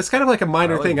 And it's kind of like a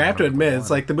minor thing. I have to admit, it's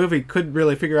like the movie couldn't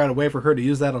really figure out a way for her to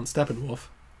use that on Steppenwolf.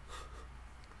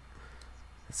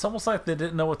 It's almost like they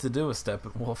didn't know what to do with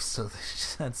Steppenwolf, so they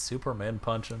just had Superman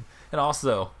punching. And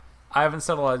also, I haven't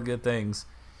said a lot of good things.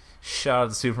 Shout out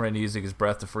to Superman using his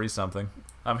breath to free something.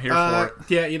 I'm here for it.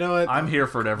 Yeah, you know what? I'm here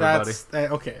for it, everybody.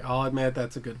 Okay, I'll admit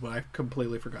that's a good one. I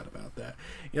completely forgot about that.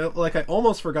 You know, like I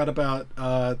almost forgot about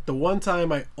the one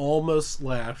time I almost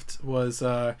laughed was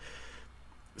it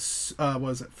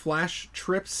Flash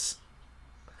trips?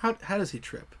 How does he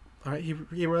trip? All right,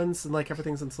 he runs and like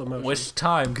everything's in slow motion. Which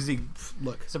time? Because he's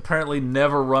apparently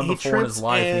never run before in his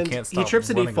life. And he can't stop. He trips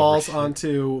and he falls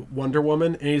onto Wonder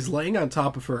Woman, and he's laying on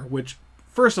top of her. Which,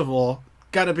 first of all,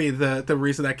 gotta be the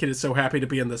reason that kid is so happy to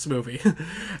be in this movie.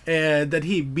 And then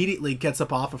he immediately gets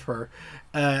up off of her,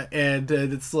 and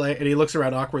it's like, and he looks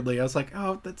around awkwardly. I was like,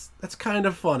 oh, that's kind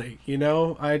of funny, you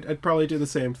know? I'd probably do the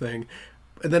same thing.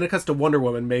 And then it cuts to Wonder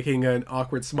Woman making an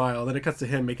awkward smile. Then it cuts to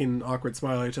him making an awkward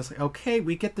smile. And it's just like, okay,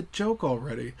 we get the joke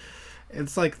already.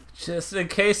 It's like, just in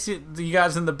case you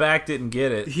guys in the back didn't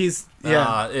get it.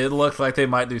 It looked like they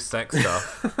might do sex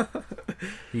stuff.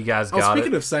 You guys got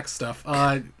speaking of sex stuff,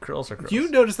 curls are curls. You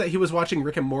noticed that he was watching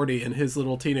Rick and Morty in his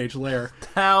little teenage lair.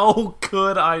 How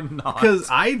could I not?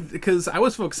 Because I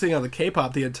was focusing on the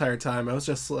K-pop the entire time. I was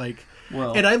just like.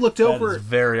 Well, and I looked over. That is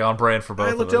very on brand for both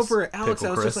of us. I looked over at Alex. I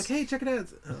was just like, "Hey, check it out."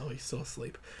 Oh, he's still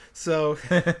asleep. So,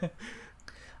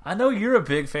 I know you're a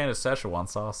big fan of Szechuan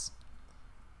sauce.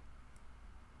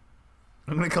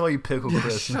 I'm gonna call you Pickle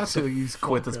Chris until you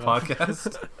quit this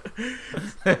podcast.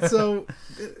 So,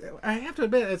 I have to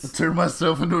admit, I turned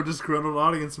myself into a disgruntled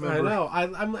audience member. I know.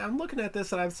 I'm looking at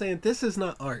this and I'm saying, this is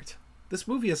not art. This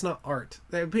movie is not art.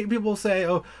 People say,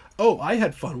 "Oh, I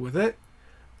had fun with it."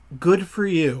 Good for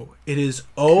you. It is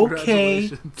okay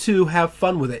to have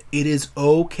fun with it. It is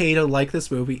okay to like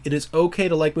this movie. It is okay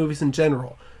to like movies in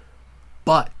general.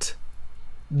 But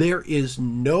there is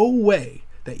no way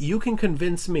that you can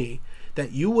convince me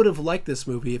that you would have liked this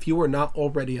movie if you were not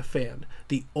already a fan.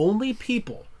 The only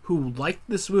people who liked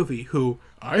this movie, who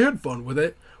I had fun with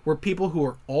it, were people who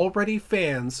are already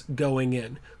fans going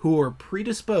in, who are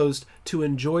predisposed to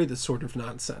enjoy this sort of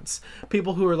nonsense.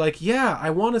 People who are like, yeah, I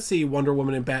want to see Wonder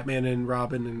Woman and Batman and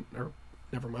Robin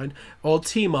all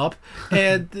team up,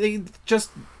 and they just,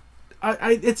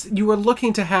 you are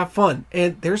looking to have fun,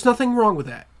 and there's nothing wrong with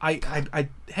that.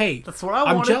 Hey, that's what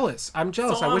I wanted. I'm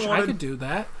jealous. I wish I could do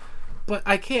that, but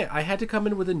I can't. I had to come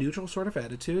in with a neutral sort of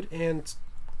attitude, and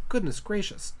goodness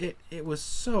gracious, it was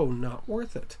so not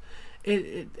worth it.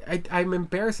 I'm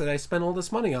embarrassed that I spent all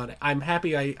this money on it. I'm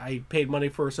happy I paid money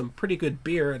for some pretty good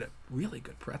beer and a really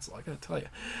good pretzel, I gotta tell you.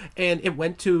 And it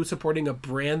went to supporting a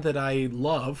brand that I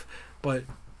love, but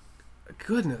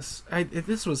goodness,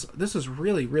 this was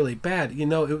really, really bad. You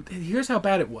know, here's how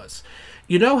bad it was.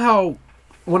 You know how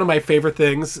one of my favorite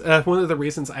things, one of the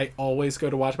reasons I always go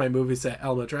to watch my movies at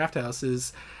Alamo Drafthouse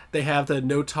is they have the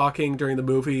no talking during the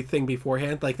movie thing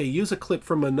beforehand. Like, they use a clip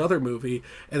from another movie,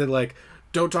 and they're like,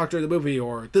 don't talk during the movie,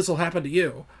 or this will happen to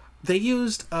you. They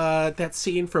used that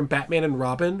scene from Batman and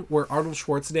Robin where Arnold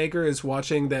Schwarzenegger is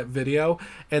watching that video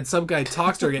and some guy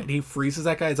talks during it and he freezes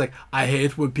that guy. It's like, I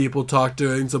hate when people talk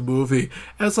during the movie.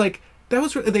 And it's like, that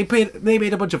was they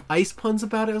made a bunch of ice puns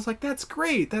about it. I was like, that's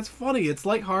great. That's funny. It's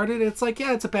lighthearted. It's like,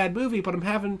 yeah, it's a bad movie, but I'm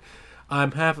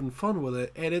having fun with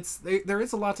it. And there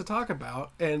is a lot to talk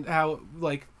about and how,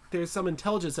 like, there's some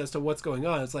intelligence as to what's going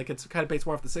on. It's like, it's kind of based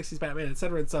more off the 60s Batman,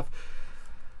 etc. and stuff.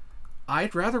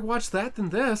 I'd rather watch that than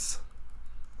this.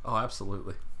 Oh,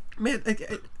 absolutely. Man,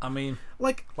 I mean,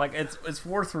 like it's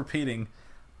worth repeating.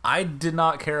 I did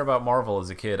not care about Marvel as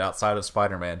a kid outside of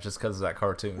Spider-Man just because of that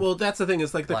cartoon. Well, that's the thing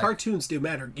is, like, the cartoons do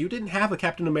matter. You didn't have a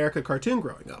Captain America cartoon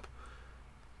growing up.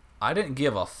 I didn't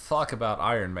give a fuck about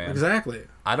Iron Man. Exactly.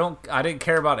 I didn't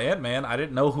care about Ant-Man. I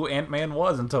didn't know who Ant-Man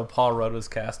was until Paul Rudd was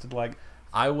casted. Like,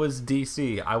 I was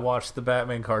DC. I watched the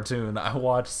Batman cartoon. I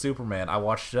watched Superman. I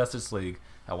watched Justice League.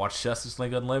 I watched Justice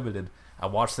League Unlimited. I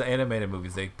watched the animated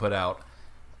movies they put out.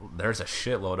 There's a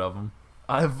shitload of them.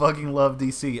 I fucking love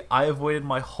DC. I have waited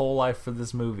my whole life for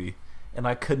this movie, and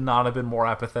I could not have been more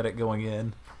apathetic going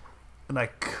in, and I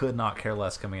could not care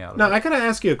less coming out of it. Now, I gotta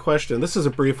ask you a question. This is a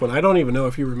brief one. I don't even know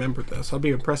if you remembered this. I'll be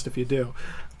impressed if you do.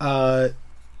 What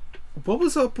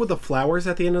was up with the flowers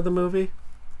at the end of the movie?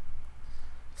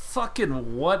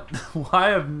 Fucking what? I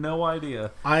have no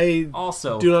idea. I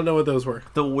also do not know what those were.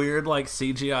 The weird, like,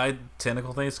 CGI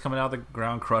tentacle things coming out of the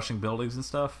ground, crushing buildings and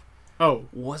stuff. Oh.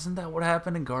 Wasn't that what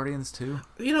happened in Guardians 2?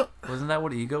 You know... Wasn't that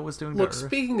what Ego was doing to Look, Earth?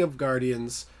 speaking of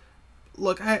Guardians...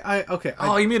 Look, okay.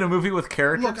 Oh, you mean a movie with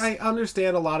characters? Look, I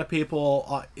understand a lot of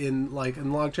people in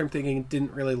long-term thinking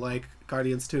didn't really like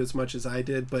Guardians 2 as much as I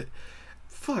did, but...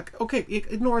 Fuck. Okay,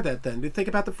 ignore that then. Think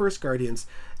about the first Guardians.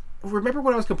 Remember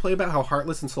when I was complaining about how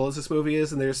heartless and soulless this movie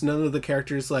is, and there's none of the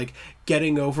characters, like,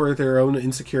 getting over their own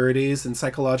insecurities and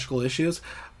psychological issues?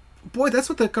 Boy, that's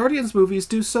what the Guardians movies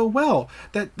do so well.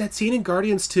 That scene in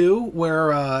Guardians 2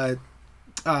 where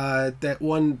that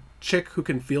one chick who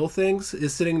can feel things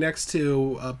is sitting next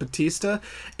to Batista,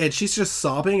 and she's just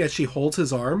sobbing as she holds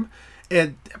his arm.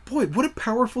 And, boy, what a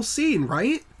powerful scene,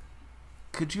 right?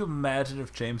 Could you imagine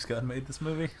if James Gunn made this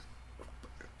movie?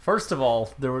 First of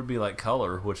all, there would be, like,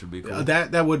 color, which would be cool.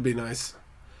 That would be nice.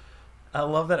 I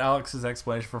love that Alex's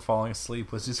explanation for falling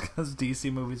asleep was just because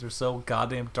DC movies are so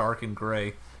goddamn dark and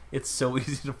gray. It's so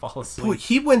easy to fall asleep. Boy,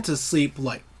 he went to sleep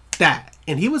like that.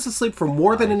 And he was asleep for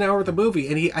more than an hour of the movie.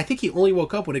 And I think he only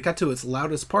woke up when it got to its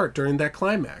loudest part during that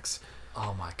climax.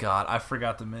 Oh, my God. I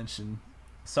forgot to mention.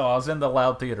 So I was in the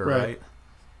loud theater, right?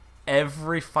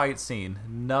 Every fight scene,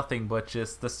 nothing but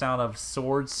just the sound of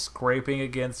swords scraping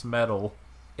against metal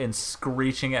and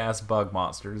screeching ass bug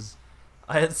monsters.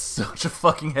 I had such a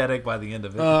fucking headache by the end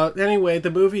of it. Anyway, the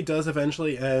movie does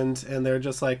eventually end, and they're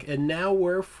just like, and now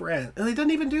we're friends. And they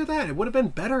didn't even do that. It would have been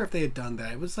better if they had done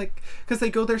that. It was like, because they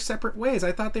go their separate ways.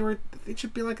 I thought they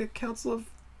should be like a council of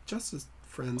justice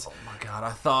friends. Oh my God,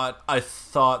 I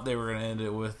thought they were going to end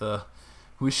it with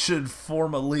we should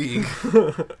form a league.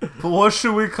 But what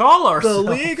should we call ourselves?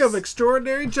 The League of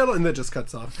Extraordinary Gentlemen. And that just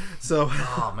cuts off. So.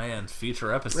 Oh man,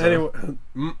 feature episode.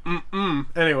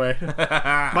 Anyway,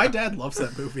 my dad loves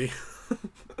that movie.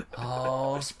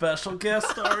 Oh, special guest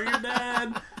star, your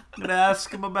dad. I'm gonna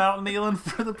ask him about kneeling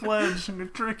for the pledge. I'm gonna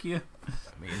trick you.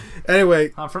 I mean,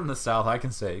 anyway, I'm from the South. I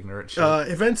can say ignorant shit.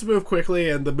 Events move quickly,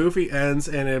 and the movie ends,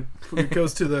 and it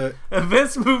goes to the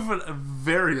events move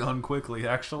very unquickly.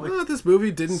 Actually, this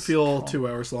movie didn't feel 2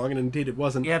 hours long, and indeed it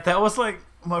wasn't. Yeah, that was like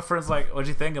my friend's like, "What'd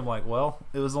you think?" I'm like, "Well,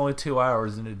 it was only 2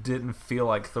 hours, and it didn't feel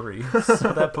like 3,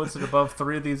 so that puts it above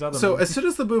 3 of these other." So movies. As soon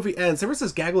as the movie ends, there was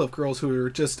this gaggle of girls who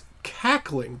were just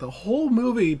cackling the whole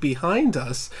movie behind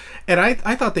us, and I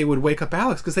thought they would wake up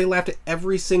Alex because they laughed at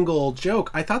every single joke.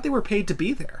 I thought they were paid to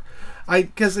be there.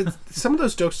 Because some of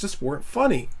those jokes just weren't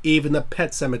funny. Even the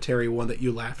Pet Cemetery one that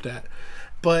you laughed at.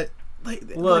 But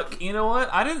look, you know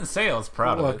what? I didn't say I was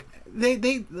proud of it.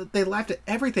 They laughed at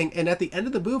everything, and at the end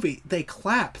of the movie, they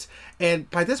clapped. And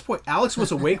by this point, Alex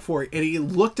was awake for it, and he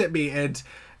looked at me, and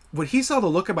when he saw the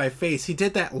look on my face, he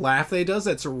did that laugh that he does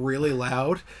that's really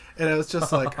loud, and I was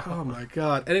just like, oh my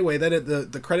God. Anyway, then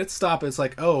the credits stop, and it's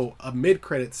like, oh, a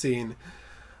mid-credit scene.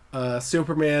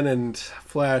 Superman and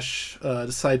Flash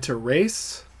decide to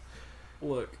race.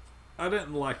 Look, I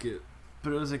didn't like it,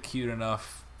 but it was a cute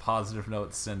enough positive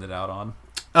note to send it out on.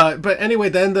 But anyway,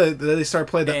 then they start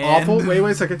playing the awful. Wait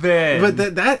a second. But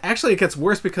that actually it gets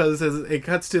worse because it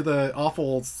cuts to the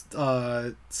awful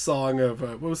song of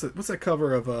what was it? What's that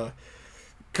cover of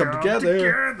come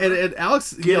together. And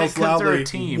Alex yells they're a loudly,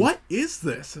 team. "What is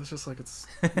this?" It's just like,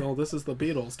 no, this is the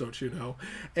Beatles, don't you know?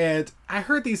 And I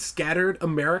heard these scattered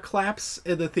Americlaps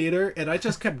in the theater, and I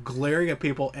just kept glaring at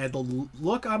people, and the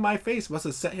look on my face must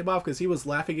have set him off because he was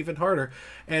laughing even harder.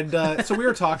 And so we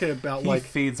were talking about he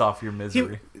feeds off your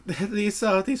misery. These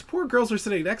poor girls were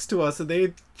sitting next to us, and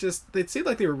they seemed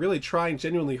like they were really trying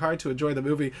genuinely hard to enjoy the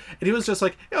movie. And he was just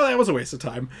like, "Oh, that was a waste of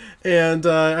time." And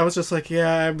I was just like,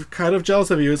 "Yeah, I'm kind of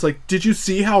jealous of you." It's like, "Did you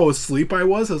see how asleep I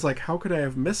was?" I was like, "How could I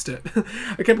have missed it?"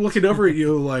 I kept looking over at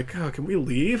you like, "Oh, can we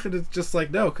leave?" And it's just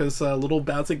like, no, because little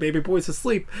bouncing baby boy's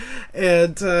asleep.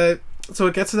 And so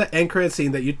it gets to that end credit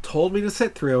scene that you told me to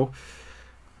sit through.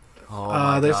 Oh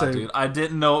my God, dude! I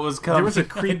didn't know it was coming. There was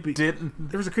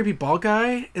a creepy bald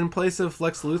guy in place of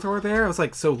Lex Luthor there. I was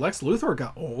like, so Lex Luthor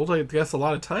got old. I guess a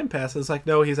lot of time passed. It's like,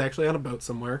 no, he's actually on a boat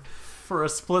somewhere. For a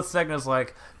split second, I was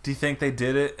like, do you think they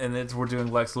did it and we're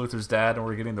doing Lex Luthor's dad and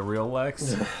we're getting the real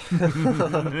Lex?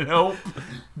 Nope.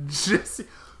 Jesse,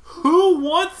 who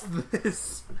wants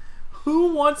this?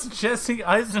 Who wants Jesse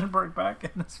Eisenberg back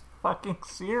in this fucking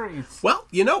series? Well,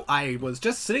 I was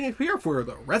just sitting up here for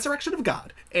the Resurrection of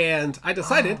God, and I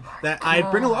decided that I'd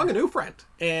bring along a new friend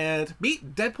and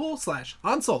meet Deadpool /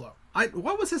 Han Solo.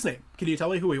 What was his name? Can you tell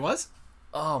me who he was?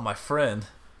 Oh, my friend.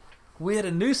 We had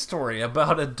a news story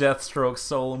about a Deathstroke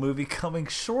solo movie coming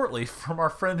shortly from our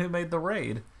friend who made the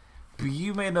raid. But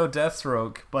you may know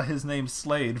Deathstroke by his name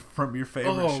Slade from your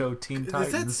favorite show, Teen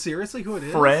Titans. Is that seriously who it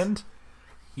is? Friend?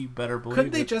 You better believe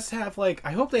Couldn't they it. just have,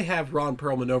 I hope they have Ron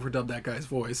Perlman overdub that guy's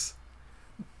voice.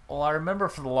 Well, I remember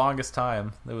for the longest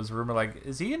time, there was a rumor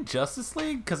is he in Justice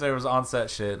League? Because there was on-set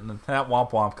shit, and that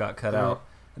Womp Womp got cut out.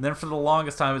 And then for the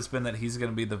longest time, it's been that he's going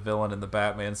to be the villain in the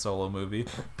Batman solo movie.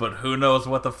 But who knows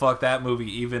what the fuck that movie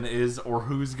even is, or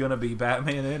who's going to be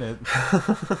Batman in it.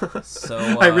 So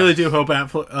I really do hope Ben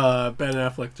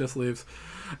Affleck just leaves.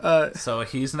 So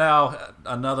he's now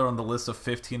another on the list of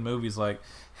 15 movies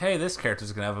hey, this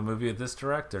character's going to have a movie with this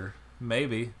director.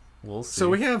 Maybe. We'll see. So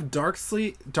we have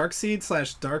Darkseid /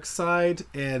 Darkseid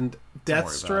and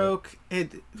Deathstroke.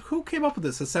 And who came up with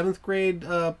this? A 7th grade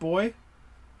boy?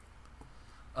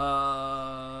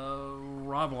 Rob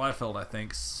Liefeld, I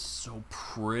think. So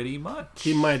pretty much.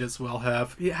 He might as well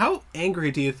have. How angry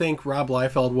do you think Rob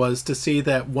Liefeld was to see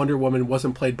that Wonder Woman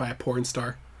wasn't played by a porn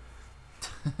star?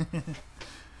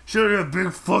 Should have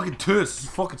big fucking tits.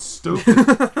 It's fucking stupid.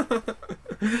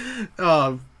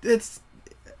 It's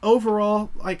overall,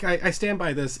 I stand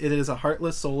by this. It is a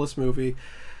heartless, soulless movie.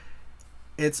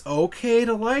 It's okay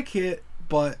to like it,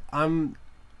 but I'm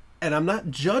not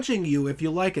judging you if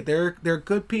you like it. There are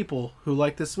good people who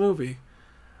like this movie.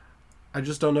 I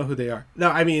just don't know who they are. No,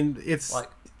 I mean, it's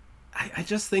I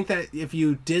just think that if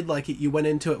you did like it, you went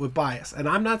into it with bias. And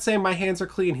I'm not saying my hands are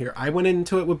clean here. I went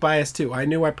into it with bias too. I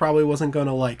knew I probably wasn't going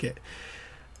to like it.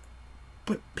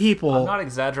 But people... I'm not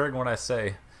exaggerating when I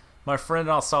say, my friend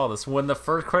and I saw this. When the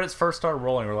credits first started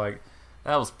rolling, we're like,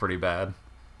 that was pretty bad.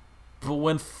 But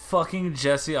when fucking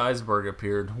Jesse Eisenberg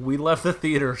appeared, we left the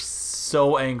theater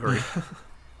so angry.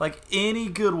 Any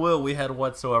goodwill we had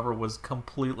whatsoever was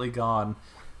completely gone.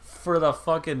 For the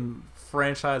fucking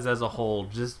franchise as a whole,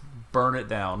 just burn it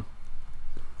down.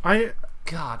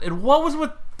 God, and what was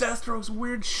with Deathstroke's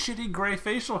weird, shitty gray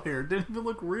facial hair? It didn't even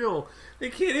look real. They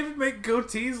can't even make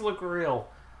goatees look real.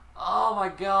 Oh my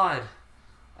God.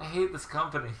 I hate this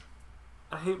company.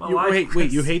 I hate my life.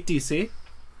 Wait, you hate DC?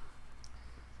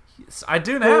 Yes, I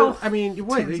do now. Well, I mean,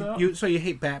 wait, so you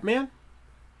hate Batman?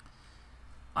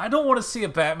 I don't want to see a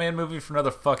Batman movie for another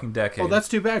fucking decade. Well, that's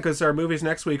too bad, because our movies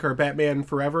next week are Batman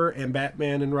Forever and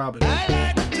Batman and Robin. I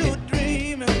like to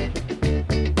dream,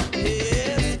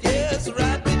 yes,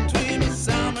 right between the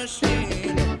sound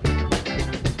machine.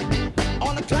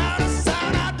 On the cloud of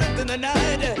sound, I drift in the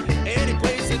night. Any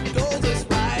place it goes is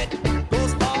right.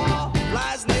 Goes far,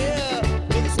 flies near,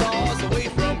 to the stars away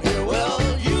from here. Well,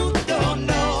 you don't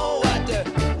know what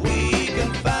we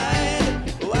can find.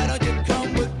 Why don't you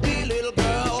come with me, little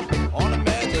girl, on a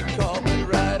magic carpet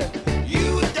ride?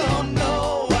 You don't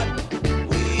know what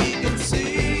we can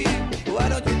see. Why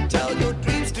don't you tell your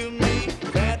dreams to me?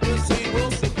 Fantasy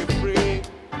will set you free.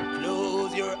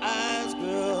 Close your eyes,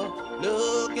 girl.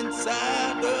 Look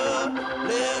inside, girl.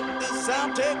 Let the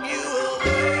sound take you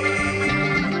away.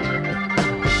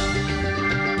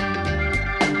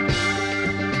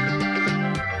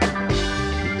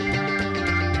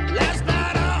 Last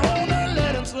night I owned a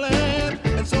Letham's land,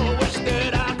 and so I wish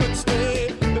that I could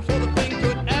stay. Before the thing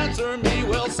could answer me,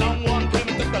 well, someone came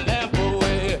and took the lamp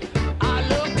away. I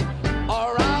looked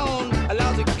around, a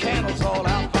lousy candle's all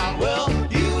I found. Well,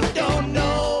 you don't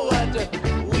know what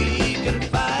we can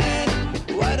find.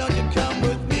 Why don't you come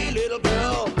with me?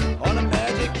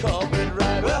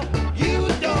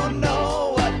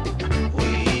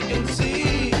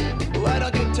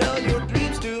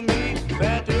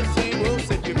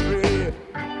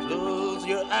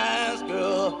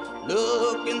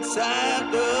 Look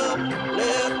inside, girl.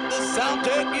 Let the sound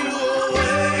take you over.